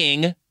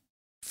hanging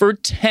for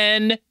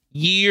 10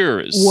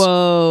 years.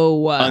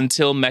 Whoa.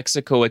 Until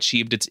Mexico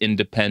achieved its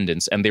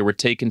independence, and they were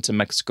taken to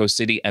Mexico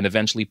City and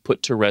eventually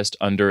put to rest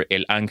under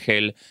El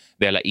Ángel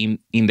de la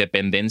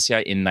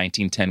Independencia in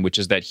 1910, which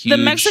is that huge...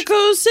 The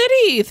Mexico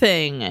City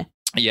thing.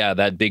 Yeah,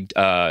 that big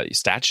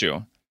statue.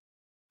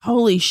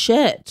 Holy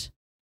shit.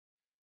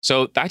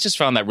 So I just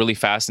found that really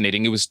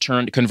fascinating. It was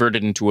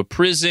converted into a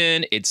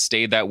prison. It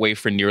stayed that way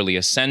for nearly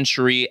a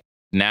century.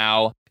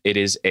 Now it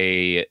is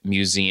a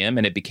museum,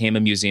 and it became a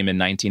museum in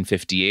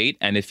 1958.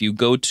 And if you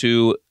go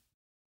to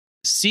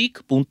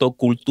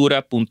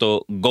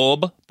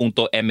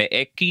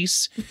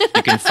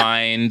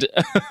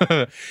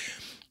sic.cultura.gov.mx,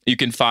 you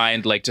can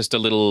find like just a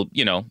little,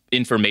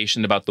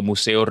 information about the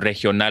Museo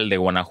Regional de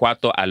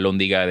Guanajuato,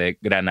 Alhóndiga de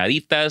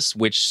Granaditas,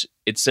 which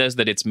it says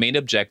that its main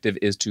objective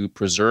is to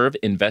preserve,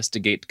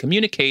 investigate,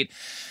 communicate,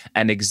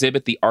 and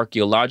exhibit the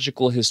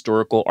archaeological,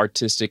 historical,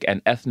 artistic,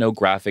 and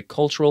ethnographic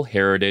cultural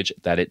heritage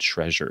that it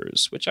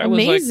treasures, which I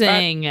was like,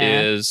 that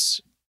is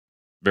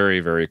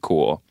very, very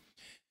cool.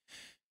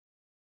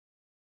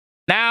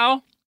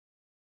 Now,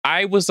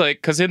 I was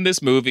like, because in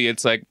this movie,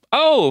 it's like,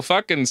 oh,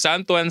 fucking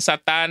Santo and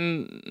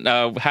Satan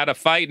had a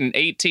fight in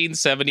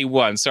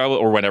 1871,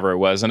 or whenever it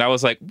was. And I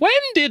was like, when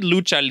did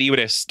Lucha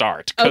Libre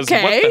start? Because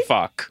what the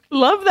fuck?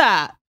 Love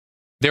that.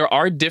 There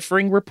are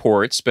differing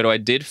reports, but I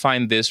did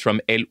find this from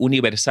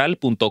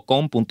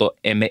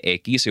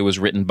eluniversal.com.mx. It was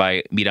written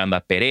by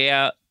Miranda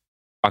Perea,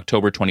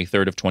 October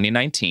 23rd of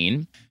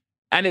 2019.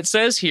 And it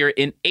says here,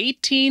 in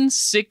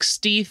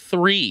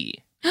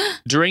 1863...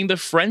 during the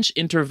intervention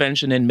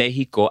intervention in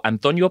Mexico,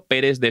 Antonio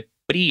Pérez de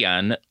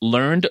Prian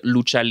learned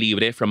lucha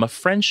libre from a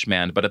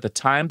Frenchman, but at the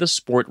time the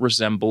sport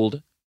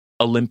resembled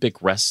Olympic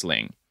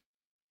wrestling.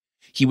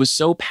 He was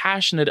so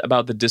passionate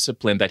about the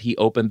discipline that he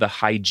opened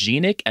the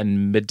hygienic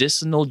and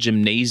medicinal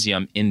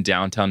gymnasium in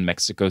downtown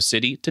Mexico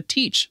City to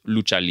teach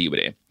lucha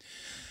libre.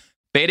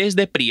 Pérez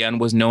de Prian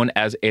was known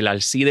as El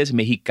Alcides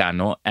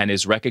Mexicano and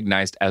is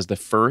recognized as the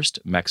first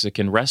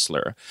Mexican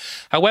wrestler.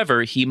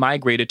 However, he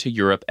migrated to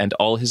Europe and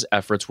all his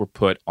efforts were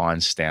put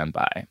on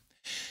standby.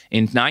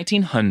 In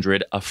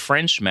 1900, a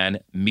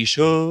Frenchman,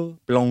 Michel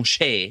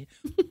Blanchet,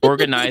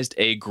 organized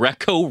a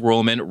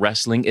Greco-Roman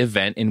wrestling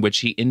event in which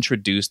he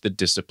introduced the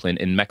discipline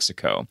in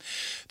Mexico.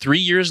 3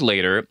 years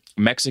later,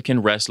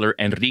 Mexican wrestler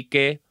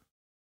Enrique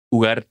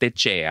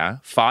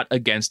Ugartechea fought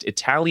against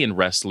Italian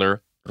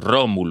wrestler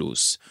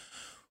Romulus.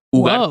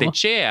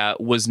 Ugartechea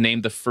was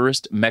named the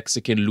first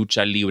Mexican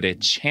lucha libre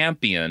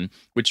champion,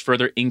 which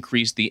further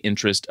increased the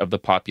interest of the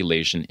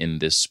population in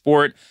this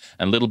sport.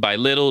 And little by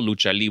little,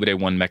 lucha libre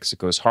won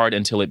Mexico's heart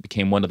until it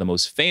became one of the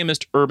most famous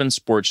urban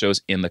sport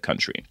shows in the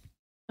country.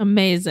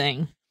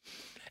 Amazing.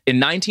 In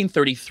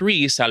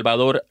 1933,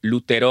 Salvador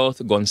Lutero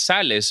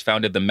González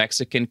founded the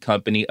Mexican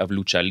Company of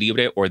Lucha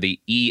Libre, or the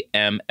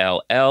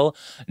EMLL,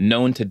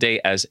 known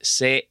today as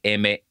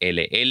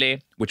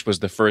CMLL, which was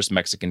the first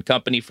Mexican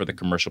company for the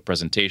commercial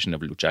presentation of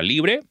Lucha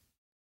Libre.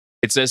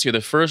 It says here the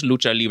first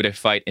Lucha Libre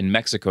fight in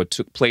Mexico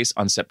took place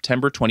on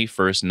September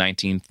 21st,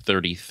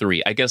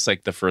 1933. I guess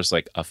like the first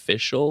like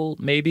official,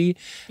 maybe.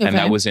 Okay. And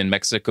that was in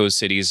Mexico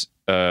City's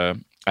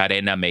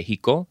Arena,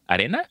 Mexico.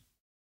 Arena?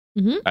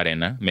 Mm-hmm.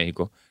 Arena,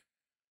 Mexico.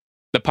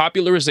 The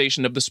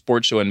popularization of the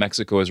sports show in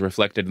Mexico is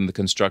reflected in the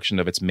construction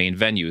of its main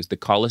venues. The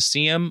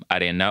Coliseum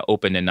Arena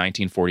opened in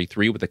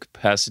 1943 with a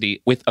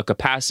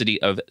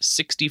capacity of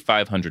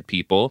 6,500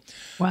 people.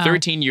 Wow.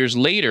 13 years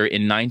later,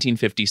 in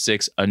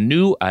 1956, a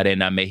new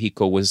Arena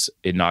Mexico was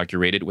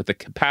inaugurated with a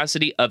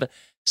capacity of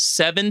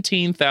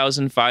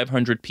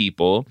 17,500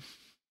 people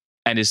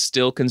and is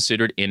still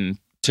considered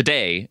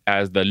today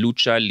as the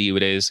Lucha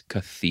Libre's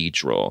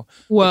cathedral.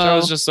 Whoa. Which I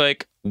was just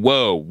like,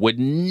 whoa, would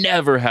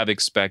never have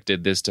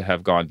expected this to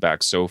have gone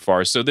back so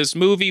far. So this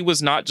movie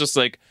was not just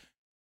like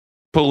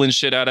pulling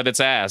shit out of its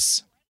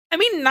ass. I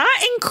mean, not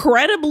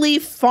incredibly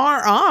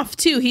far off,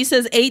 too. He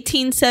says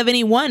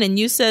 1871, and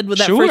you said that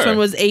first one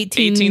was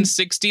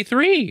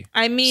 1863.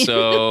 I mean,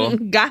 so,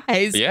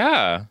 guys.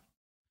 Yeah,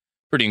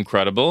 pretty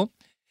incredible.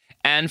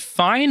 And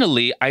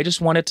finally, I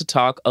just wanted to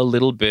talk a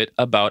little bit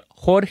about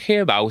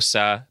Jorge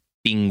Bauza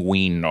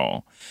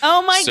Pingüino.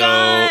 Oh my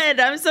God,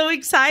 I'm so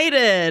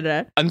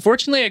excited.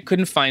 Unfortunately, I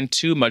couldn't find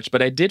too much,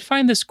 but I did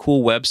find this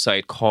cool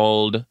website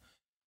called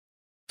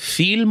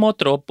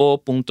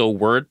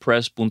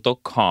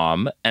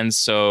filmotropo.wordpress.com. And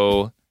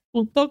so...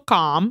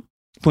 .com.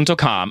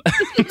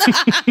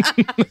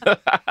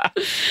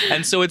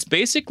 And so it's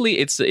basically,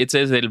 it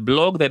says el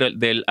blog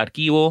del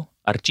archivo.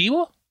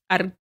 ¿Archivo?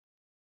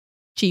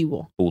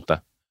 Archivo.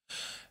 Puta.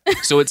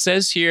 So it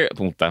says here,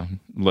 puta,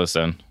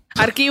 listen.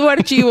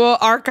 Archivo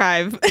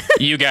archive.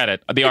 You got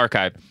it. The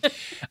archive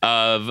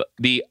of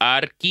the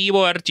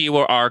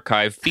Archivo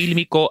archive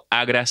Fílmico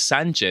Agra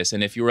Sánchez.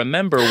 And if you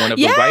remember, one of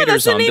the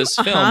writers on this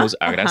film was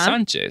Agra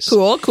Sánchez.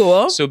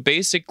 Cool. So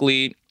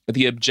basically,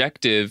 the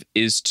objective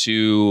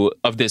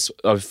of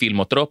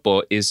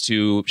Filmotropo is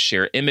to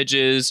share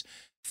images,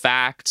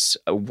 facts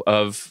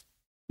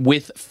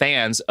with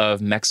fans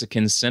of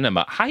Mexican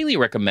cinema. Highly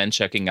recommend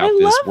checking out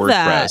this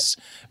WordPress.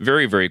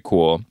 Very, very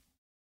cool.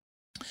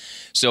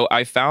 So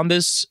I found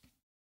this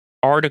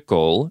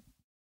article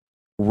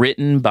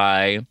written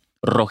by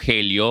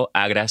Rogelio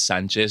Agra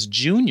Sánchez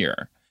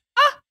Jr.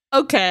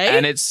 Okay.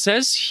 And it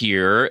says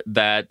here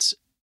that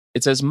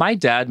my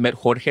dad met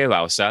Jorge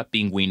Bauza,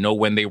 Pingüino,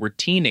 when they were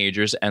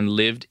teenagers and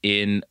lived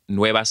in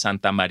Nueva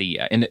Santa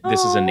Maria. And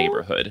this is a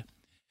neighborhood.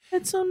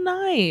 That's so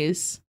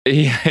nice.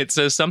 Yeah, it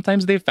says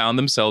sometimes they found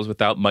themselves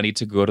without money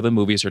to go to the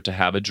movies or to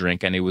have a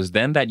drink. And it was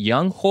then that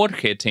young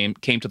Jorge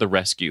came to the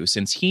rescue,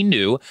 since he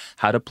knew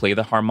how to play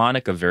the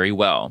harmonica very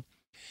well.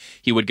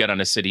 He would get on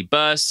a city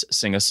bus,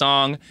 sing a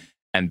song,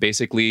 and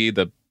basically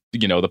the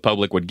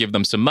public would give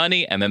them some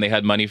money, and then they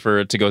had money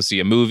to go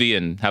see a movie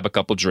and have a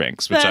couple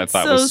drinks, which I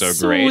thought was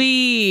so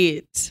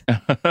great. Sweet.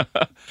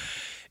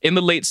 In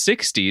the late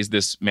 60s,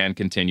 this man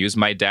continues,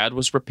 my dad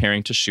was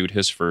preparing to shoot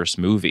his first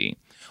movie.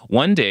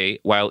 One day,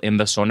 while in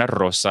the Zona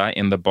Rosa,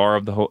 in the bar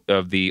of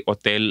the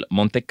Hotel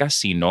Monte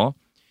Casino,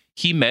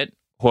 he met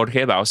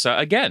Jorge Bauza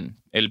again.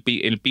 El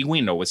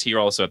Pingüino was here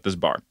also at this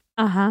bar.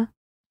 Uh-huh.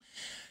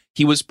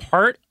 He was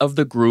part of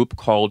the group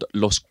called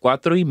Los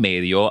Cuatro y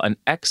Medio, an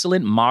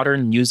excellent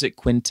modern music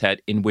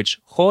quintet in which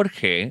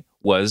Jorge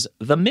was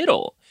the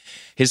middle.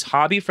 His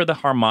hobby for the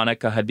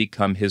harmonica had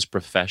become his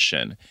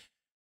profession.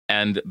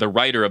 And the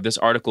writer of this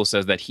article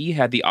says that he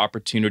had the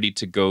opportunity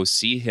to go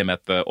see him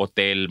at the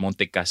Hotel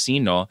Monte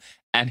Casino.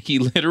 And he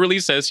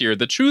literally says here,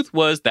 the truth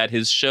was that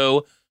his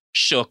show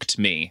shooked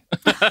me.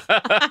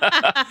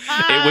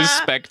 It was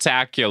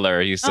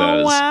spectacular, he says.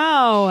 Oh,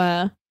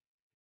 wow.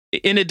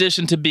 In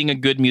addition to being a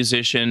good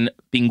musician,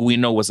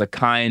 Pingüino was a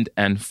kind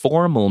and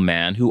formal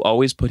man who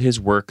always put his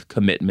work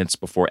commitments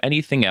before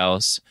anything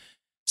else.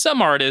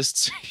 Some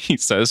artists, he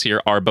says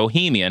here, are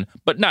bohemian,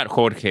 but not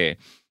Jorge.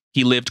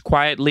 He lived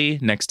quietly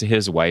next to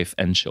his wife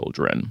and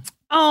children.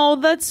 Oh,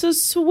 that's so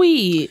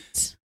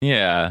sweet.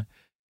 Yeah.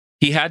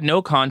 He had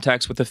no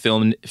contacts with the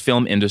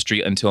film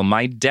industry until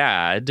my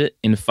dad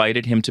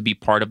invited him to be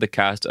part of the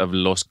cast of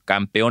Los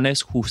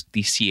Campeones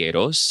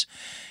Justicieros.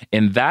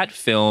 In that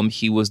film,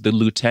 he was the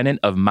lieutenant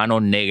of Mano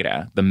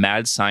Negra, the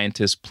mad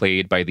scientist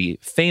played by the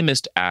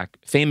famous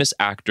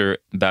actor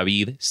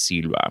David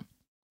Silva.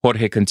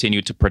 Jorge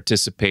continued to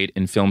participate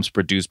in films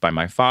produced by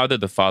my father.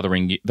 The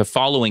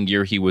following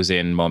year, he was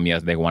in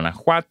Momias de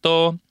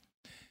Guanajuato.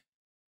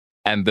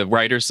 And the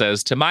writer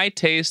says, to my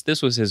taste,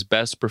 this was his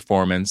best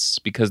performance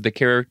because the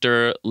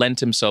character lent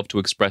himself to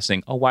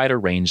expressing a wider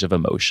range of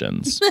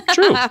emotions.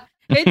 True.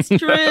 It's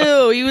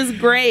true. He was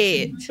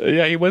great.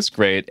 Yeah, he was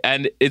great.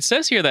 And it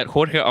says here that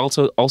Jorge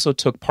also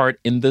took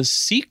part in the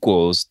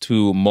sequels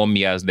to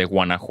Momias de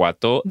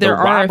Guanajuato. There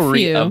are a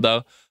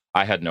few.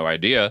 I had no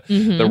idea.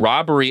 Mm-hmm. The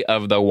robbery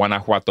of the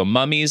Guanajuato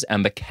mummies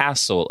and the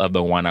castle of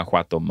the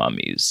Guanajuato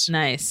mummies.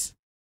 Nice.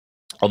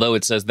 Although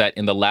it says that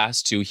in the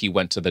last two, he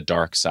went to the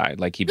dark side.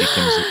 Like he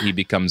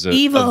becomes a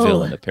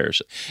villain,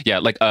 apparently. Yeah,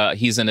 like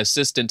he's an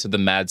assistant to the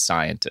mad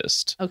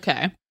scientist.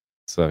 Okay.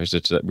 So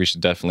we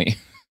should definitely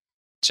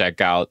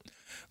check out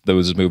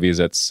those movies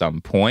at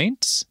some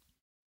point.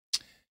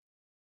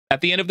 At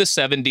the end of the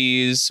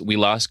 70s, we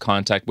lost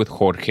contact with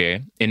Jorge.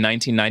 In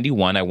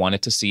 1991, I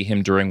wanted to see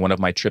him during one of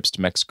my trips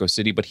to Mexico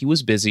City, but he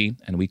was busy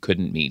and we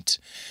couldn't meet.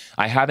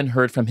 I haven't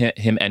heard from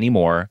him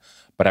anymore,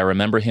 but I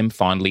remember him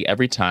fondly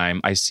every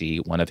time I see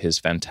one of his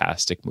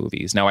fantastic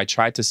movies. Now, I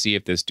tried to see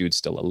if this dude's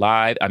still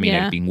alive. I mean,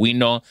 El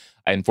Pingüino,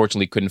 I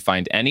unfortunately couldn't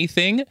find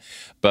anything,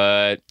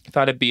 but I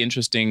thought it'd be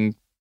interesting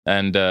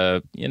and,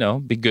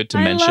 be good to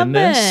mention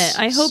this.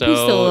 I hope he's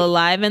still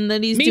alive and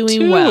that he's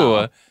doing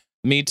well.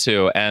 Me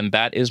too. And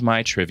that is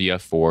my trivia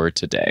for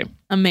today.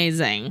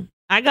 Amazing.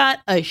 I got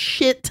a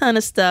shit ton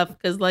of stuff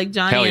because like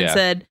Johnny and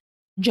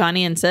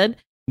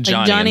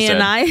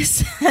I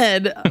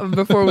said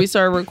before we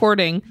started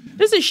recording,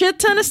 there's a shit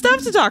ton of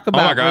stuff to talk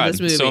about. Oh my God, for this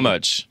movie. So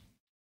much.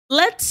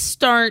 Let's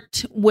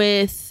start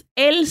with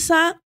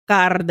Elsa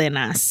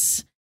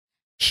Cárdenas.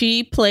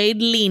 She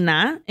played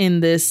Lina in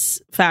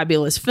this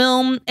fabulous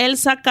film.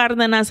 Elsa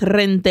Cárdenas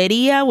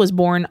Renteria was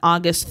born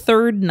August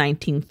 3rd,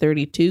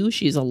 1932.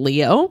 She's a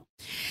Leo.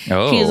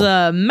 Oh. She's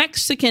a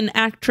Mexican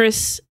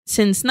actress.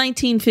 Since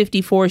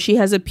 1954, she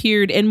has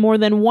appeared in more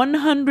than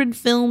 100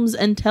 films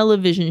and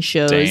television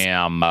shows.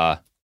 Damn.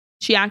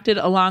 She acted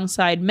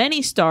alongside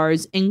many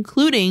stars,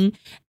 including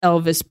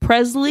Elvis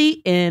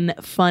Presley in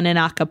Fun in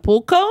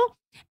Acapulco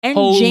and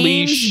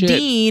James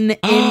Dean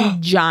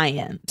in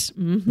Giant.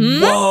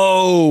 Mm-hmm.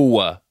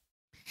 Whoa.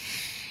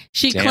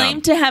 She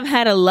claimed to have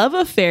had a love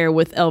affair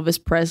with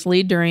Elvis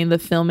Presley during the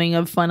filming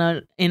of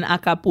Fun in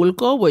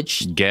Acapulco,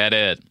 which... Get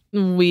it.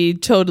 We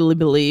totally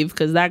believe,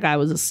 because that guy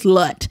was a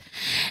slut.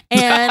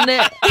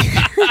 And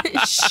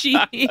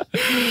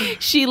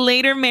she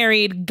later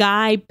married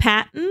Guy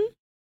Patton.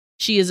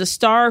 She is a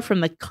star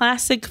from the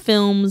classic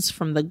films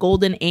from the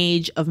golden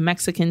age of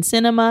Mexican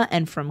cinema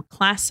and from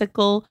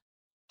classical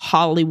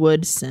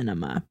Hollywood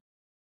cinema.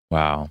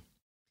 Wow.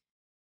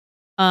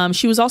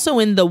 She was also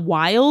in The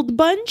Wild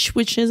Bunch,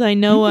 which is, I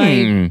know,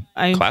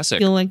 I classic.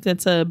 Feel like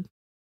that's a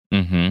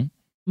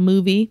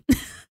movie.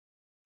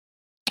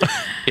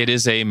 It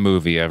is a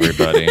movie,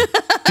 everybody.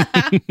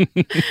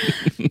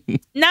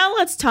 Now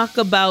let's talk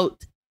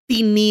about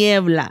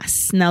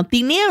Tinieblas. Now,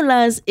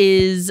 Tinieblas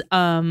is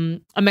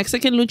a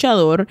Mexican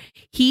luchador.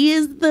 He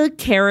is the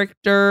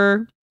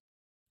character.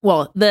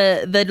 Well,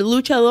 the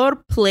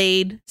luchador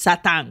played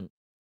Satan.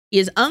 He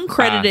is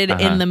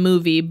uncredited in the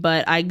movie,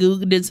 but I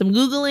did some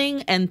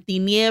Googling, and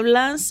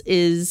Tinieblas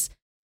is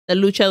the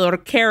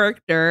luchador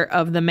character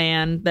of the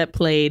man that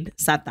played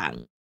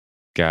Satan.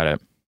 Got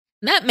it.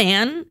 That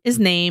man is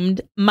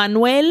named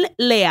Manuel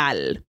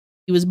Leal.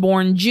 He was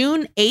born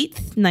June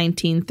 8th,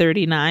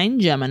 1939,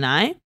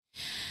 Gemini.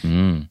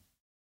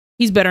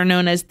 He's better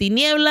known as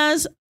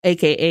Tinieblas,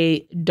 aka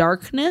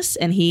Darkness,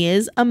 and he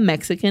is a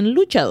Mexican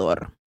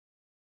luchador.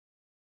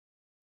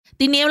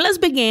 Tinieblas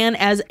began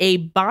as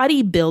a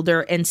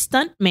bodybuilder and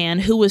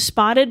stuntman who was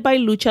spotted by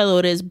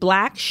luchadores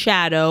Black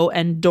Shadow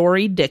and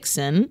Dory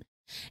Dixon.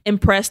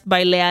 Impressed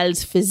by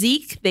Leal's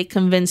physique, they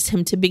convinced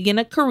him to begin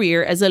a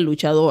career as a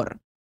luchador.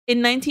 In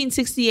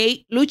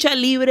 1968,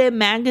 Lucha Libre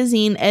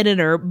magazine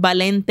editor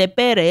Valente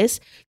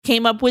Perez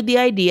came up with the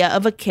idea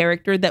of a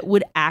character that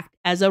would act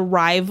as a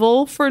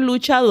rival for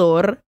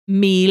luchador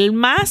Mil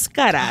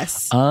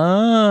Máscaras.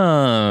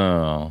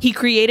 Oh. He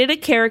created a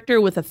character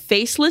with a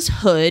faceless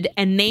hood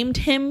and named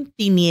him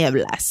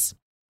Tinieblas.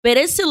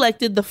 Perez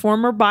selected the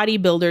former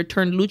bodybuilder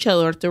turned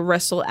luchador to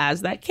wrestle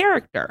as that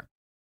character.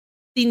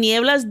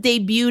 Tinieblas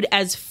debuted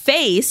as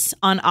Face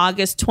on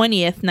August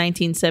 20th,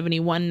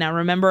 1971. Now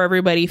remember,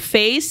 everybody,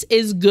 Face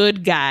is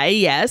good guy,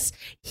 yes.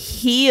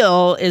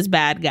 Heel is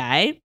bad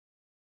guy.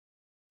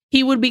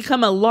 He would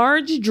become a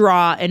large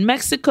draw in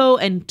Mexico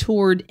and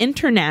toured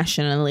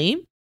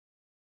internationally.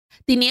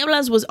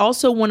 Tinieblas was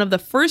also one of the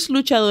first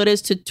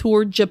luchadores to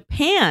tour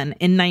Japan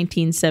in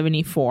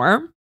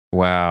 1974.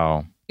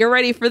 Wow. You're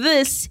ready for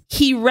this?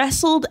 He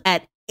wrestled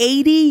at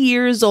 80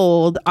 years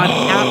old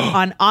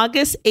on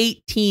August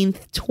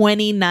 18th,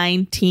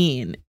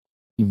 2019.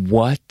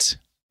 What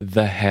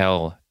the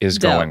hell is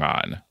going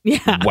on?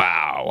 Yeah.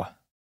 Wow.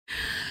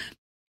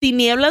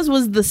 Tinieblas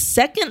was the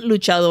second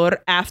luchador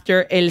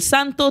after El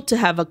Santo to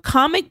have a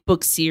comic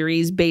book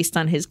series based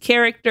on his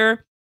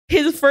character.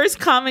 His first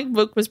comic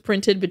book was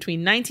printed between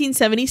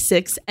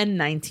 1976 and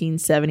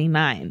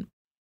 1979.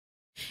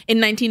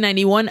 In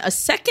 1991, a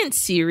second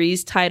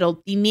series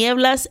titled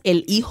Tinieblas,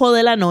 El Hijo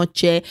de la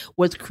Noche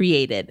was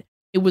created.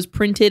 It was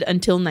printed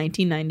until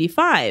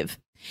 1995.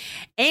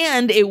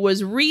 And it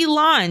was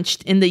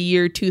relaunched in the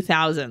year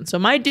 2000. So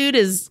my dude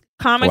is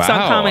comics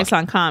on comics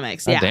on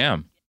comics. Yeah.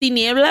 Damn.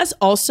 Tinieblas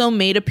also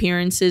made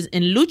appearances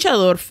in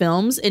luchador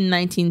films. In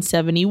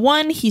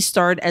 1971, he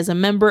starred as a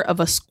member of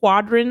a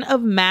squadron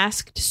of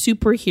masked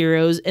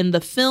superheroes in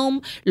the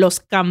film Los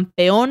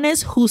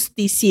Campeones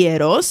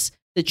Justicieros,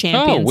 the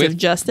Champions of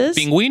Justice.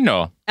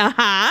 Pingüino.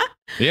 Yeah.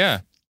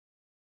 Yeah.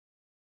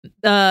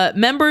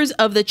 Members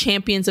of the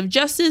Champions of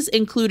Justice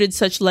included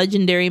such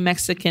legendary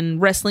Mexican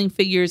wrestling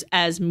figures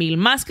as Mil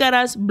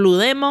Máscaras, Blue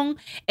Demon,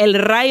 El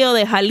Rayo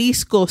de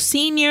Jalisco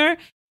Sr.,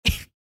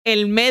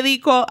 El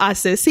Médico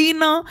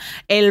Asesino,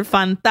 El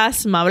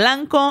Fantasma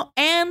Blanco,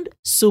 and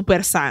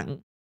Super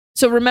Sang.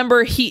 So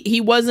remember,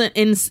 he wasn't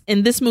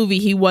in this movie.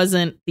 He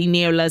wasn't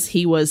Tinieblas.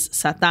 He was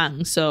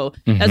Satan. So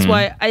that's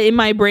why in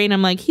my brain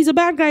I'm like, he's a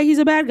bad guy. He's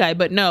a bad guy.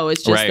 But no,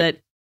 it's just that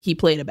he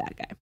played a bad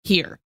guy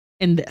here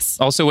in this.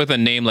 Also, with a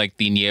name like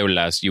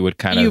Tinieblas, you would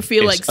kind of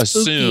feel like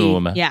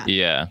assume. Spooky.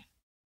 Yeah.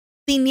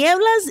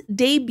 Tinieblas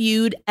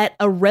debuted at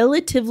a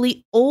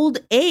relatively old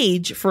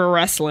age for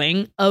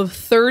wrestling of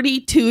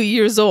 32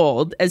 years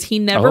old, as he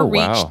never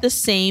reached the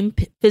same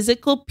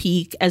physical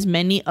peak as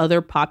many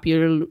other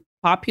popular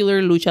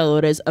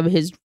luchadores of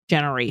his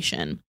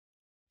generation.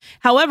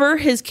 However,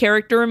 his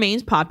character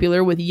remains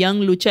popular with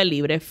young Lucha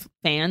Libre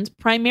fans,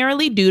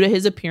 primarily due to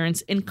his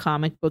appearance in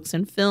comic books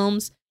and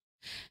films.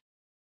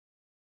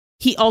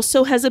 He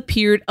also has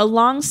appeared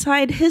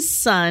alongside his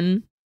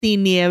son,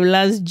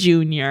 Tinieblas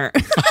Jr.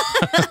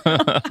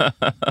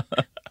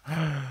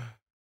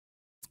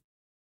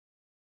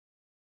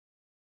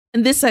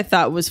 And this I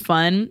thought was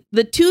fun.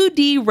 The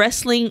 2D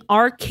wrestling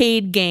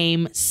arcade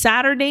game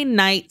Saturday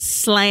Night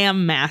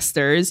Slam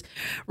Masters,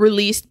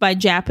 released by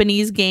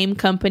Japanese game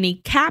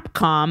company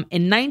Capcom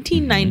in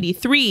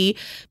 1993,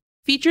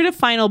 featured a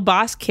final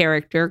boss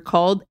character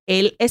called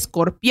El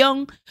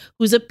Escorpión,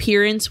 whose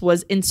appearance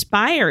was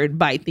inspired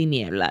by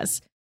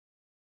Tinieblas.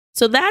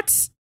 So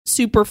that's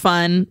super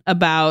fun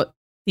about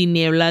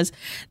Tinieblas.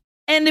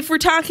 And if we're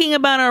talking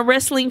about our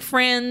wrestling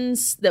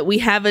friends that we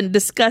haven't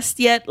discussed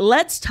yet,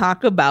 let's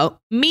talk about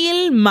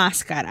Mil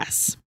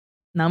Máscaras.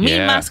 Now, Mil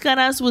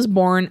Máscaras was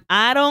born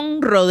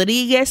Aaron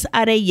Rodriguez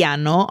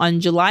Arellano on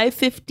July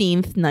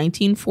 15th,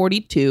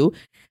 1942.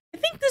 I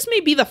think this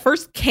may be the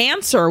first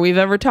cancer we've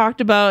ever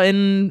talked about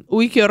in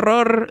Uy Que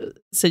Horror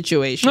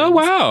situations. Oh,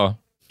 wow.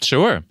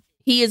 Sure.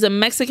 He is a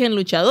Mexican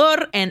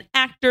luchador and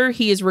actor.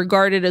 He is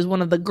regarded as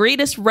one of the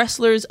greatest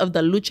wrestlers of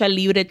the lucha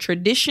libre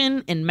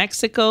tradition in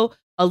Mexico,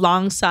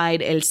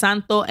 alongside El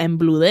Santo and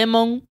Blue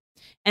Demon,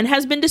 and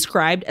has been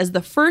described as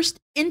the first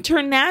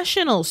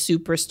international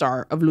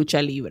superstar of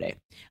lucha libre.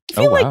 I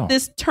feel like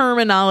this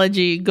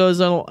terminology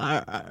goes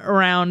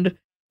around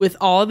with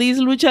all these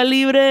lucha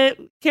libre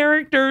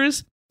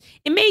characters.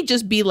 It may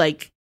just be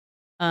like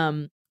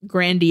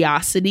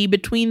grandiosity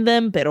between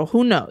them, but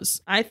who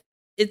knows?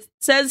 It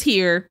says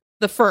here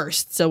the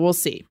first, so we'll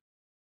see.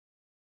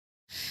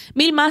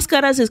 Mil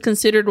Máscaras is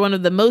considered one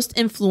of the most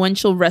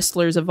influential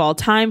wrestlers of all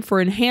time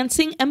for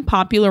enhancing and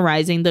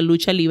popularizing the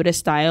lucha libre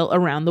style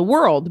around the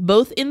world,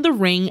 both in the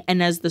ring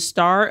and as the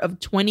star of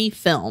 20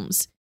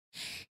 films.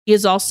 He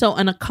is also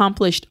an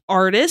accomplished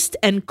artist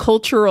and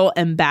cultural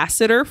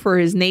ambassador for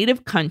his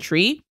native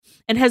country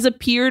and has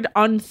appeared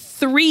on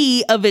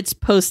 3 of its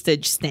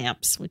postage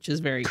stamps, which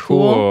is very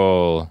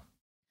cool.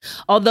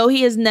 Although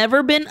he has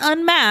never been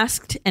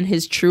unmasked and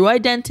his true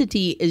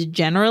identity is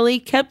generally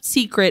kept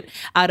secret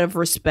out of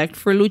respect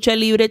for lucha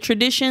libre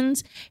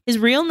traditions, his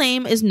real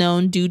name is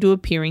known due to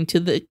appearing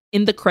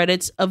in the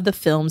credits of the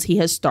films he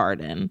has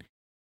starred in.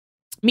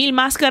 Mil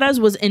Máscaras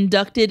was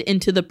inducted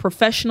into the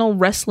Professional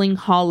Wrestling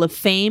Hall of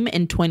Fame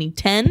in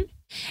 2010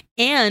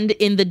 and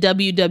in the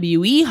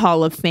WWE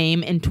Hall of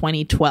Fame in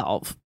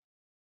 2012.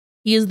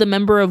 He is the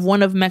member of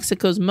one of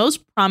Mexico's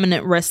most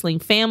prominent wrestling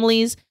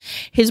families.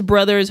 His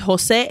brothers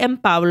Jose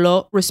and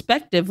Pablo,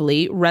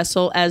 respectively,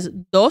 wrestle as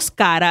Dos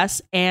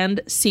Caras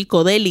and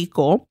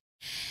Psicodélico.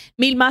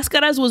 Mil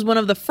Máscaras was one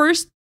of the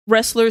first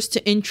wrestlers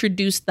to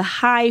introduce the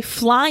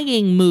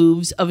high-flying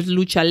moves of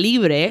lucha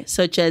libre,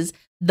 such as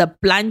the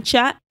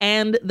plancha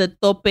and the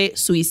tope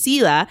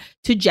suicida,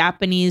 to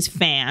Japanese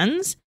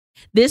fans.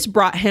 This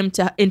brought him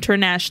to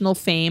international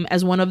fame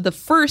as one of the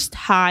first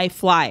high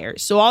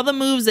flyers. So all the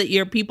moves that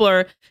your people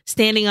are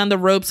standing on the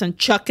ropes and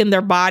chucking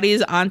their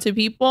bodies onto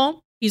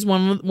people, he's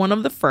one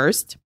of the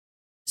first.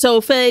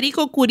 So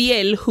Federico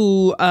Curiel,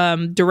 who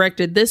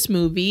directed this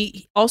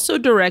movie, also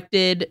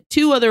directed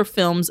 2 other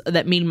films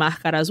that Mil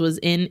Máscaras was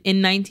in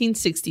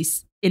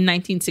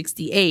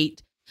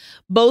 1968,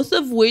 both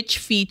of which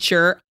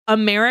feature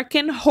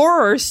American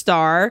Horror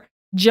star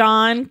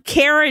John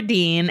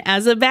Carradine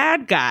as a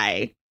bad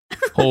guy.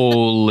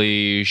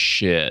 Holy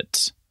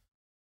shit.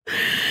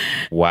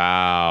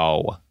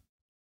 Wow.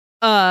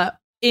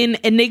 In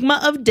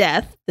Enigma of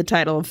Death, the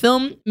title of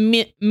film,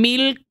 Mil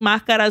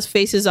Máscaras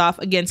faces off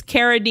against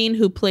Carradine,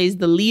 who plays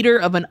the leader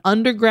of an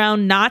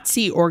underground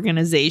Nazi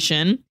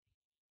organization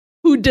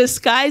who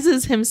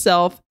disguises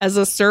himself as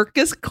a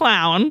circus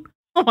clown.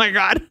 Oh my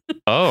God.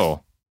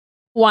 Oh.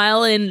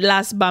 While in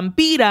Las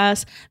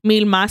Vampiras,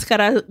 Mil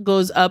Máscaras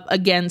goes up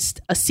against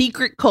a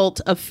secret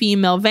cult of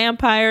female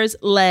vampires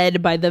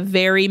led by the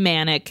very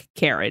manic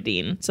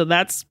Carradine. So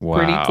that's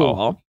pretty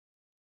cool.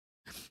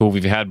 Who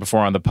we've had before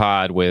on the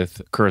pod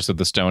with Curse of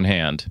the Stone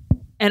Hand.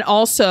 And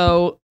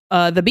also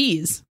The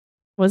Bees.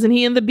 Wasn't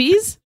he in The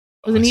Bees?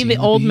 Wasn't he the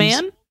old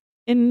man?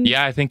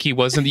 Yeah, I think he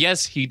wasn't.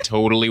 Yes, he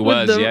totally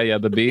was.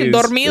 The Bees.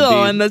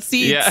 Dormido in the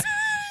seats. Yeah.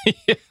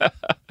 Yeah.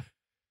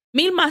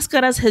 Mil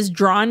Máscaras has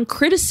drawn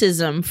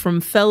criticism from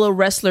fellow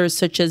wrestlers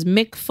such as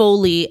Mick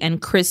Foley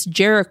and Chris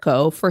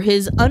Jericho for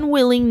his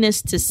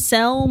unwillingness to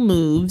sell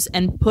moves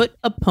and put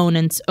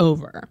opponents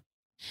over.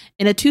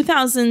 In a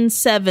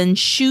 2007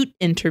 Shoot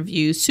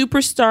interview,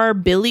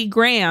 superstar Billy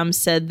Graham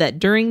said that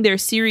during their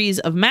series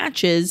of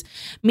matches,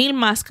 Mil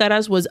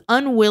Máscaras was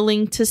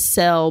unwilling to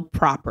sell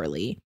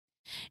properly.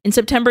 In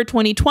September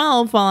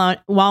 2012,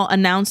 while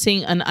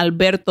announcing an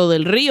Alberto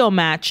Del Rio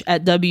match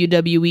at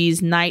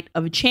WWE's Night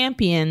of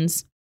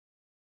Champions,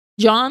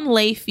 John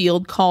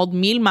Layfield called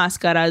Mil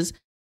Máscaras,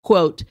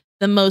 quote,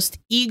 the most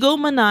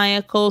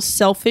egomaniacal,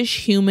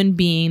 selfish human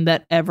being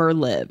that ever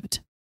lived.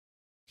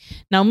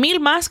 Now, Mil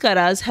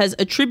Máscaras has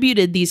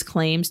attributed these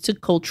claims to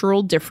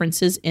cultural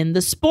differences in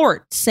the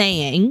sport,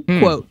 saying,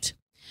 quote,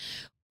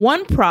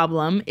 one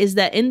problem is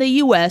that in the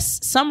US,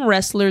 some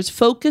wrestlers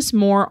focus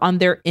more on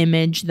their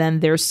image than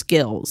their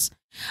skills.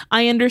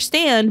 I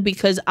understand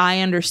because I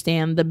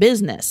understand the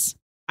business.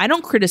 I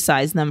don't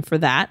criticize them for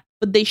that,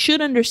 but they should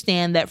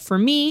understand that for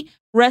me,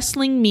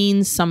 wrestling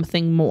means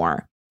something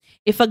more.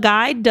 If a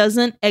guy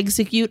doesn't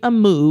execute a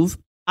move,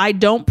 I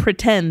don't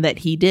pretend that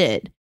he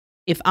did.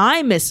 If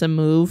I miss a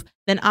move,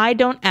 then I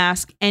don't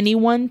ask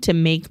anyone to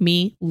make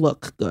me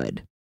look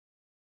good.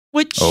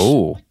 Which,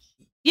 you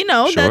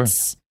know, sure.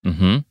 That's...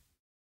 Mm-hmm.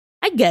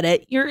 I get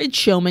it. It's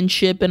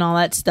showmanship and all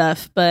that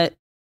stuff. But,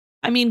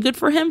 I mean, good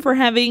for him for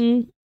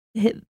having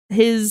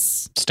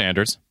his...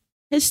 standards.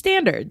 His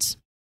standards.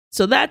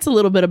 So that's a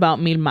little bit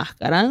about Mil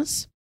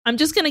Máscaras. I'm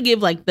just going to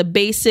give like the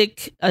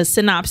basic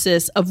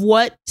synopsis of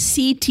what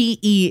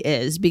CTE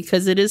is,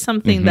 because it is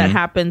something that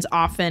happens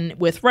often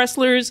with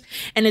wrestlers.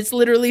 And it's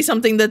literally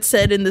something that's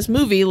said in this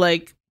movie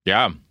like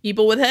Yeah.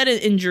 People with head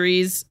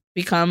injuries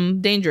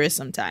become dangerous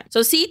sometimes. So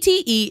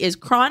CTE is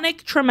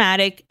chronic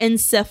traumatic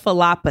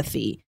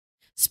encephalopathy,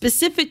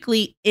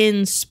 specifically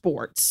in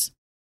sports.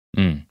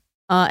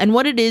 And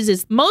what it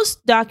is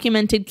most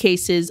documented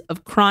cases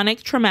of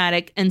chronic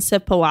traumatic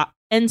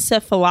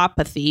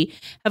encephalopathy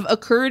have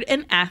occurred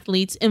in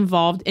athletes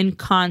involved in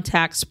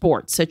contact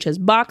sports, such as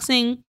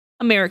boxing,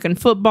 American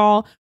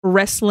football,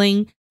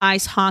 wrestling,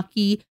 ice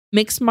hockey,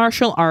 mixed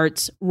martial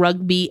arts,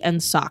 rugby,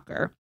 and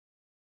soccer.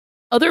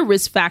 Other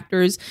risk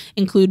factors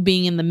include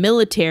being in the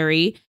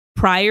military,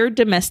 prior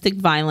domestic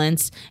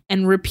violence,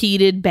 and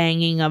repeated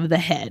banging of the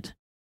head.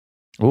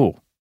 Ooh.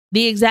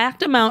 The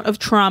exact amount of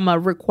trauma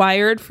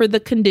required for the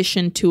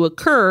condition to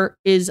occur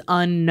is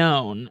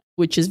unknown,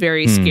 which is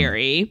very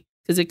scary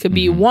because it could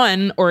be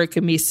one or it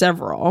could be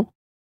several.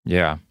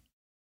 Yeah.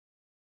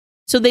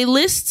 So they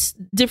list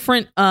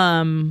different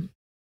the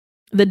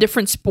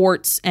different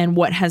sports and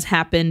what has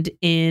happened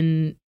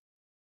in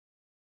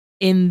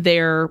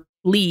their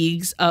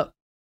leagues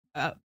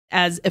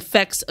as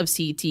effects of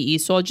CTE.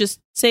 So I'll just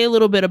say a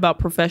little bit about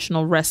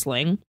professional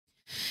wrestling.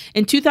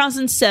 In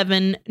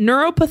 2007,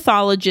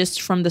 neuropathologists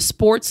from the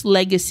Sports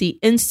Legacy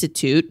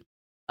Institute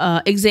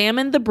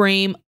examined the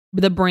brain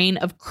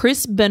of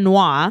Chris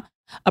Benoit,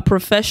 a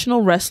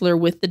professional wrestler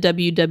with the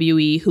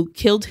WWE who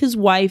killed his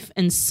wife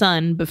and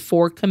son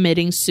before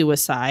committing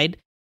suicide,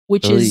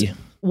 which is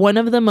one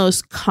of the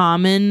most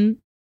common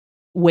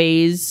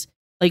ways,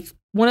 like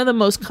one of the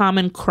most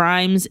common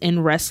crimes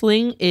in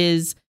wrestling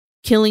is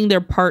killing their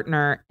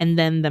partner and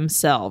then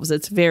themselves.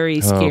 It's very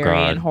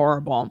scary and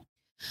horrible.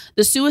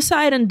 The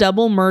suicide and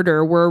double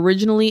murder were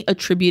originally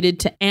attributed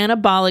to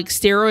anabolic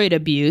steroid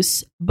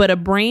abuse, but a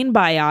brain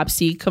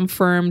biopsy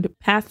confirmed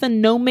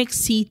pathognomic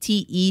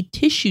CTE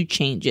tissue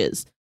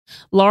changes,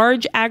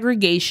 large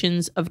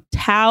aggregations of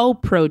tau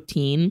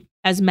protein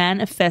as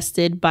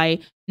manifested by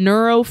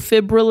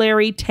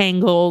neurofibrillary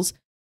tangles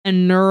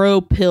and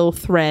neuropil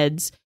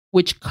threads,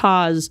 which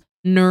cause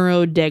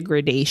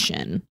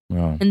neurodegradation.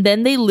 Wow. And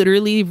then they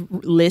literally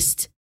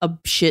list a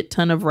shit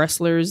ton of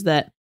wrestlers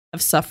that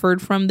have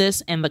suffered from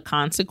this and the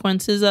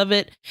consequences of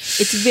it.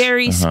 It's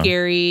very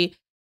scary.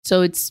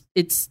 So it's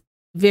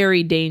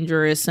very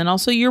dangerous. And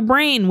also your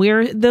brain,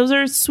 those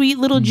are sweet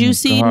little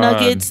juicy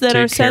nuggets that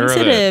are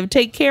sensitive.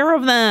 Take care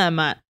of them.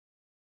 Now,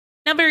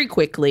 very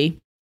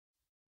quickly,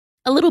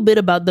 a little bit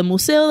about the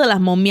Museo de las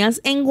Momias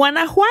en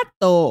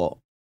Guanajuato.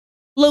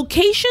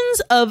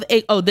 Locations of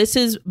this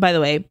is, by the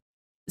way,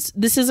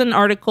 this is an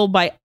article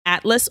by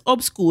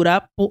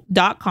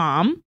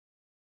atlasobscura.com.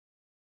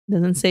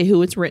 Doesn't say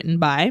who it's written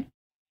by.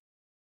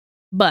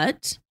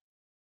 But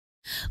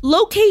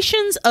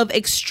locations of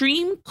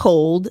extreme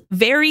cold,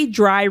 very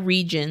dry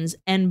regions,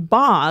 and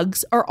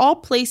bogs are all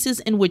places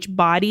in which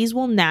bodies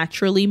will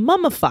naturally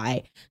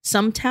mummify,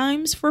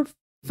 sometimes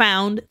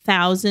found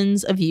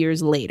thousands of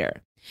years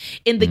later.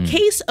 In the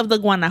case of the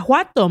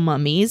Guanajuato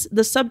mummies,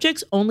 the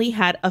subjects only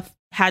had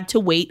to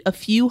wait a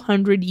few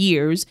hundred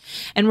years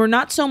and were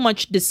not so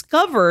much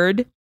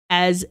discovered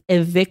as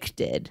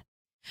evicted.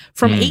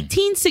 From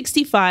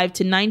 1865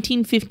 to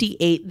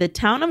 1958, the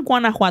town of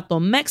Guanajuato,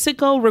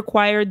 Mexico,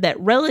 required that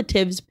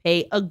relatives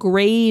pay a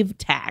grave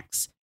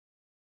tax.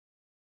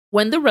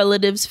 When the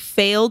relatives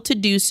failed to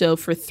do so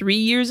for 3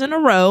 years in a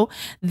row,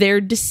 their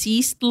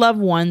deceased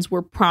loved ones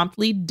were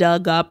promptly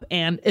dug up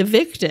and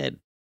evicted.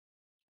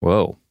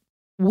 Whoa.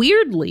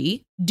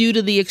 Weirdly, due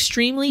to the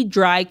extremely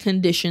dry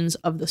conditions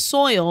of the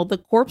soil, the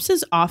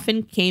corpses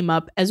often came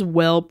up as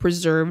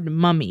well-preserved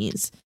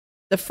mummies.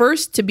 The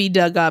first to be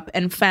dug up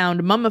and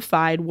found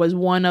mummified was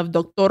one of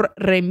Dr.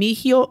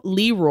 Remigio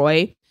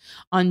Leroy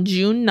on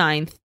June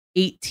 9th,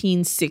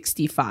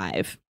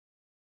 1865.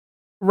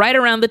 Right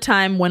around the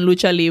time when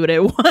Lucha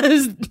Libre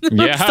was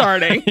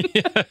starting.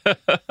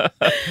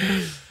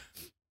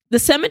 The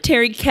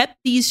cemetery kept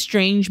these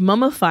strange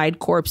mummified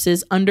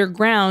corpses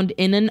underground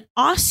in an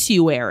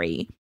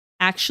ossuary,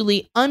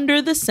 actually under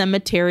the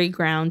cemetery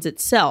grounds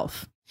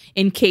itself,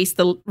 in case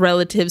the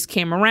relatives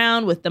came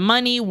around with the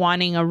money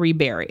wanting a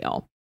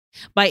reburial.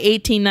 By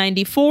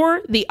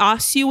 1894, the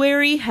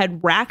ossuary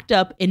had racked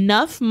up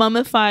enough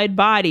mummified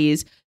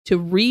bodies to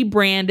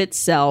rebrand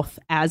itself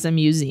as a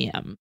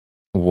museum.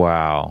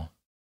 Wow.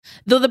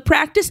 Though the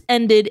practice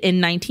ended in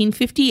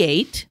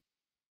 1958,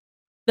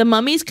 the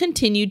mummies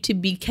continued to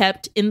be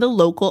kept in the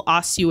local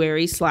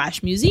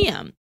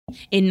ossuary/museum.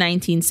 In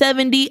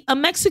 1970, a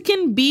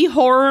Mexican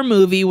B-horror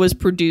movie was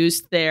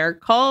produced there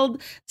called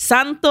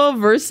Santo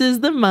versus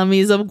the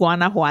Mummies of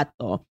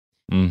Guanajuato.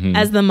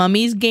 As the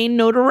mummies gained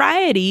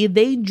notoriety,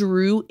 they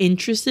drew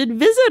interested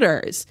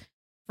visitors.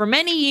 For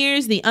many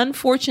years, the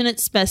unfortunate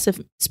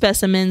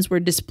specimens were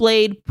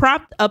displayed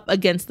propped up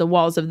against the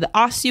walls of the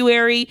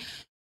ossuary,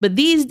 but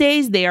these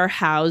days they are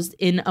housed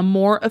in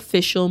more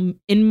official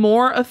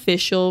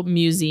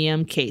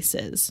museum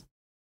cases.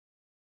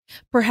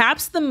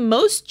 Perhaps the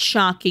most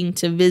shocking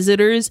to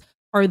visitors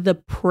are the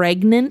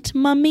pregnant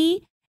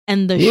mummy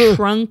and the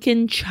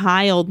shrunken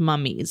child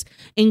mummies,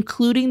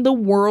 including the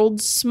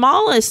world's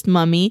smallest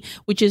mummy,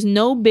 which is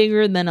no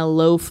bigger than a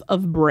loaf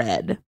of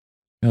bread.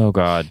 Oh,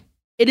 God.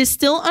 It is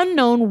still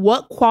unknown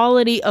what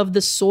quality of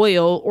the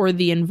soil or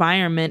the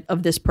environment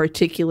of this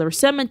particular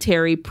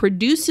cemetery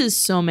produces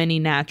so many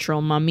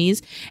natural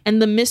mummies,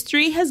 and the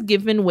mystery has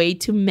given way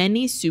to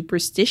many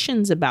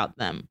superstitions about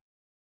them.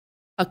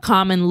 A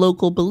common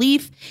local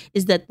belief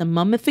is that the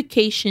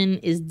mummification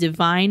is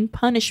divine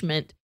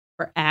punishment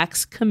for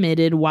acts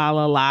committed while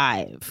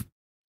alive.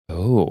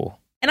 Oh.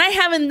 And I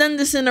haven't done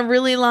this in a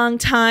really long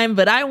time,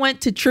 but I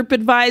went to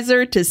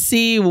TripAdvisor to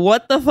see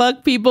what the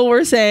fuck people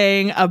were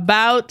saying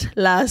about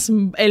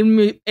el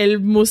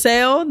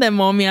Museo de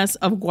Momias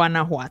of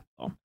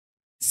Guanajuato.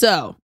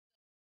 So,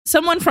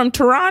 someone from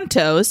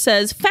Toronto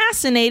says,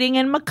 fascinating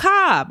and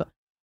macabre.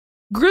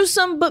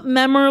 Gruesome but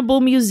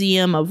memorable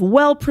museum of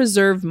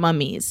well-preserved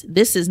mummies.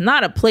 This is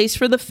not a place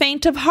for the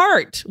faint of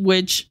heart,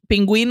 which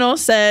Pinguino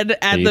said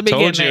at the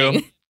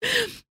beginning.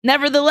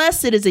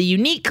 Nevertheless, it is a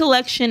unique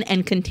collection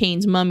and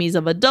contains mummies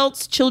of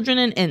adults, children,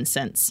 and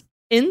infants.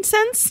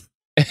 Infants.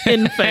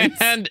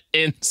 And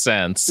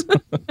incense.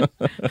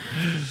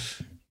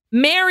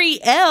 Mary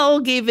L.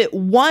 gave it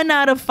 1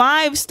 out of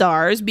 5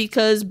 stars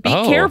because be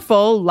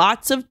careful,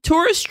 lots of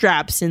tourist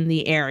traps in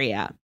the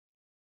area.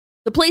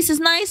 The place is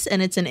nice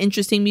and it's an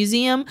interesting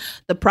museum.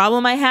 The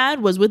problem I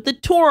had was with the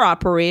tour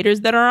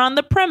operators that are on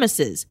the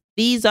premises.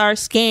 These are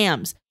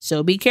scams,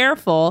 so be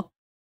careful.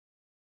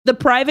 The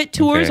private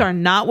tours are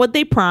not what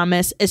they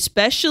promise,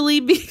 especially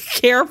be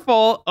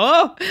careful.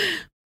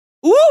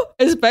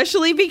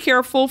 Especially be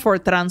careful for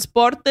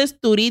Transportes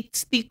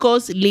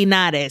Turísticos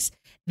Linares.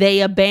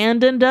 They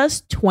abandoned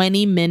us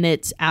 20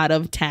 minutes out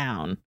of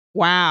town.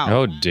 Wow.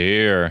 Oh,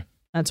 dear.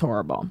 That's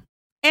horrible.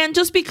 And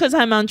just because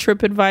I'm on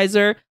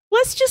TripAdvisor,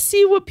 let's just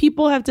see what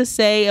people have to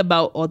say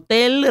about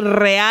Hotel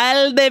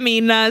Real de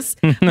Minas,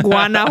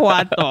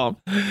 Guanajuato.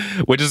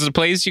 Which is a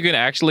place you can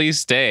actually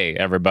stay,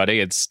 everybody.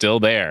 It's still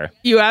there.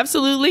 You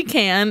absolutely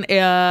can.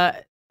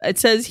 It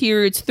says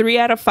here it's 3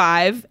 out of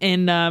 5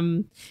 in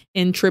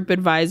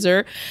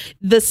TripAdvisor.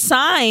 The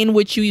sign,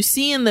 which you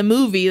see in the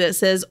movie that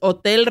says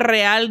Hotel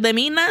Real de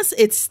Minas,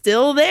 it's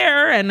still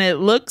there and it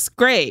looks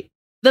great.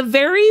 The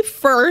very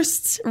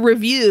first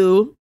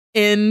review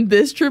in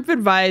this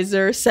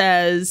TripAdvisor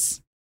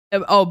says,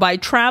 by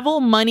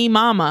Travel Money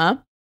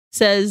Mama,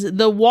 says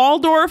the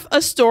Waldorf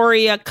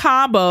Astoria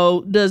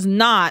Cabo does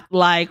not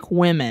like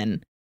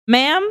women.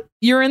 Ma'am,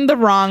 you're in the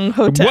wrong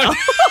hotel.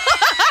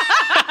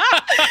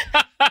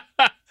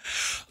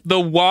 The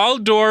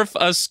Waldorf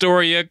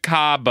Astoria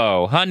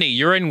Cabo. Honey,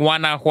 you're in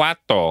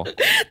Guanajuato.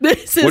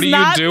 What are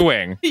you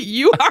doing?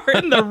 You are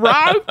in the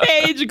wrong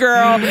page,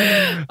 girl.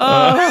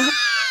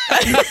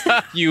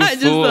 You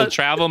fool.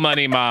 Travel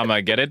Money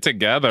Mama. Get it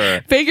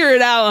together. Figure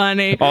it out,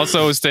 honey.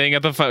 Also, staying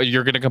at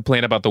you're going to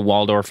complain about the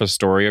Waldorf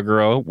Astoria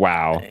girl?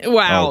 Wow.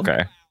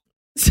 Okay.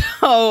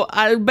 So,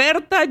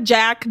 Alberta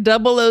Jack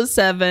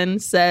 007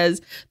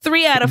 says,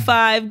 3 out of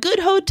 5, good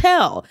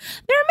hotel.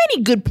 There are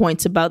many good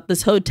points about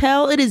this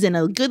hotel. It is in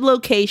a good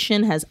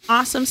location, has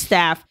awesome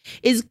staff,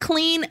 is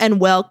clean and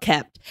well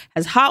kept,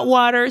 has hot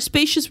water,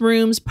 spacious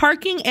rooms,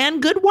 parking,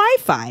 and good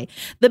Wi-Fi.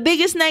 The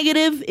biggest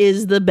negative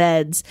is the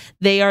beds.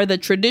 They are the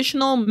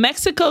traditional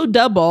Mexico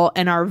double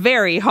and are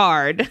very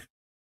hard.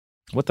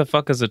 What the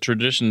fuck is a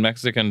traditional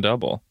Mexican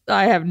double?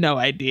 I have no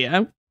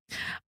idea.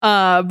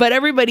 But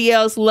everybody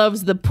else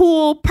loves the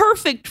pool.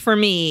 Perfect for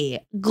me.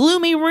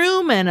 Gloomy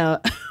room and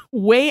a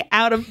way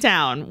out of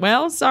town.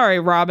 Well, sorry,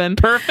 Robin.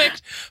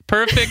 Perfect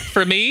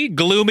for me.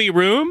 Gloomy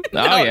room.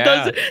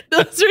 Yeah.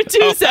 Those are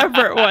 2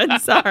 separate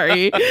ones.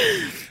 Sorry.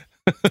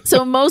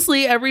 So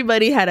mostly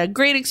everybody had a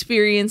great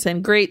experience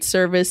and great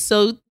service.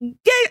 So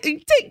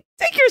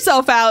take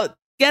yourself out.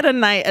 Get a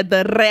night at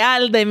the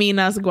Real de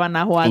Minas,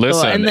 Guanajuato.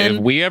 Listen, and then,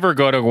 if we ever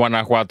go to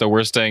Guanajuato,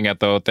 we're staying at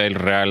the Hotel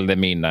Real de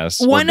Minas.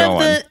 One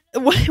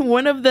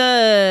of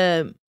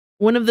the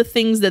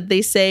things that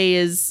they say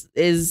is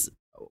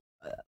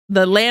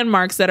the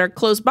landmarks that are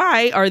close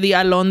by are the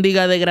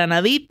Alhóndiga de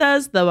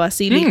Granaditas, the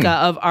Basilica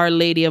of Our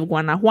Lady of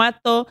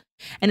Guanajuato,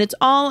 and it's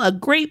all a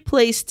great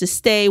place to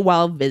stay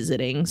while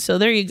visiting. So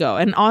there you go.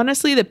 And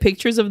honestly, the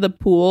pictures of the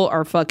pool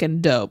are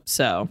fucking dope.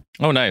 So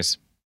nice.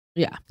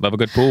 Yeah, love a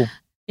good pool.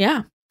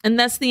 Yeah. And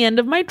that's the end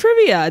of my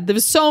trivia. There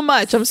was so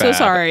much. I'm so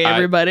sorry,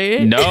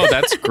 everybody. No,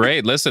 that's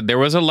great. Listen, there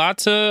was a lot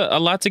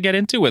to get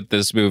into with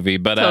this movie,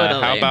 but totally.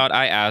 How about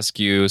I ask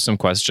you some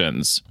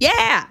questions?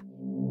 Yeah.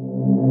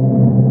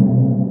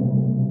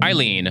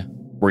 Eileen,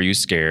 were you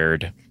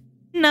scared?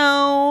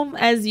 No,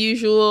 as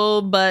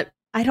usual, but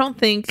I don't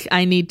think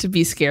I need to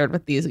be scared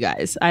with these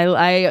guys.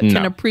 I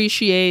can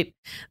appreciate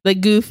the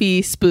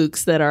goofy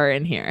spooks that are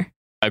in here.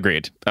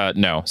 Agreed.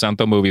 No,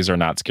 Santo movies are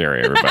not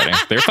scary, everybody.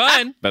 They're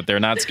fun, but they're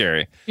not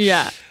scary.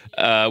 Yeah.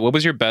 What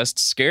was your best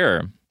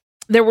scare?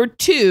 There were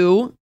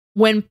 2.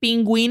 When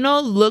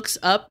Pinguino looks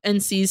up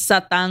and sees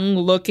Satan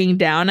looking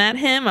down at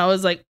him, I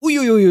was like,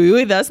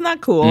 uy, that's not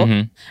cool.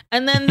 Mm-hmm.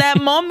 And then that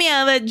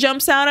momia that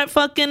jumps out at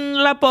fucking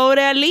La Pobre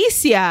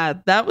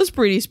Alicia, that was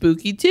pretty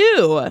spooky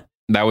too.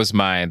 That was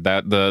mine.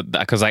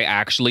 Because I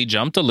actually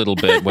jumped a little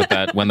bit with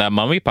that when that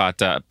mummy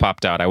popped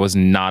out. I was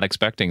not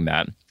expecting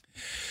that.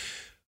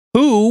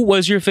 Who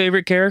was your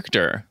favorite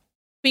character?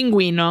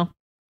 Pinguino.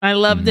 I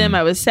loved him.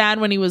 I was sad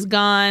when he was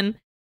gone.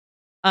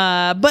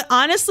 But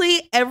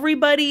honestly,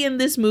 everybody in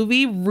this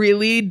movie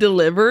really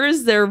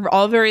delivers. They're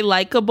all very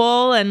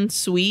likable and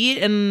sweet.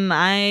 And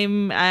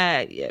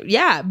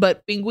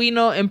but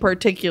Pinguino in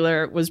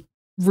particular was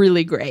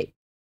really great.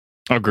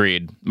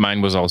 Agreed.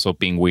 Mine was also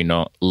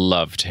Pinguino.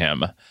 Loved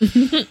him.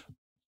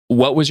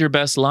 What was your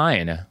best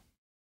line?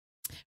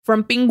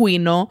 From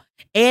Pinguino,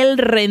 él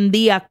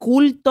rendía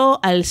culto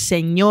al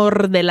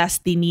Señor de las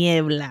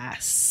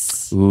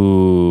Tinieblas.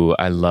 Ooh,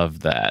 I love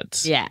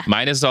that. Yeah.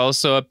 Mine is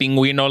also a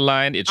Pinguino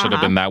line. It should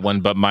have been that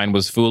one, but mine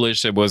was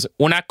foolish. It was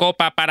una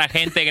copa para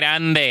gente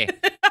grande.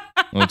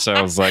 Which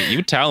I was like,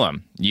 you tell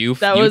him. You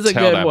tell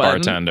that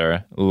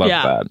bartender. Love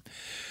that.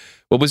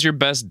 What was your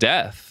best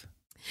death?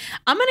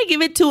 I'm going to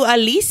give it to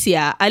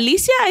Alicia.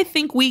 Alicia, I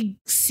think we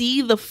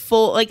see the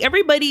full, like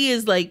everybody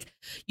is like,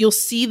 you'll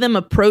see them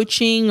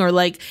approaching or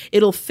like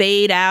it'll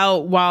fade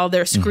out while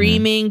they're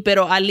screaming.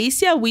 Pero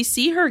Alicia, we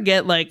see her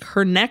get like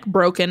her neck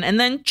broken and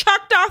then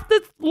chucked off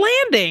the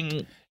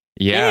landing.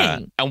 Yeah.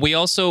 Dang. And we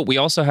also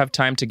have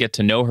time to get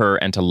to know her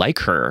and to like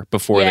her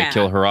before they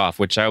kill her off,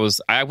 which I was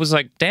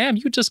like, damn,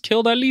 you just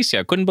killed Alicia.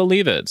 I couldn't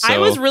believe it. So, I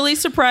was really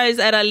surprised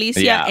at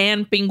Alicia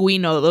and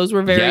Pinguino. Those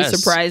were very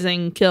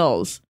surprising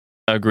kills.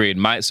 Agreed.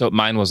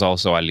 Mine was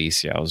also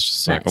Alicia. I was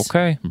just like,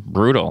 okay,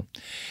 brutal.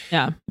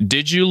 Yeah.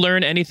 Did you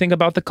learn anything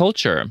about the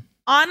culture?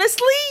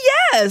 Honestly,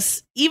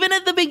 yes. Even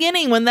at the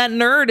beginning when that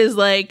nerd is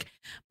like,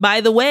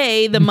 by the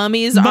way, the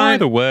mummies aren't... By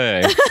the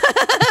way.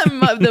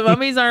 The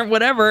mummies aren't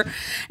whatever.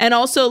 And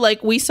also,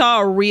 like, we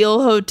saw a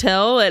real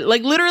hotel.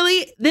 Like,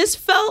 literally, this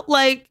felt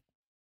like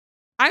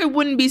I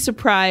wouldn't be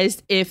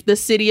surprised if the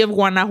city of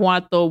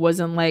Guanajuato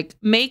wasn't like,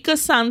 make a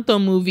Santo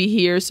movie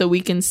here so we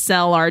can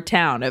sell our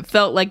town. It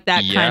felt like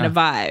that kind of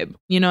vibe.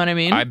 You know what I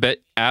mean? I bet,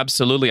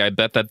 absolutely. I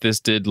bet that this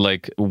did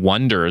like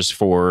wonders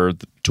for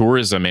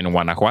tourism in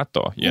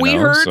Guanajuato. We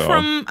heard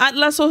from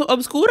Atlas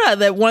Obscura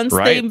that once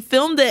they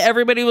filmed it,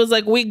 everybody was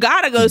like, we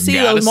gotta go see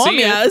those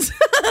momias.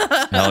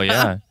 Hell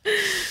yeah.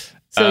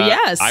 So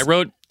yes. I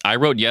wrote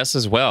yes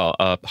as well.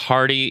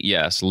 Hearty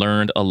yes.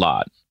 Learned a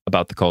lot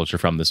about the culture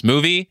from this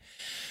movie.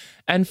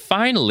 And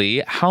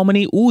finally, how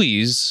many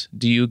oohs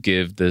do you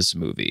give this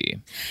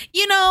movie?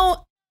 You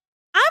know,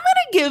 I'm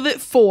going to give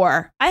it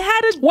 4. I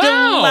had a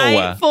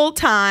delightful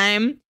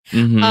time.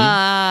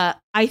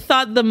 I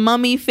thought the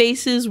mummy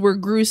faces were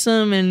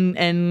gruesome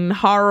and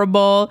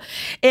horrible.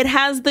 It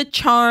has the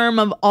charm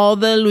of all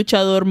the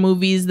luchador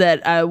movies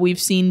that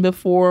we've seen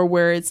before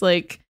where it's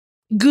like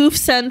goof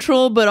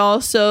central, but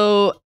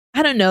also...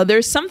 I don't know.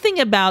 There's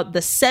something about the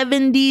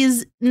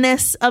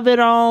 70s-ness of it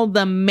all,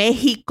 the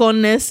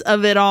Mexico-ness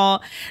of it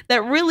all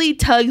that really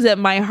tugs at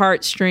my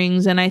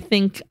heartstrings. And I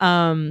think,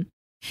 and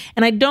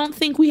I don't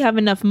think we have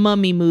enough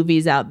mummy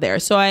movies out there.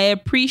 So I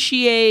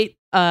appreciate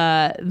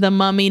the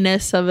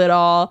mummy-ness of it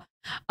all.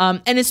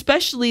 And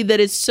especially that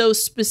it's so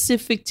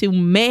specific to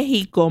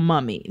Mexico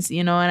mummies.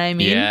 You know what I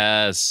mean?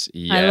 Yes.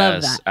 I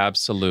love that.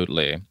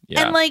 Absolutely.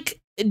 Yeah. And like,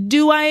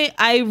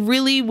 I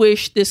really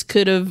wish this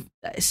could have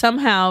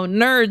somehow,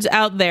 nerds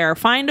out there,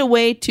 find a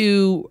way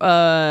to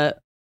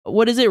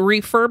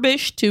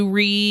refurbish,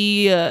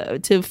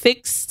 to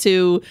fix,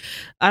 to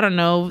I don't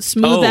know,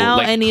 smooth out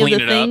like any of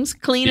the things,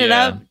 clean it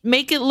up,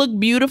 make it look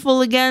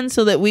beautiful again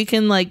so that we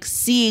can like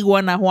see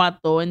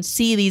Guanajuato and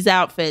see these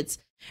outfits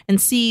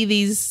and see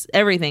these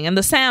everything and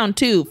the sound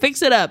too.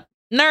 Fix it up.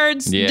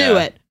 Nerds, do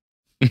it.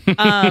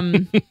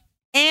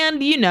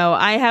 And you know,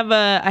 I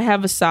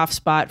have a soft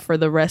spot for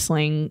the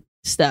wrestling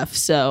stuff.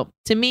 So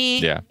to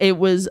me, it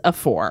was a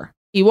 4.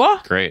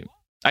 Iwa? Great.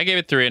 I gave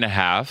it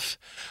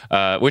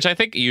 3.5, which I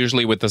think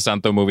usually with the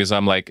Santo movies,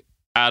 I'm like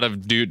out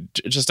of due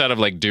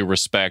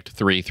respect,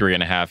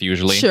 3.5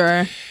 usually.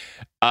 Sure.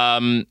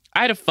 I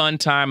had a fun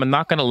time. I'm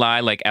not gonna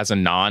lie, like as a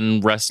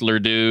non-wrestler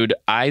dude,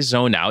 I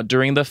zone out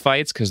during the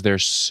fights because they're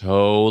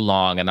so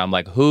long, and I'm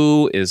like,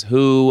 who is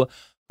who?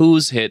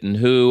 Who's hitting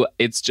who?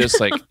 It's just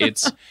like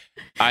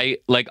I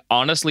like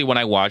honestly when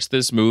I watched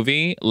this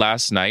movie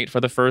last night for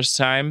the first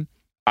time,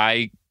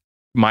 I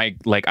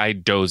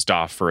dozed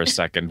off for a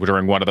second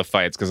during one of the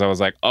fights because I was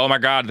like, oh my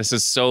God, this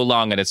is so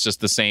long and it's just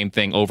the same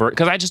thing over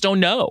because I just don't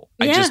know.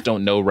 I just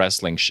don't know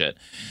wrestling shit.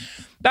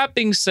 That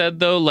being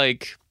said though,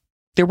 like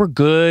there were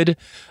good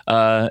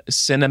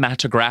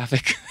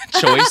cinematographic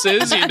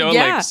choices, you know,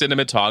 like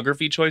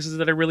cinematography choices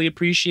that I really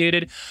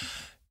appreciated.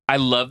 I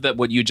love that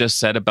what you just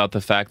said about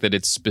the fact that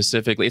it's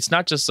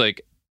not just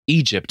like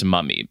Egypt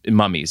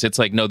mummies. It's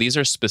like, no, these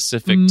are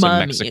specific to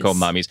Mexico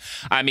mummies.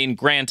 I mean,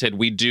 granted,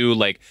 we do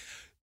like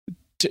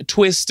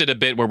twist it a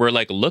bit where we're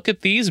like, look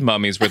at these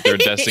mummies with their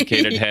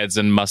desiccated heads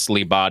and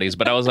muscly bodies.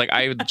 But I was like,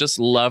 I just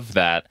love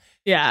that.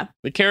 Yeah.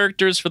 The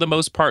characters for the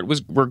most part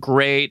were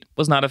great.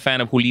 Was not a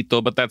fan of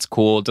Julito, but that's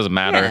cool. It doesn't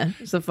matter. Yeah,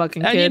 it's a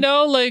fucking kid. And you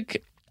know,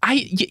 like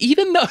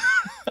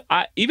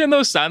even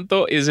though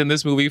Santo is in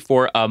this movie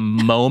for a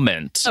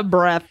moment, a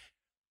breath,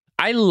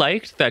 I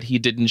liked that he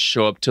didn't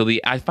show up till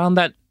I found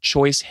that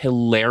choice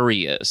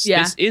hilarious.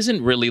 Yeah. This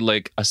isn't really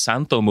like a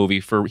Santo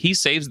movie he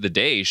saves the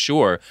day,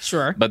 sure.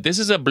 But this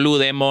is a Blue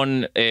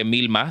Demon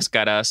Mil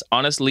Máscaras,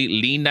 honestly,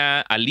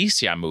 Lina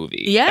Alicia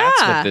movie. Yeah.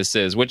 That's what this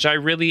is, which I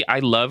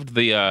loved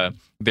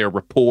their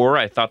rapport.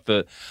 I thought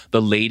the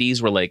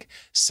ladies were like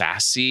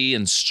sassy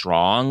and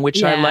strong,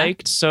 which I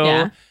liked.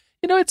 So,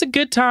 it's a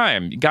good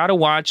time. You got to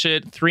watch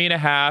it.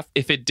 3.5.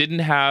 If it didn't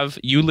have,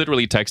 you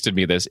literally texted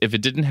me this. If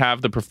it didn't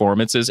have the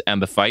performances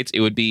and the fights, it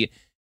would be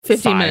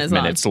 15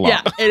 minutes long.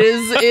 Yeah, it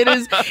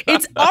is.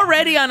 It's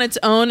already on its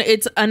own.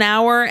 It's an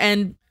hour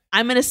and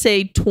I'm going to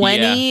say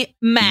 20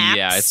 max.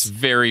 Yeah, it's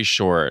very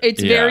short.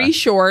 It's very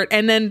short.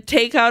 And then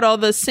take out all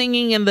the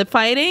singing and the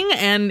fighting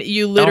and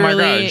you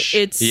literally,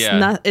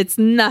 it's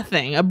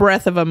nothing. A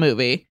breath of a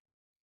movie.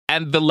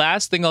 And the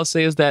last thing I'll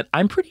say is that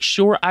I'm pretty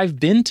sure I've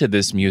been to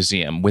this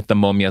museum with the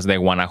Momias de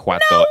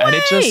Guanajuato. No and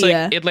it just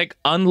way!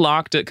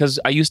 Unlocked it because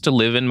I used to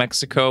live in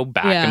Mexico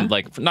back in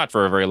not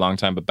for a very long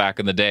time, but back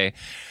in the day.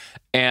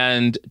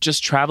 And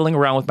just traveling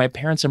around with my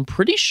parents, I'm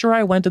pretty sure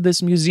I went to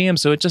this museum.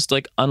 So it just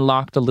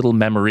unlocked a little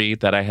memory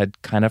that I had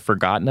kind of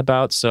forgotten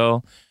about.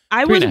 So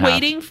I was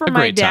waiting for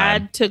my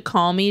dad to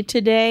call me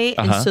today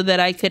and so that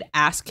I could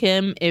ask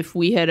him if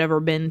we had ever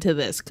been to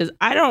this. Because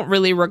I don't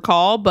really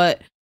recall,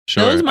 but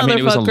those motherfuckers.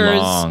 It was a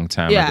long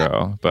time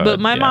ago. But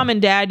my mom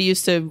and dad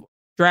used to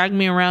drag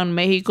me around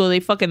Mexico. They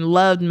fucking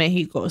loved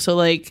Mexico. So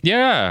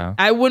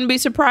I wouldn't be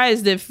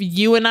surprised if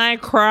you and I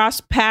cross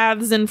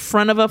paths in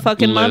front of a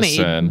fucking mummy,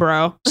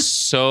 bro.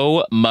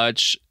 So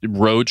much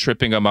road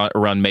tripping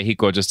around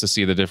Mexico just to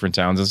see the different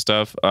towns and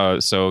stuff. I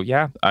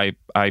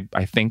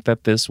think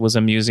that this was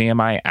a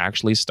museum I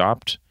actually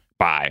stopped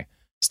at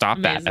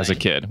as a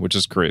kid, which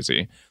is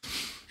crazy.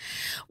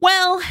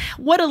 Well,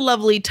 what a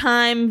lovely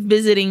time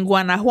visiting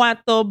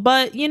Guanajuato,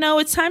 but,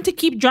 it's time to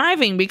keep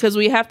driving because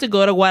we have to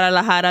go to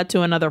Guadalajara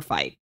to another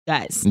fight,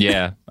 guys.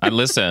 Yeah,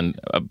 listen,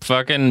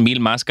 fucking Mil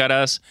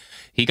Máscaras,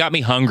 he got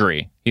me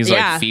hungry. He's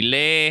like,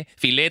 filete,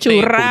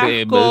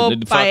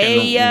 churrasco,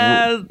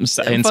 paella,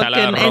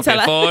 ensalada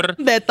roquefort.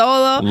 De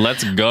todo.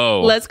 Let's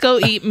go. Let's go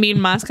eat Mil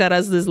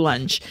Máscaras this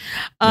lunch.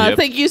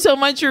 Thank you so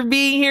much for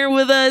being here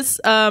with us.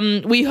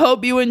 We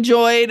hope you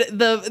enjoyed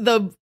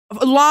the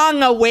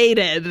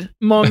long-awaited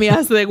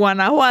Momias de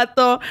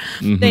Guanajuato.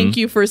 Thank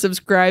you for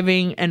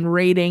subscribing and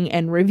rating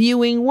and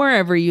reviewing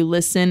wherever you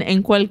listen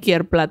en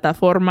cualquier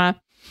plataforma.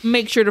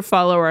 Make sure to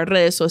follow our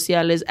redes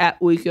sociales at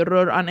Uy Que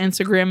Horror on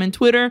Instagram and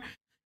Twitter.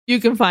 You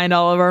can find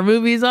all of our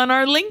movies on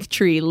our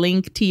Linktree,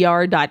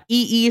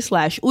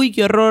 linktr.ee/Uy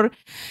Que Horror.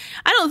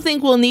 I don't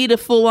think we'll need a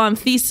full-on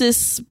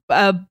thesis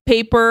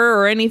paper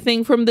or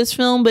anything from this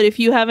film, but if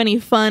you have any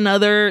fun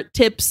other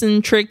tips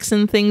and tricks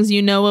and things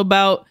you know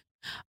about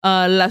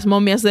Las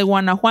Momias de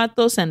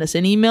Guanajuato, send us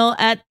an email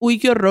at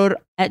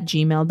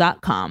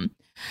uyquehorror@gmail.com.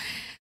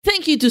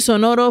 Thank you to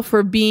Sonoro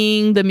for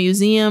being the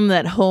museum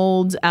that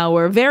holds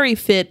our very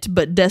fit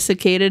but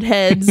desiccated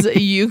heads.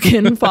 You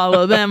can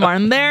follow them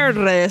on their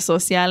redes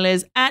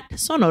sociales at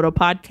Sonoro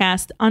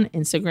Podcast on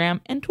Instagram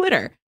and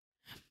Twitter.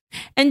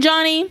 And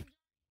Johnny,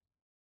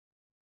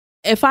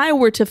 if I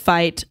were to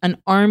fight an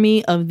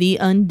army of the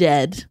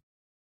undead,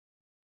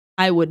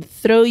 I would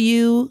throw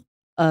you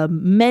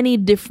many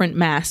different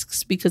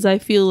masks because I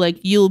feel like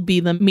you'll be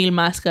the Mil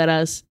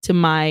Máscaras to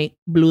my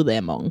Blue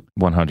Demon.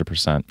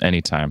 100%.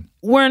 Anytime.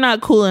 We're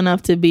not cool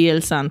enough to be El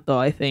Santo,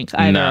 I think.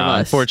 Either of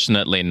us.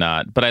 Unfortunately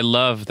not. But I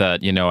love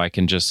that, I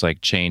can just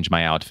change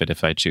my outfit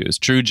if I choose.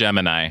 True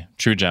Gemini.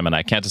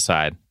 Can't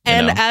decide.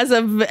 And as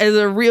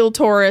a real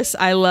Taurus,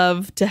 I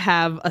love to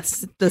have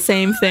the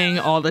same thing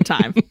all the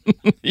time.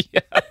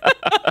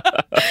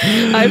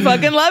 I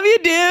fucking love you,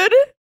 dude.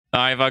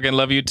 I fucking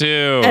love you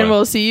too. And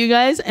we'll see you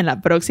guys en la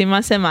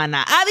próxima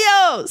semana.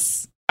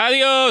 Adiós.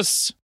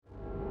 Adiós.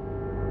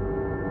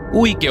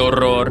 Uy Que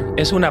Horror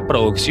es una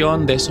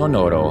producción de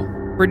Sonoro.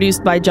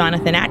 Produced by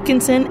Jonathan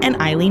Atkinson and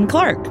Eileen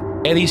Clark.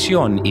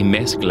 Edición y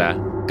mezcla,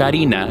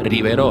 Karina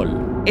Riverol.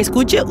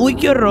 Escuche Uy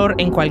Que Horror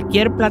en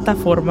cualquier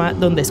plataforma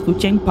donde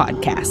escuchen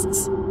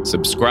podcasts.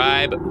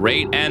 Subscribe,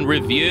 rate, and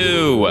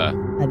review.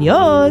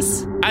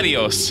 Adiós.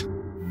 Adiós.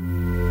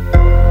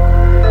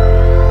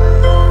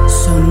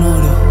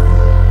 Sonoro.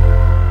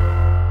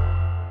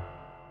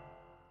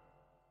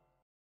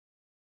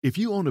 If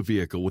you own a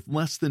vehicle with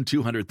less than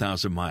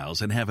 200,000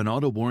 miles and have an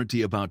auto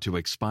warranty about to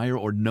expire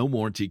or no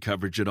warranty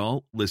coverage at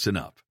all, listen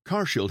up.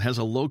 CarShield has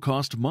a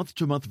low-cost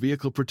month-to-month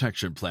vehicle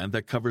protection plan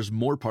that covers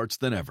more parts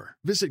than ever.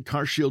 Visit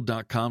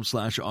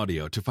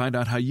carshield.com/audio to find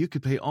out how you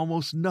could pay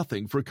almost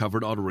nothing for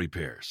covered auto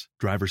repairs.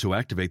 Drivers who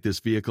activate this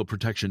vehicle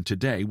protection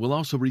today will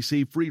also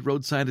receive free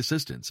roadside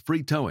assistance,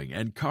 free towing,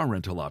 and car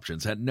rental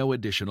options at no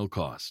additional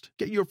cost.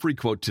 Get your free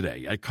quote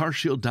today at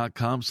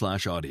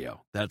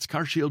carshield.com/audio. That's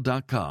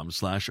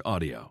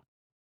carshield.com/audio.